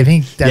 possibly. Like, I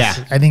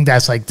think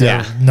that's like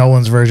the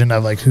Nolan's version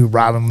of like who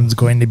Robin's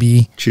going to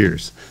be.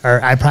 Cheers.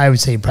 Or I probably would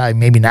say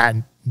maybe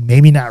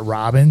not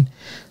Robin,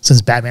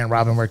 since Batman and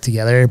Robin work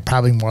together.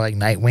 Probably more like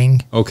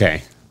Nightwing.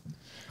 Okay,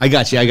 I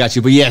got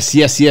you. But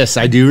yes,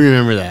 I do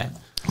remember that.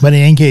 But in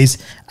any case,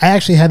 I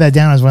actually had that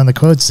down as one of the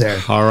quotes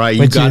there. All right,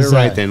 you got it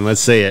right then.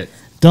 Let's say it.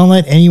 Don't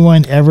let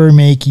anyone ever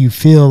make you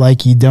feel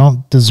like you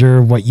don't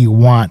deserve what you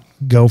want.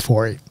 Go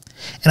for it.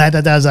 And I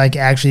thought that was like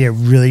actually a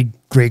really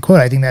great quote.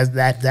 I think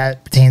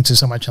that pertains to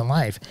so much in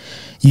life.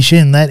 You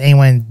shouldn't let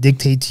anyone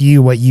dictate to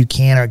you what you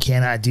can or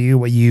cannot do,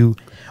 what you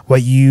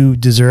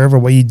deserve or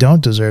what you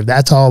don't deserve.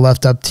 That's all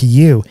left up to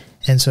you.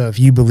 And so if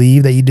you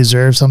believe that you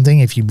deserve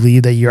something, if you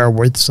believe that you are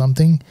worth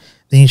something,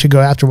 then you should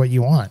go after what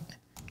you want.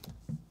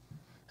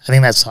 I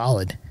think that's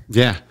solid.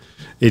 Yeah.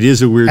 It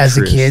is a weird As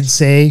the kids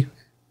say,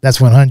 that's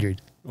 100.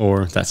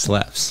 Or that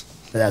slaps.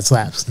 That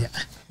slaps, yeah.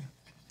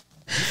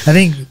 I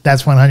think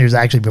that's 100 is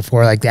actually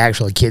before like the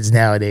actual kids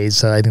nowadays.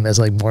 So I think that's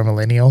like more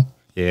millennial.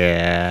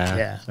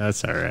 Yeah.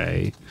 That's all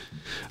right.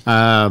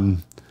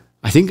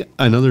 I think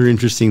another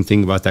interesting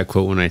thing about that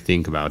quote when I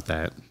think about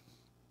that,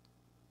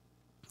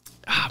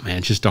 man,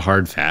 it's just a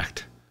hard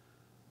fact.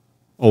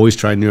 always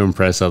trying to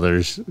impress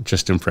others,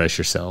 just impress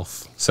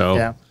yourself. So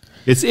Yeah.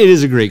 it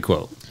is a great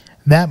quote.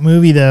 That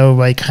movie, though,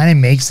 like kind of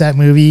makes that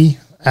movie,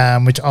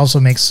 which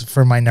also makes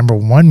for my number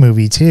one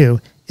movie,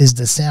 too, is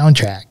the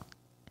soundtrack.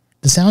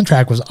 The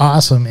soundtrack was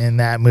awesome in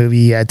that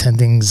movie, 10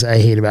 Things I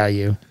Hate About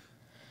You.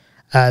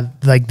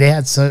 Like they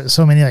had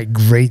so many like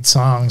great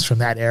songs from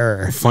that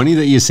era. Funny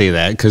that you say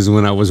that, because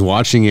when I was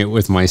watching it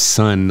with my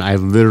son, I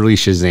literally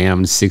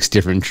Shazammed 6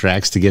 different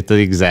tracks to get the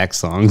exact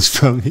songs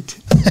from it.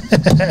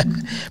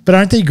 But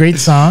aren't they great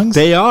songs?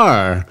 They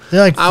are.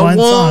 They're like fun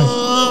songs.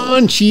 I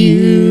want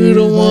you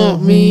to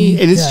want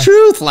me. And it's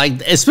truth. Like,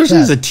 especially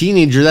as a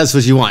teenager, that's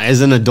what you want. As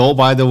an adult,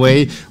 by the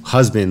way,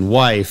 husband,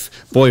 wife,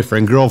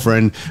 boyfriend,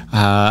 girlfriend,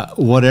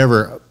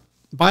 whatever.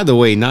 By the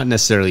way, not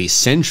necessarily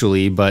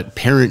sensually, but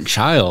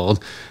parent-child.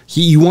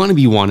 You want to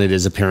be wanted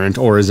as a parent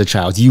or as a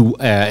child. You,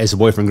 as a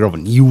boyfriend,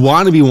 girlfriend. You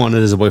want to be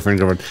wanted as a boyfriend,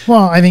 girlfriend.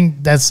 Well, I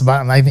think that's the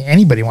bottom. I think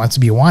anybody wants to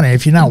be wanted.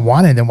 If you're not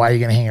wanted, then why are you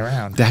going to hang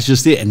around? That's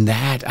just it. And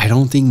that, I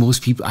don't think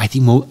most people, let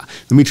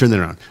me turn that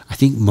around. I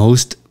think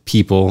most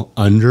people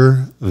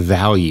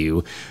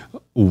undervalue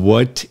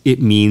what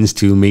it means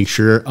to make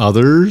sure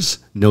others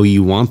know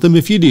you want them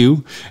if you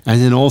do,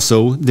 and then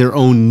also their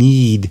own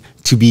need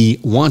to be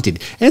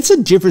wanted. And it's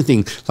a different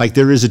thing. Like,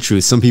 there is a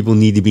truth. Some people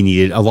need to be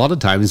needed. A lot of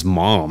times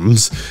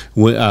moms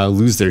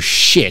lose their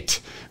shit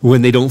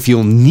when they don't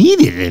feel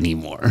needed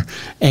anymore.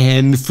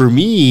 And for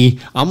me,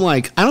 I'm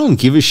like, I don't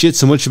give a shit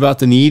so much about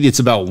the need. It's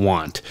about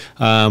want.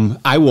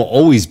 I will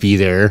always be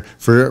there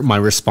for my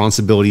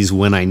responsibilities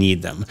when I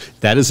need them.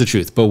 That is the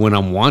truth. But when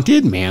I'm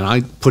wanted, man,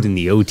 I put in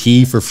the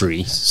OT for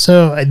free.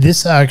 So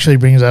this actually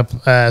brings up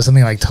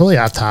something like totally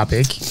off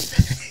topic.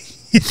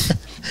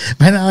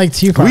 But not like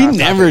too far. We off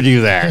never topic.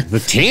 do that.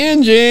 The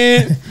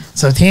tangent.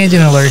 So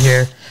tangent alert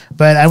here.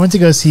 But I went to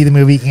go see the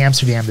movie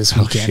Amsterdam this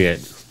Oh, weekend.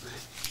 shit.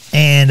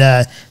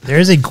 And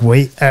there's a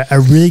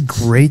really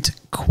great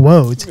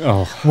quote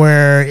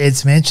where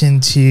it's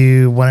mentioned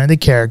to one of the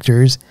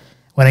characters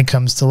when it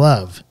comes to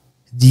love.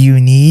 Do you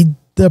need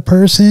the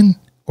person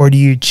or do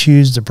you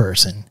choose the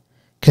person?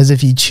 Because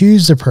if you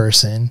choose the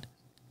person,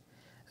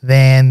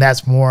 then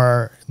that's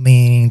more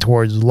leaning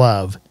towards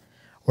love.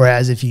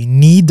 Whereas if you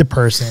need the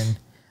person,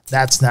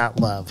 that's not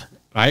love.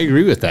 I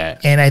agree with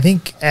that. And I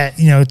think,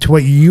 to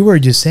what you were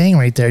just saying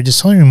right there, just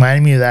totally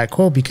reminded me of that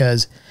quote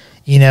because,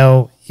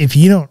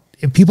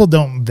 if people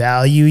don't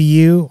value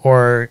you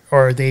or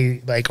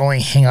they like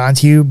only hang on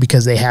to you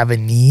because they have a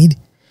need,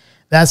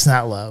 that's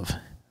not love.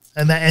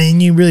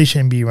 And you really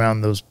shouldn't be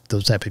around those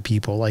type of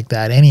people like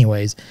that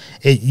anyways.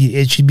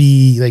 It should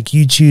be like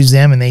you choose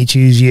them and they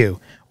choose you,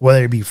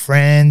 whether it be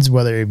friends,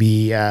 whether it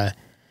be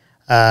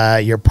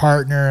your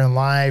partner in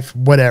life,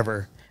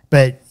 whatever.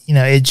 But,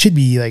 it should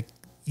be like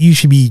you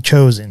should be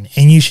chosen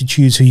and you should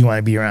choose who you want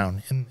to be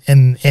around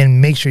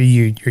and make sure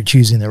you're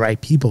choosing the right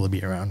people to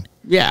be around.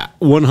 Yeah,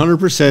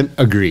 100%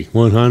 agree.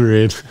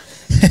 100.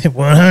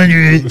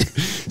 100.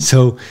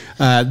 So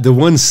the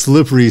one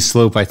slippery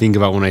slope I think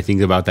about when I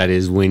think about that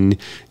is when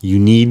you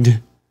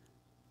need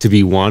to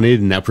be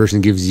wanted and that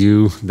person gives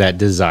you that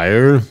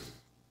desire.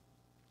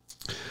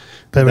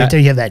 But right there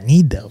you have that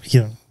need though.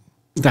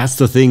 That's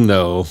the thing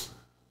though.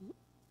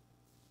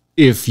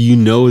 If you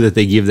know that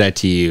they give that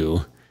to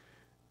you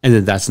and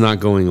that that's not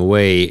going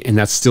away and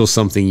that's still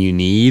something you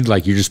need,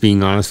 like you're just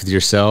being honest with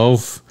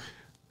yourself,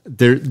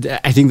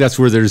 I think that's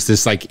where there's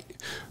this like,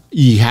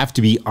 you have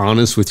to be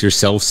honest with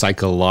yourself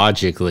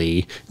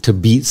psychologically to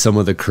beat some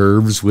of the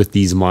curves with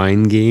these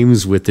mind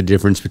games with the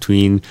difference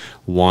between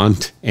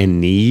want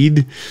and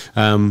need.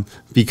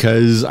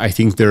 Because I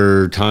think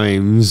there are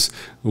times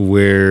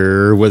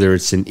where whether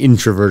it's an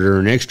introvert or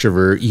an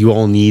extrovert, you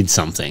all need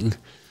something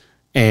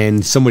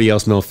and somebody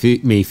else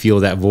may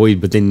feel that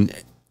void. But then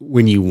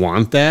when you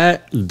want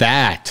that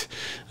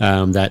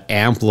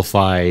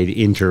amplified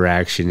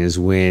interaction is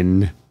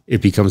when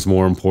it becomes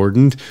more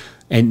important.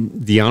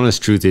 And the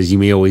honest truth is you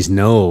may always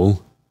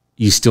know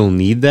you still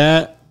need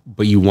that,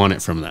 but you want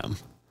it from them.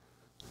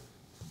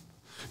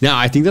 Now,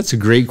 I think that's a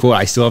great quote.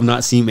 I still have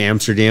not seen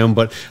Amsterdam,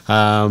 but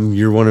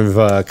you're one of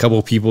a couple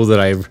of people that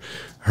I've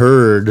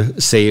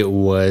heard say it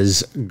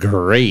was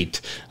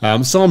great.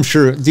 So I'm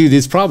sure, dude,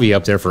 it's probably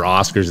up there for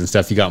Oscars and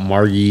stuff. You got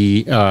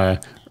Margot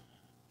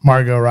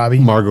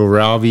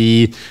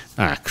Robbie,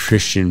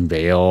 Christian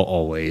Bale,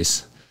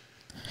 always.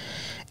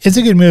 It's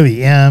a good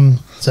movie.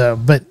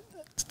 But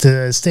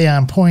to stay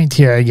on point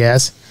here, I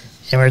guess,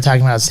 and we were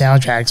talking about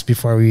soundtracks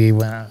before we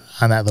went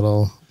on that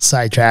little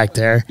sidetrack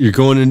there. You're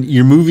going in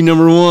your movie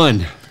number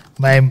one.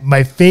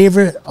 My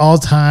favorite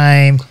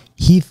all-time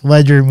Heath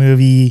Ledger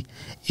movie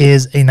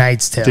is A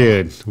Knight's Tale.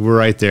 Dude, we're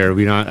right there.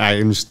 I'm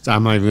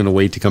not even going to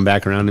wait to come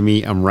back around to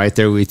me. I'm right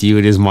there with you.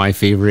 It is my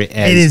favorite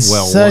as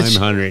well.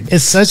 100.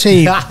 It's such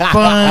a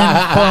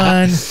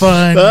fun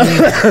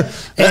movie.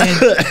 And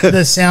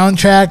the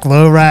soundtrack,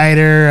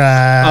 Lowrider.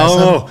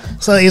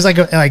 So he's like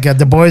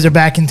the boys are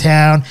back in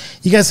town.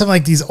 You got some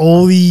like these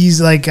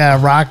oldies like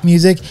rock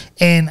music.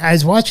 And I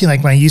was watching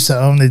like when I used to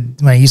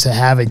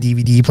have a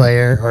DVD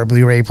player or a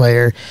Blu-ray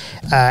player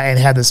and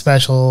had the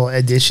special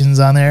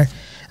editions on there.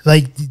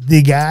 like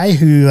the guy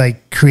who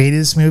like created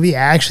this movie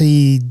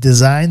actually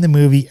designed the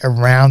movie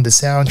around the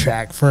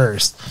soundtrack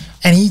first,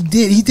 and he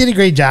did a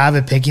great job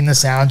at picking the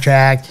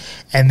soundtrack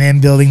and then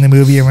building the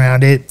movie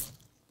around it.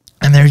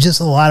 And there's just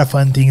a lot of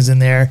fun things in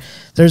there.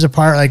 There's a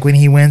part like when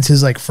he wins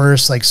his like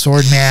first like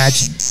sword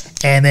match,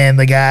 and then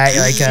the guy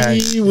like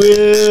we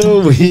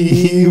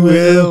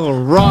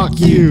will rock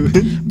you.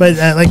 But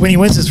like when he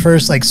wins his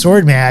first like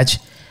sword match,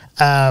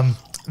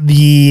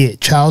 the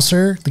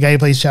Chaucer, the guy who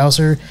plays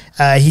Chaucer,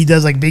 he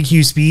does like big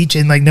huge speech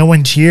and like no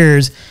one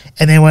cheers,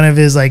 and then one of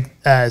his like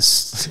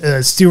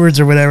stewards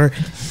or whatever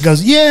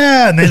goes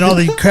yeah, and then all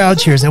the crowd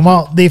cheers. And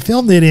while they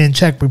filmed it in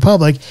Czech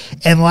Republic,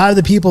 and a lot of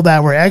the people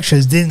that were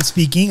extras didn't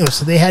speak English,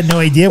 so they had no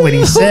idea what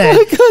he said. Oh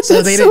my God,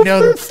 so they didn't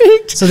know.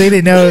 So they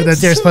didn't know that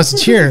they're supposed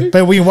to cheer.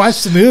 But when you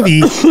watch the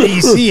movie and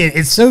you see it,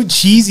 it's so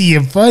cheesy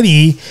and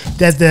funny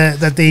that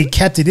that they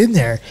kept it in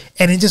there,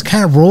 and it just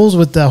kind of rolls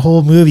with the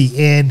whole movie.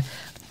 And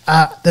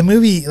the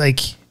movie,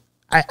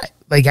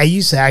 I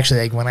used to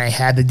actually, like when I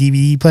had the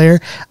DVD player,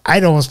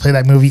 I'd almost play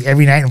that movie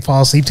every night and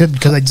fall asleep to it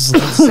because I just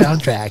love the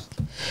soundtrack.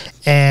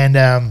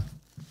 And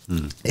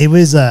it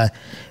was,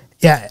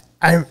 yeah,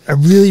 I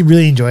really,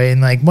 really enjoy it.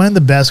 And like one of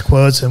the best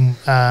quotes, and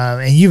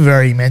you've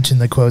already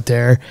mentioned the quote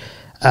there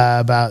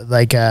about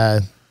like I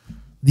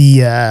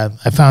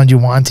found you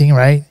wanting,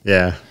 right?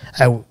 Yeah.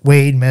 I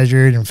weighed,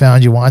 measured, and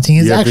found you wanting.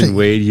 It's you have actually been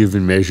weighed, you've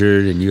been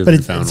measured, and you have but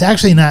been found. It's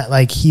actually not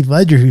like Heath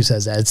Ledger who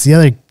says that. It's the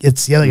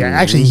other guy.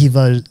 Actually, Heath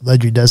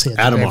Ledger does say it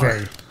at the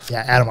very,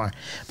 Adamar.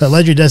 But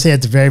Ledger does say it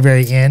at the very,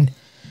 very end.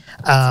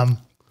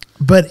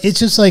 But it's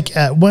just like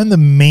one of the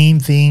main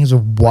things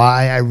of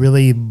why I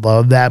really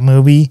love that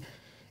movie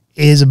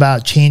is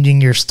about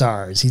changing your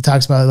stars. He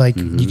talks about like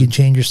you can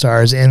change your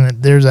stars, and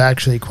there's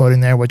actually a quote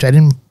in there which I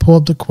didn't pull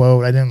up the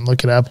quote. I didn't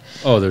look it up.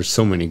 Oh, there's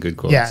so many good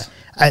quotes. Yeah.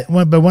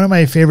 But one of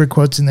my favorite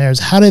quotes in there is,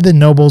 how did the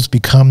nobles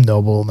become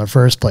noble in the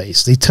first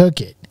place? They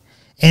took it.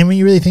 And when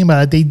you really think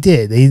about it, they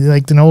did.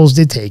 The nobles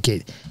did take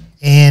it.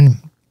 And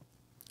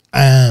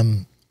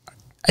I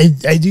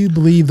do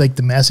believe like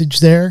the message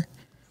there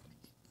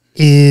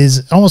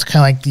is almost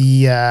kind of like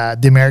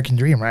the American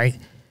dream, right?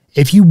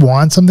 If you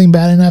want something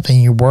bad enough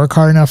and you work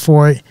hard enough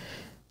for it,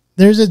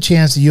 there's a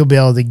chance that you'll be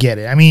able to get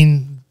it. I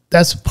mean,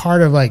 that's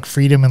part of like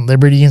freedom and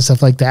liberty and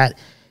stuff like that,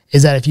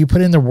 is that if you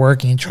put in the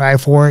work and you try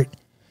for it,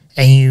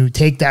 and you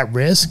take that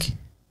risk,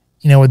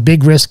 with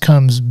big risk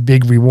comes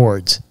big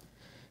rewards,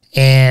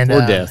 and or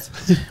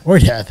death, or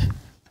death.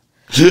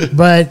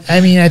 But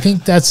I mean, I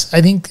think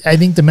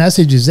the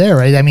message is there,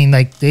 right? I mean,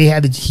 like he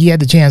had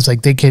the chance,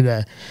 like they could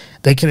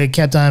have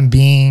kept on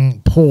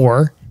being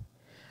poor,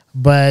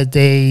 but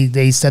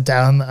they stepped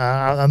out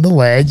on the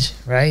ledge,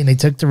 right? And they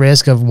took the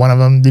risk of one of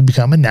them to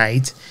become a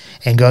knight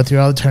and go through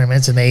all the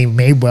tournaments, and they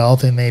made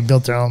wealth, and they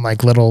built their own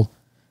like little,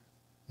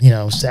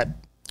 set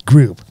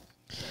group.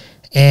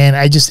 And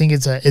I just think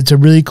it's a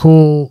really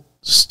cool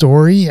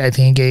story. I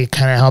think it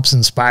kind of helps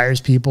inspires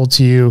people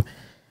to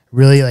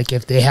really, like,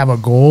 if they have a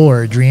goal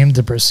or a dream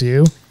to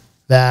pursue,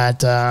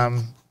 that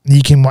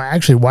you can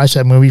actually watch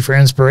that movie for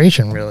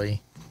inspiration,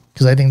 really,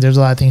 because I think there's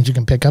a lot of things you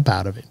can pick up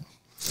out of it.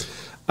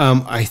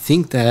 I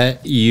think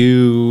that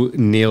you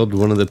nailed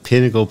one of the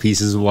pinnacle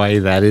pieces why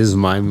that is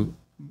my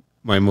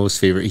most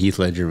favorite Heath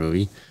Ledger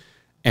movie.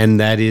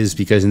 And that is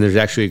because, and there's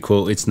actually a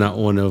quote, it's not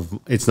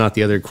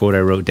the other quote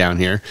I wrote down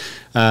here,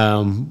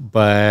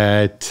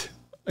 but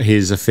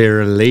his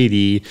fair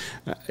lady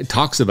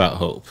talks about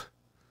hope.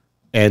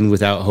 And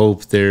without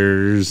hope,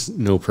 there's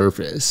no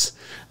purpose.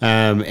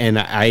 And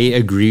I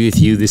agree with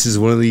you. This is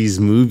one of these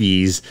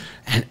movies,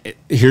 and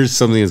here's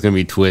something that's going to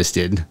be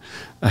twisted.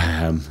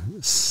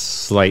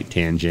 Slight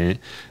tangent.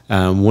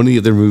 One of the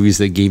other movies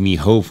that gave me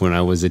hope when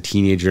I was a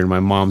teenager, and my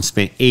mom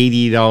spent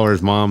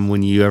 $80. Mom,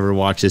 when you ever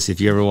watch this,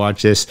 if you ever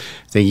watch this,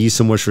 thank you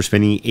so much for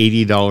spending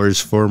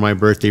 $80 for my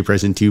birthday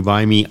present to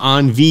buy me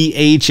on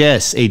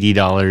VHS.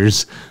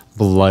 $80.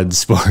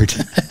 Bloodsport.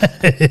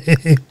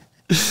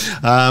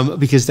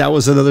 Because that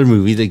was another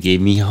movie that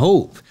gave me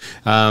hope.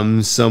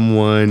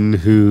 Someone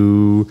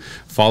who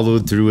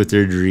followed through with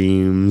their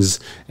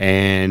dreams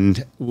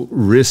and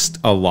risked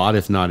a lot,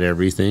 if not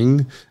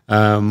everything,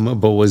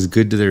 but was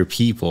good to their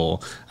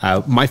people.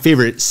 My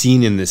favorite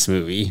scene in this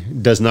movie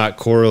does not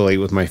correlate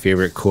with my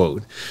favorite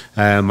quote.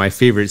 My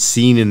favorite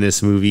scene in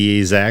this movie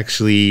is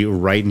actually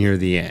right near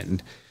the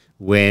end,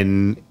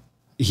 when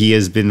he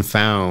has been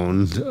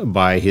found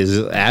by his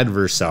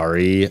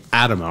adversary,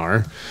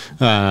 Adamar,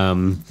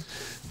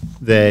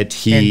 that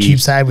he... And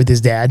Cheapside with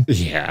his dad.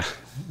 Yeah,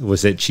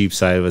 was at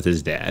Cheapside with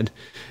his dad.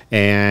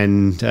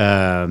 And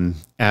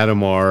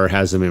Adamar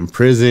has him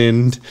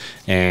imprisoned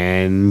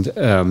and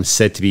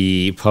set to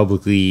be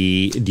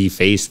publicly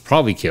defaced,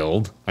 probably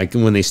killed. Like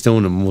when they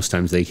stoned him, most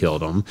times they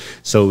killed him.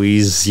 So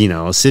he's,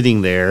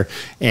 sitting there,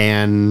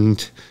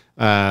 and...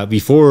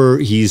 before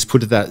he's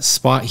put at that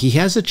spot, he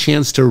has a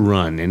chance to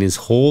run, and his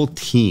whole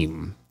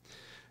team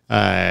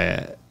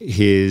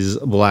his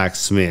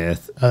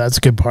blacksmith. Oh, that's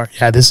a good part.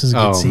 Yeah, this is a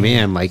good scene. Oh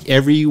man, like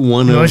every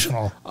one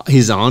Emotional. of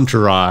his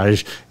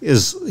entourage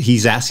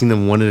he's asking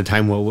them one at a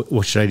time,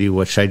 what should I do?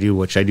 What should I do?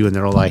 What should I do? And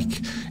they're all like,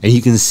 and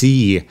you can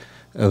see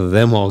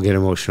them all get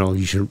emotional.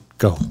 You should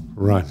go,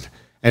 run.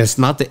 And it's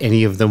not that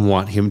any of them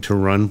want him to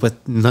run,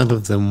 but none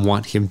of them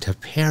want him to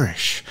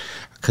perish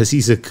because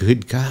he's a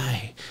good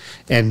guy.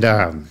 And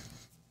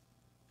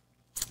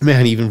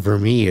man, even for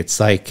me, it's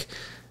like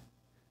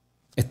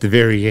at the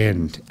very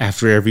end,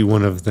 after every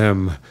one of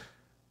them,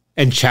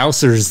 and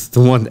Chaucer's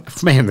the one,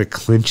 man, that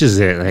clinches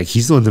it. Like,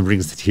 he's the one that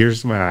brings the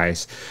tears to my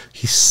eyes.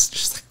 He's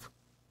just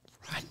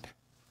like,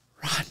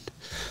 run.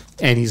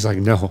 And he's like,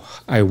 no,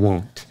 I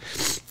won't.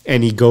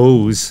 And he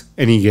goes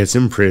and he gets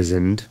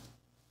imprisoned.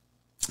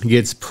 He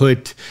gets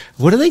put,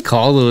 what do they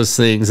call those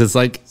things? It's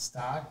like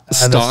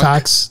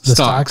stocks.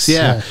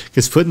 Yeah.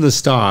 Gets put in the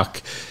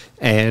stock.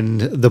 And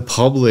the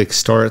public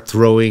start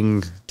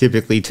throwing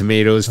typically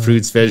tomatoes,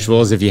 fruits,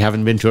 vegetables, if you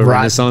haven't been to a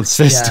Renaissance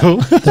festival.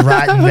 Yeah, the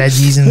rotten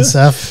veggies and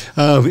stuff.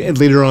 And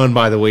later on,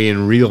 by the way,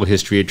 in real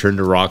history, it turned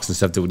to rocks and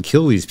stuff that would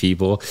kill these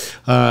people.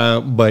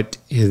 But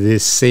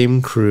this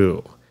same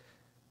crew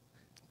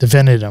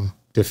defended him.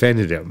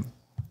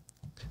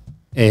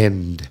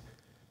 And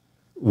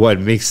what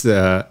makes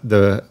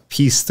the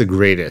piece the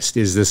greatest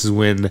is this is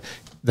when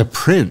the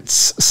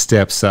prince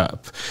steps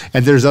up.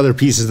 And there's other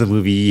pieces of the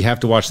movie. You have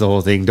to watch the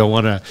whole thing. Don't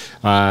want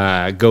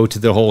to go to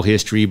the whole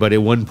history, but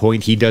at one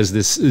point he does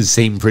this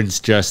same prince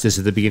justice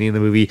at the beginning of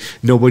the movie.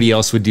 Nobody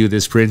else would do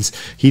this prince.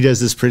 He does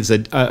this prince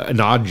an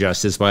odd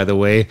justice, by the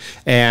way.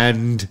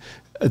 And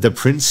the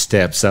prince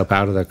steps up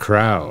out of the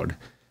crowd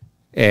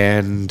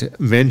and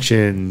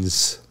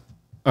mentions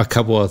a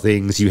couple of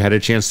things. You had a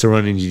chance to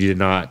run and you did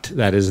not.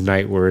 That is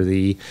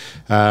night-worthy.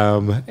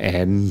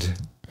 And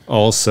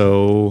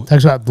also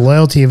talks about the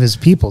loyalty of his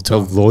people to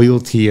him. The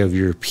loyalty of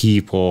your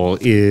people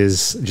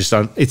is just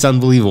it's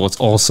unbelievable. It's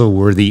also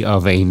worthy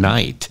of a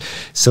knight.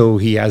 So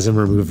he has him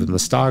removed from the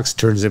stocks,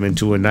 turns him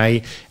into a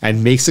knight,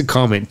 and makes a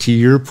comment to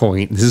your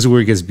point. This is where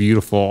it gets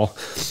beautiful.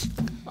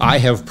 I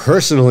have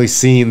personally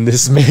seen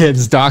this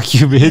man's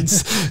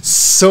documents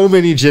so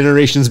many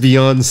generations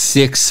beyond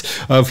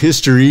 6 of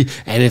history,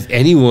 and if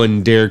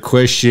anyone dare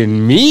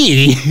question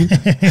me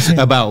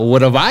about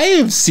what I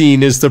have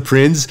seen as the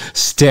prince,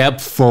 step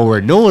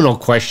forward. No one will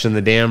question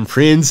the damn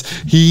prince.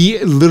 He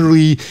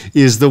literally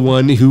is the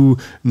one who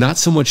not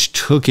so much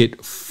took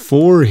it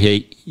for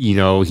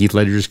Heath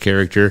Ledger's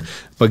character,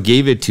 but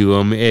gave it to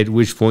him, at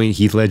which point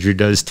Heath Ledger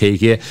does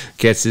take it,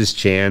 gets his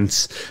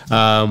chance.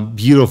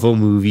 Beautiful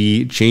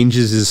movie,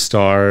 changes his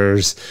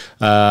stars.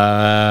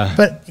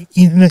 But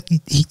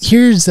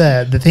here's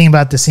the thing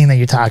about the scene that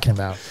you're talking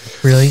about,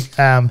 really.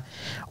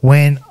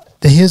 When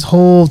his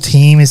whole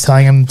team is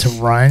telling him to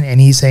run and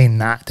he's saying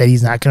that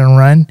he's not going to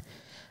run,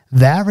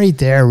 that right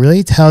there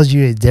really tells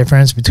you a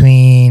difference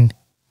between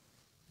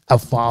a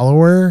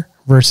follower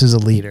versus a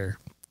leader.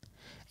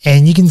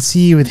 And you can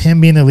see with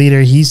him being the leader,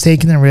 he's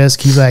taking the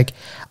risk. He's like,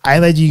 I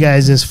led you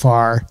guys this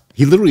far.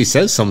 He literally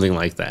says something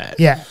like that.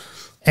 Yeah.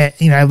 And,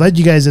 I led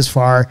you guys this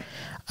far.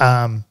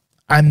 I'm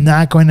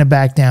not going to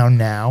back down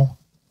now.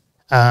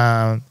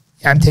 I'm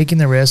taking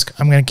the risk.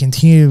 I'm going to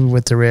continue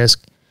with the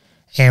risk,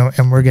 and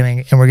we're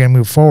going to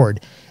move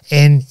forward.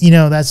 And,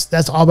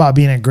 that's all about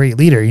being a great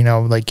leader.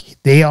 Like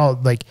they all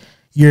like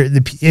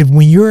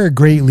when you're a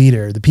great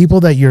leader, the people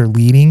that you're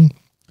leading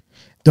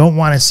don't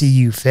want to see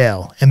you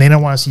fail, and they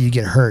don't want to see you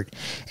get hurt,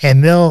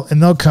 and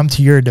they'll come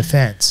to your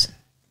defense.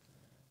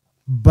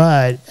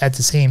 But at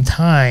the same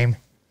time,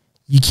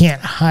 you can't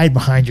hide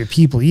behind your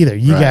people either.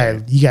 You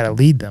gotta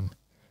lead them.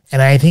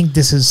 And I think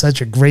this is such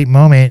a great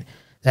moment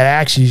that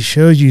actually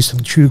shows you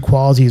some true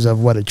qualities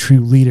of what a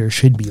true leader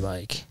should be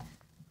like.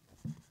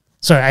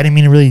 Sorry, I didn't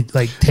mean to really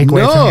take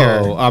away from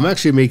your... No, I'm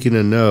actually making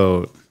a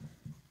note.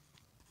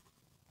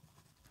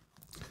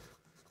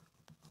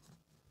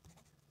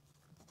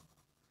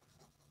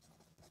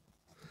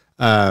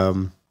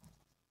 That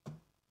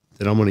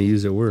I'm going to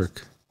use at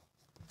work.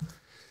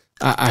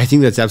 I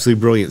think that's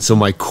absolutely brilliant. So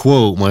my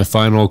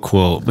final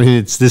quote,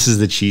 this is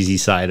the cheesy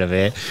side of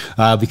it,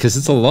 because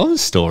it's a love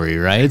story,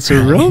 right? It's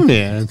a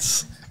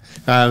romance.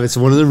 It's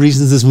one of the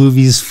reasons this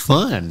movie is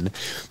fun,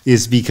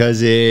 is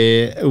because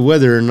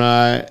whether or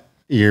not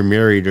you're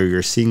married or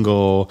you're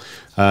single,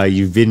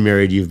 you've been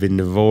married, you've been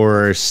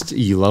divorced,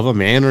 you love a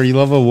man or you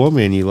love a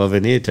woman, you love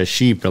a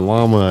sheep, a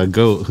llama, a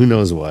goat, who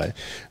knows what.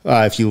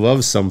 If you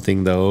love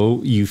something,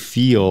 though, you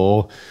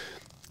feel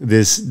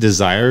this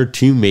desire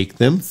to make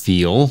them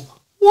feel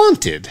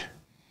wanted.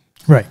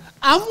 Right.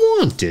 I'm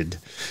wanted.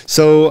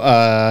 So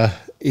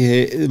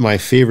my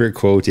favorite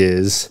quote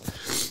is,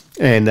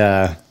 and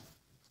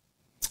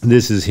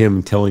this is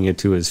him telling it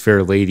to his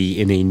fair lady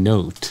in a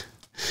note.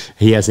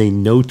 He has a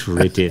note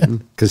written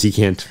because he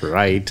can't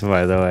write,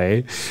 by the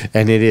way.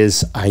 And it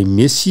is, I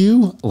miss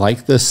you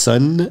like the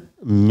sun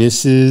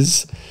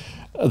misses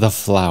the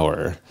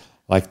flower.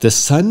 Like the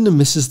sun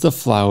misses the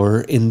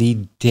flower in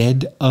the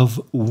dead of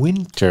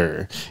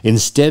winter.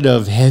 Instead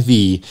of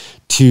heavy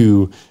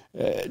to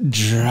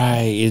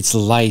dry, its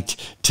light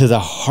to the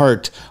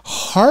heart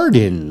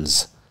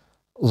hardens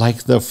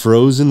like the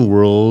frozen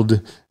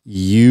world.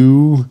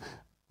 Your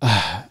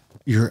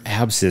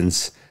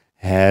absence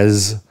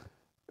has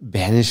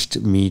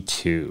banished me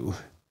to.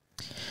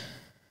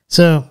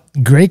 So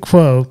great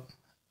quote.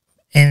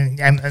 And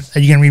are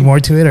you gonna read more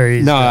to it, or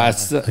no?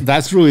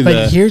 That's really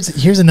like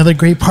here's another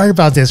great part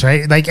about this,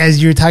 right? Like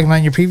as you were talking about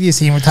in your previous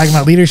scene, we're talking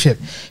about leadership.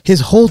 His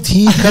whole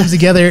team comes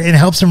together and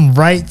helps him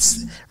write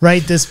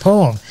this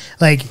poem.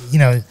 Like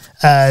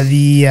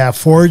the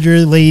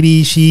forger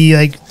lady, she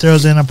like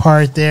throws in a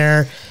part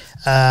there.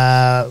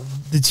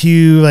 The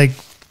two like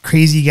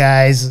crazy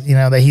guys,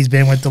 that he's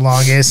been with the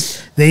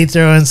longest, they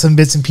throw in some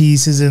bits and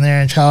pieces in there.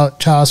 And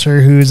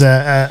Chaucer, who's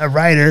a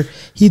writer,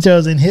 he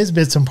throws in his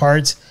bits and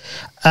parts.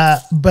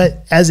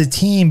 But as a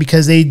team,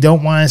 because they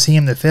don't want to see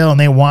him to fail and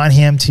they want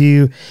him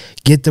to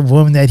get the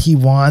woman that he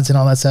wants and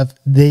all that stuff,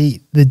 the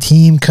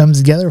team comes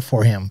together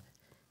for him.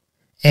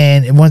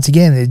 And once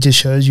again, it just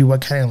shows you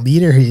what kind of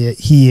leader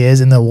he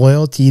is and the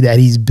loyalty that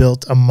he's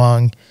built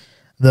among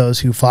those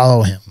who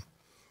follow him.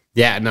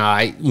 Yeah, no,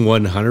 I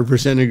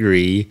 100%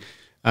 agree.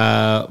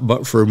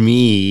 But for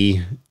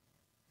me,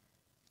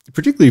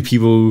 particularly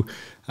people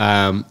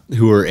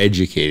who are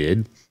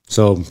educated,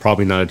 so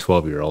probably not a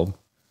 12-year-old,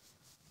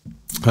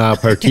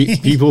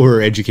 people who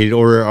are educated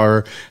or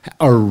are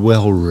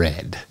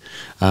well-read.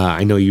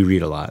 I know you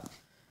read a lot.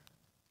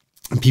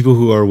 People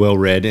who are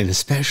well-read, and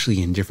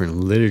especially in different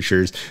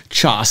literatures.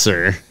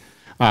 Chaucer,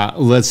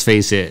 let's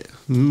face it,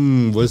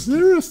 was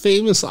there a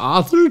famous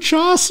author,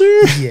 Chaucer?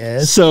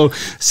 Yes. So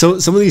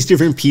some of these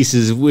different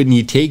pieces, when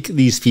you take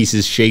these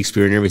pieces,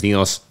 Shakespeare and everything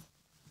else,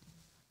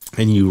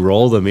 and you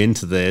roll them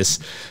into this,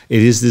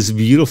 it is this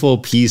beautiful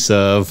piece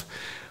of,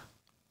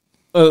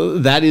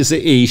 that is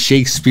a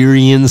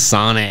Shakespearean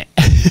sonnet.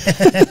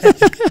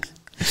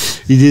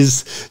 It is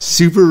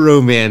super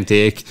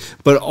romantic,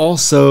 but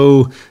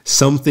also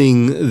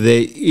something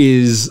that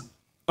is,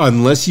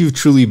 unless you've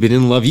truly been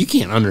in love, you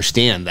can't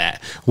understand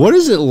that. What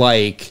is it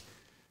like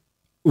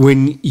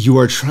when you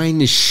are trying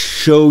to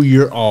show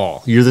your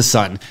all? You're the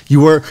sun.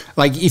 You are,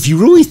 like, if you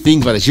really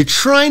think about this, you're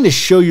trying to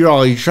show your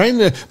all. You're trying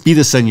to be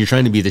the sun. You're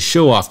trying to be the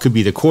show off. Could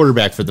be the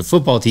quarterback for the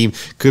football team.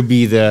 Could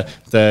be the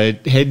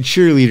head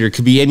cheerleader.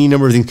 Could be any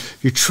number of things.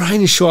 You're trying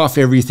to show off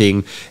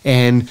everything.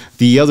 And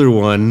the other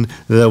one,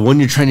 the one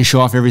you're trying to show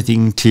off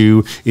everything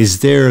to, is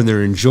there, and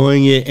they're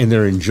enjoying it. And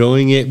they're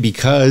enjoying it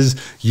because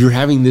you're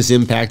having this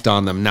impact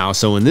on them now.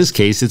 So in this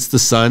case, it's the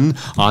sun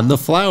on the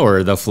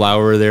flower. The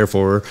flower,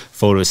 therefore,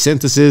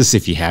 photosynthesis.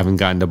 If you haven't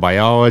gotten to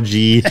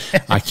biology,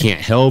 I can't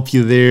help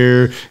you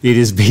there. It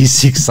is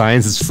basic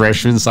science. It's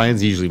freshman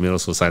science, usually middle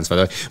school science, by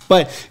the way.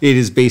 But it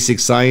is basic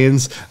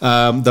science.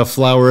 The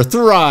flower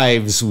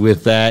thrives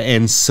with that,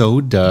 and so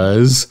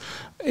does,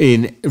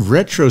 in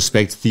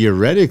retrospect,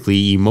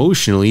 theoretically,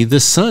 emotionally,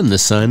 the sun. The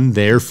sun,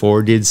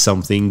 therefore, did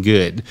something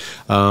good.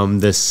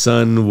 The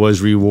sun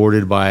was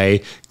rewarded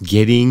by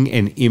getting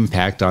an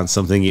impact on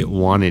something it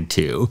wanted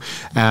to.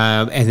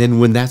 And then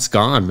when that's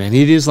gone, man,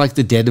 it is like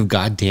the dead of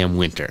goddamn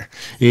winter.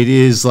 It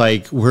is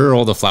like, where are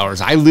all the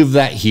flowers? I live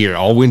that here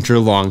all winter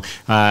long.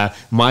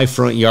 My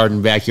front yard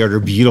and backyard are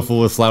beautiful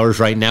with flowers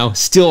right now.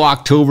 Still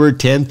October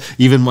 10th.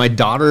 Even my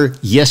daughter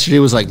yesterday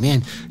was like,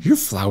 man, your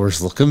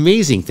flowers look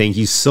amazing. Thank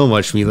you so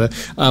much, Mila.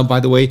 By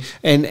the way,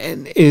 and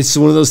it's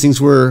one of those things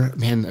where,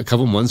 man, a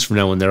couple months from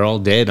now when they're all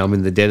dead, I'm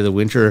in the dead of the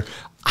winter,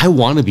 I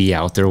want to be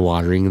out there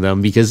watering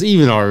them, because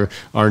even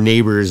our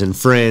neighbors and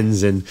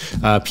friends and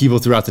people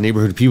throughout the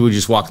neighborhood, people who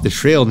just walk the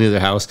trail near their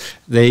house,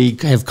 they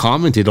have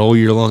commented all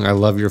year long, I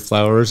love your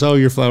flowers. Oh,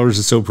 your flowers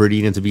are so pretty.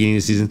 And at the beginning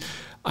of the season,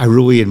 I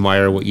really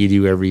admire what you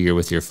do every year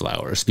with your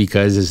flowers,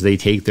 because as they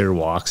take their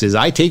walks, as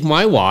I take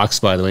my walks,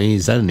 by the way,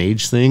 is that an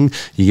age thing?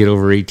 You get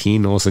over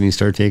 18, all of a sudden you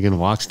start taking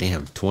walks.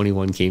 Damn,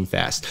 21 came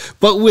fast.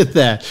 But with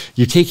that,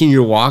 you're taking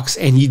your walks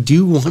and you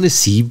do want to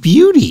see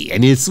beauty.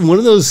 And it's one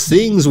of those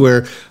things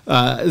where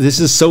this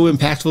is so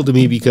impactful to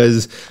me,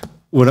 because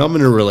when I'm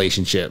in a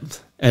relationship,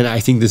 and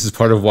I think this is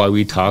part of why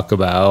we talk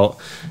about,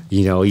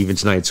 even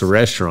tonight's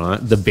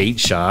restaurant, the bait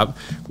shop.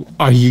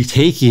 Are you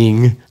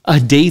taking a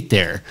date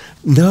there?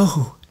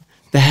 No,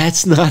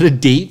 that's not a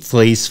date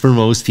place for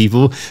most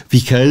people,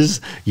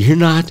 because you're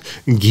not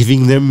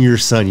giving them your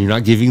sun. You're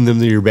not giving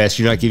them your best.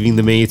 You're not giving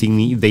them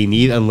anything they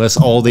need, unless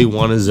all they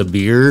want is a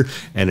beer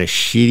and a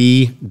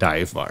shitty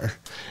dive bar.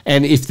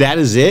 And if that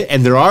is it,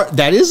 and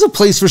that is a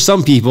place for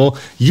some people,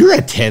 you're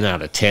a 10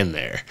 out of 10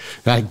 there.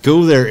 I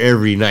go there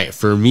every night.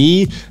 For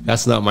me,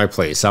 that's not my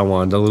place. I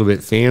want a little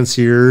bit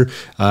fancier.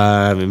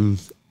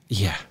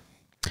 Yeah.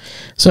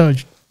 So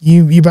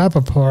you brought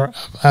up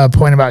a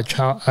point about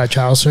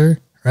Chaucer,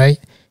 right?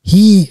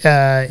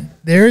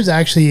 There's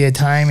actually a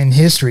time in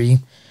history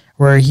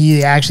where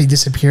he actually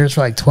disappears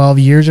for like 12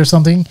 years or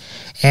something.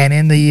 And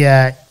in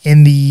the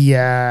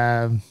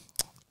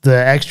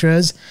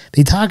extras,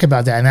 they talk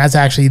about that, and that's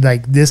actually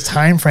like this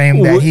time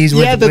frame that he's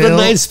with. Yeah, the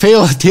Knight's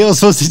Tale is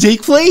supposed to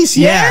take place.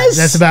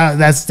 Yes, yeah,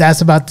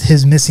 that's about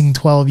his missing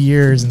 12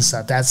 years and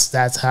stuff.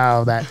 That's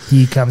how that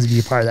he comes to be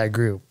a part of that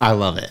group. I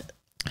love it.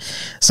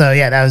 So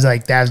yeah, that was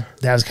like that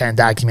was kind of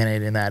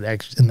documented in that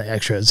in the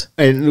extras.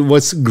 And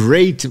what's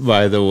great,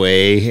 by the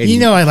way, You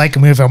know, I like a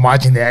movie if I'm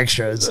watching the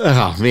extras.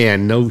 oh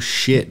man, no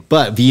shit.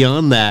 But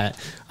beyond that,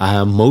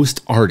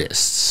 most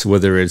artists,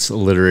 whether it's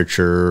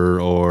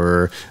literature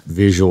or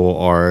visual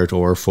art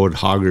or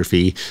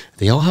photography,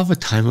 they all have a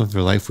time of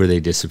their life where they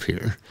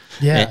disappear.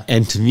 Yeah.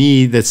 And to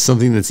me, that's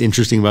something that's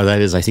interesting about that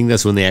is I think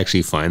that's when they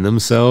actually find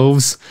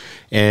themselves.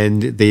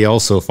 And they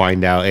also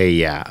find out, hey,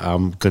 yeah,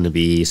 I'm going to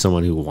be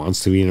someone who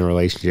wants to be in a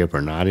relationship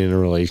or not in a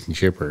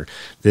relationship or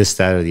this,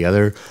 that, or the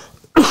other.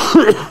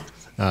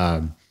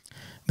 At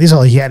least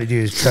all he had to do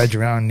is trudge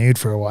around nude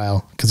for a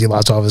while because he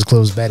lost all of his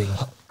clothes betting.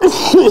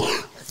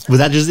 But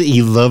that just,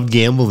 he loved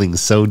gambling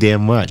so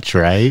damn much,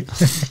 right?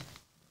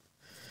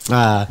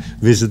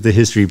 Visit the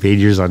history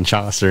pages on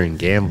Chaucer and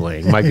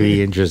gambling. Might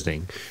be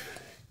interesting.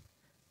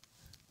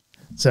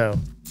 So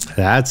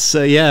that's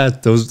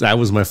that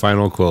was my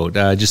final quote.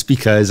 Just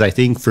because I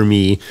think for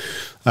me,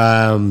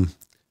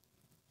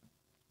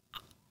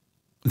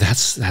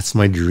 that's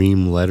my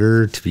dream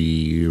letter to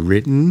be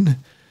written.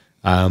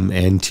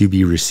 And to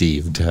be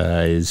received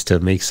is to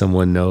make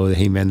someone know,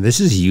 hey man,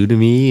 this is you to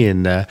me.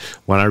 And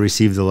when I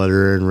receive the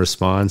letter in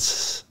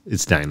response,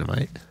 it's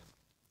dynamite.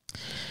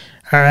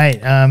 all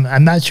right,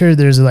 I'm not sure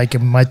there's like a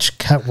much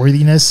cut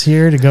worthiness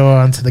here to go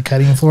onto the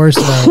cutting floor.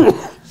 So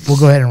we'll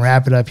go ahead and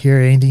wrap it up here.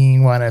 Anything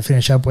you want to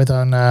finish up with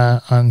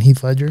on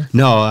Heath Ledger?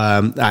 No,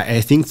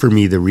 I think for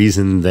me the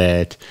reason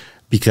that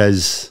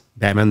because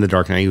Batman: The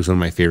Dark Knight was one of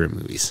my favorite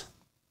movies,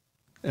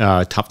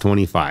 top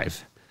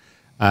 25.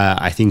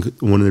 I think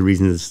one of the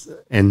reasons,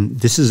 and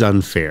this is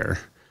unfair,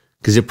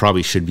 because it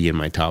probably should be in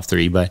my top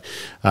 3, but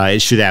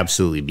it should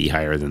absolutely be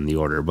higher than the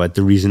order. But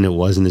the reason it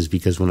wasn't is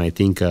because when I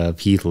think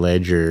of Heath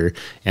Ledger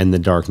and The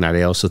Dark Knight,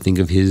 I also think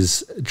of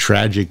his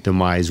tragic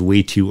demise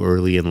way too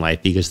early in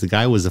life, because the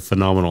guy was a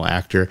phenomenal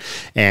actor.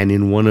 And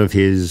in one of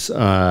his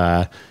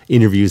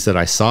interviews that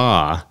I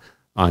saw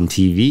on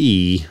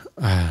TV,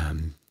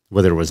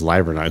 whether it was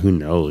live or not, who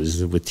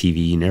knows? With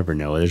TV, you never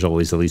know. There's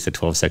always at least a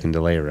 12-second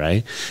delay,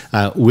 right?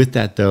 With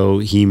that, though,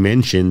 he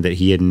mentioned that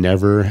he had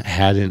never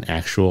had an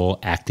actual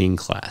acting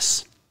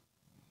class.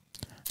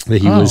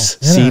 That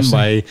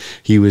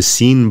he was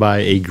seen by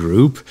a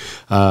group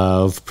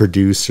of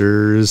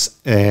producers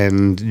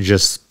and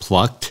just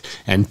plucked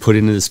and put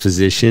into this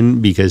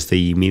position because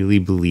they immediately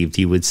believed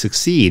he would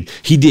succeed.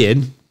 He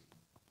did.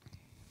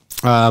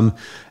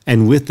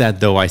 And with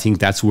that, though, I think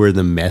that's where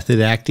the method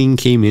acting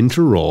came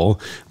into role.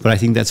 But I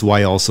think that's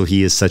why also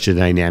he is such a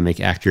dynamic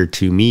actor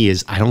to me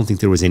is I don't think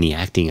there was any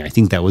acting. I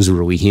think that was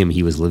really him.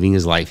 He was living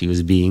his life. He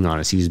was being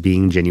honest. He was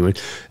being genuine.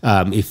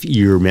 If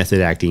you're method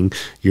acting,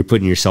 you're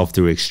putting yourself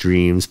through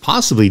extremes,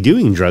 possibly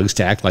doing drugs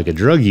to act like a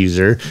drug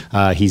user.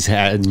 He's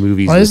had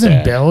movies. Well,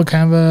 isn't Bill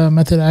kind of a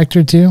method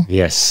actor too?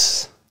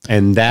 Yes.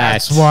 And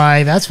that's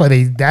why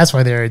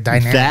they're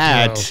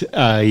dynamic.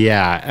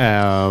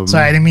 Yeah.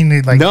 Sorry, I didn't mean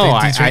to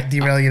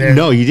derail you there.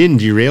 No, you didn't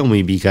derail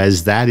me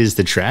because that is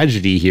the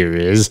tragedy here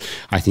is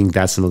I think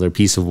that's another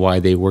piece of why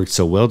they worked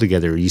so well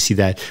together. You see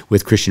that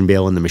with Christian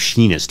Bale and The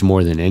Machinist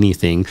more than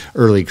anything.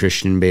 Early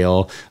Christian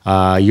Bale,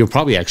 you'll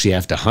probably actually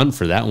have to hunt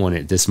for that one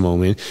at this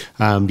moment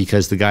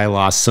because the guy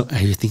lost,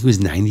 I think it was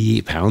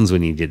 98 pounds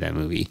when he did that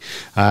movie.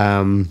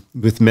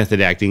 With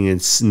method acting,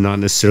 it's not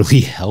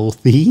necessarily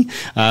healthy,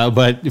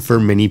 but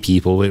for many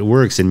people it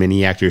works and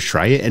many actors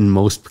try it and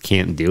most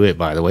can't do it,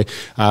 by the way,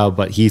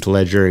 but Heath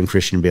Ledger and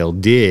Christian Bale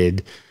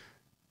did.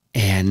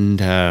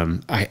 And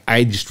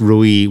I just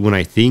really, when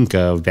I think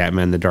of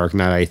Batman: The Dark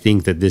Knight, I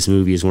think that this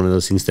movie is one of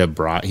those things that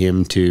brought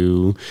him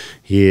to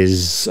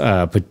his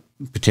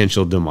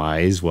potential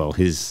demise, well,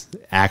 his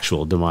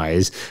actual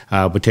demise,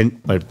 but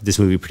this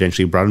movie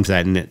potentially brought him to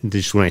that. And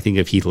just when I think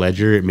of Heath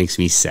Ledger, it makes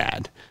me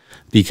sad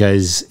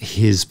because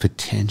his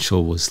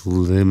potential was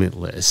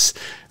limitless.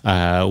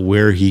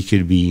 Where he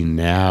could be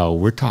now,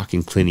 we're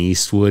talking Clint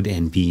Eastwood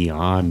and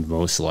beyond,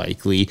 most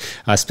likely,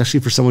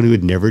 especially for someone who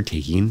had never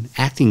taken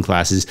acting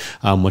classes,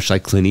 much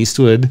like Clint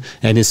Eastwood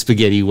and his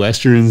spaghetti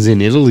westerns in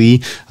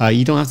Italy.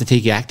 You don't have to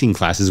take acting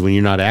classes when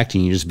you're not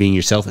acting. You're just being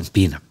yourself and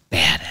being a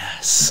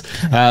badass.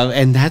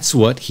 And that's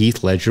what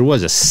Heath Ledger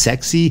was, a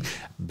sexy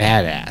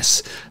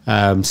badass.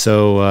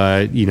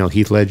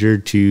 Heath Ledger,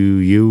 to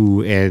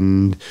you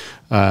and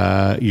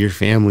your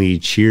family,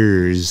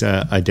 cheers.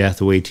 A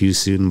death way too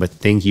soon, but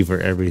thank you for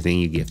everything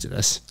you gifted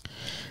us.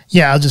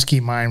 Yeah, I'll just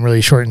keep mine really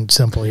short and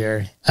simple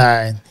here.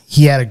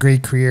 He had a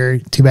great career.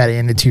 Too bad it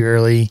ended too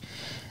early.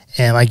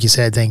 And like you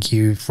said, thank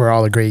you for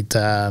all the great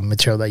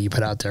material that you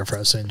put out there for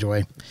us to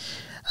enjoy.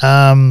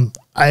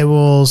 I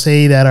will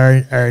say that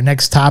our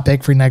next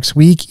topic for next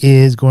week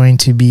is going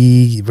to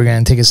be, we're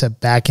going to take a step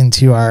back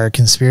into our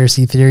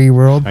conspiracy theory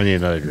world. I need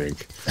another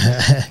drink.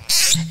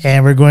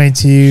 And we're going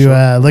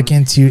to look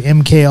into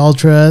MK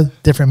Ultra,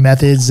 different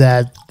methods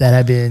that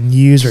have been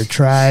used or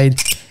tried.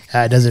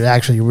 Does it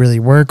actually really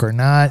work or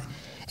not?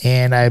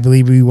 And I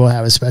believe we will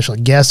have a special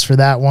guest for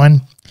that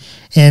one.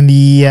 And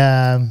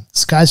the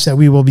scotch that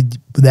we will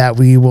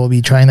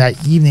be trying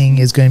that evening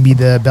is going to be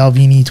the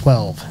Balvenie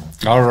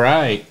 12. All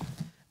right.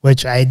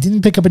 which I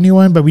didn't pick up a new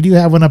one, but we do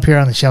have one up here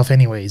on the shelf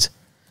anyways.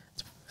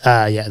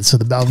 Yeah, so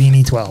the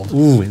Balnellan12.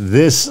 Ooh,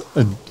 this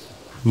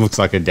looks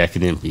like a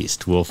decadent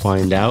beast. We'll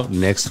find out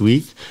next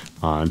week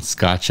on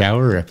Scotch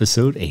Hour,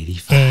 episode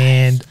 85.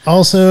 And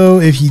also,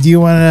 if you do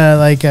want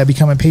to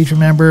become a Patron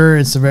member,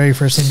 it's the very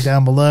first link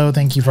down below.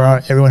 Thank you for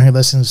everyone who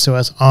listens to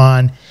us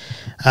on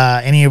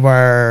any of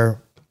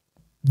our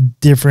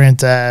different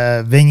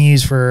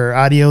venues for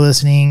audio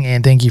listening,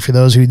 and thank you for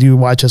those who do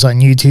watch us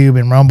on YouTube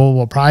and Rumble.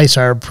 We'll probably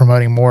start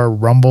promoting more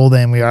Rumble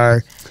than we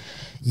are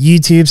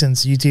YouTube,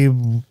 since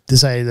YouTube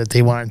decided that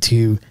they wanted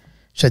to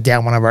shut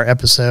down one of our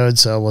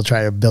episodes, so we'll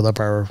try to build up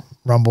our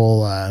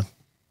Rumble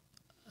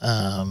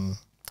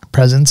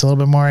presence a little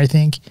bit more, I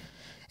think.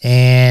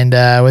 And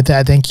with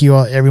that, thank you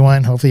all,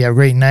 everyone. Hopefully you have a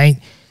great night,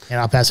 and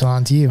I'll pass it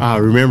on to you.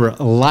 Remember,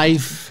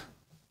 life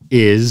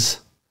is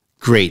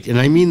great. And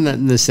I mean that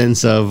in the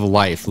sense of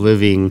life,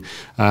 living.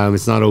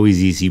 It's not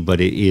always easy, but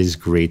it is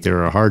great.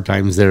 There are hard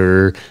times,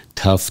 there are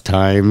tough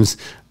times,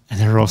 and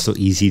there are also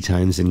easy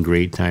times and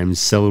great times.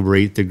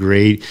 Celebrate the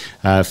great.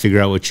 Figure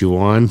out what you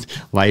want.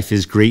 Life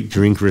is great.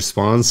 Drink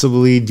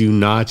responsibly. Do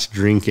not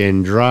drink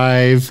and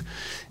drive.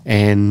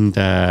 And,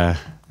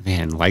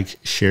 man, like,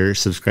 share,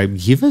 subscribe.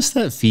 Give us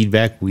that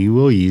feedback. We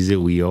will use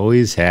it. We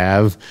always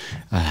have.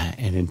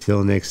 And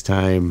until next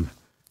time,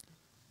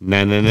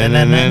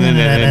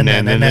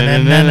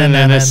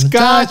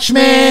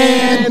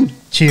 Scotchman.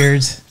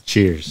 Cheers.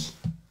 Cheers.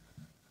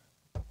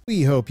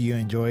 We hope you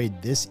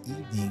enjoyed this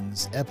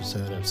evening's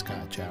episode of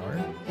Scotch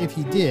Hour. If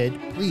you did,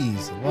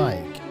 please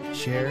like,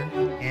 share,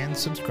 and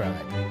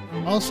subscribe.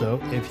 Also,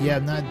 if you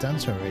have not done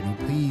so already,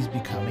 please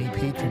become a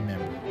Patron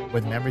member,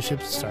 with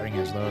memberships starting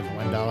as low as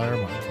 $1 a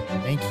month.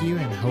 Thank you,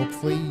 and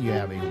hopefully you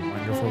have a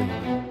wonderful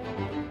evening.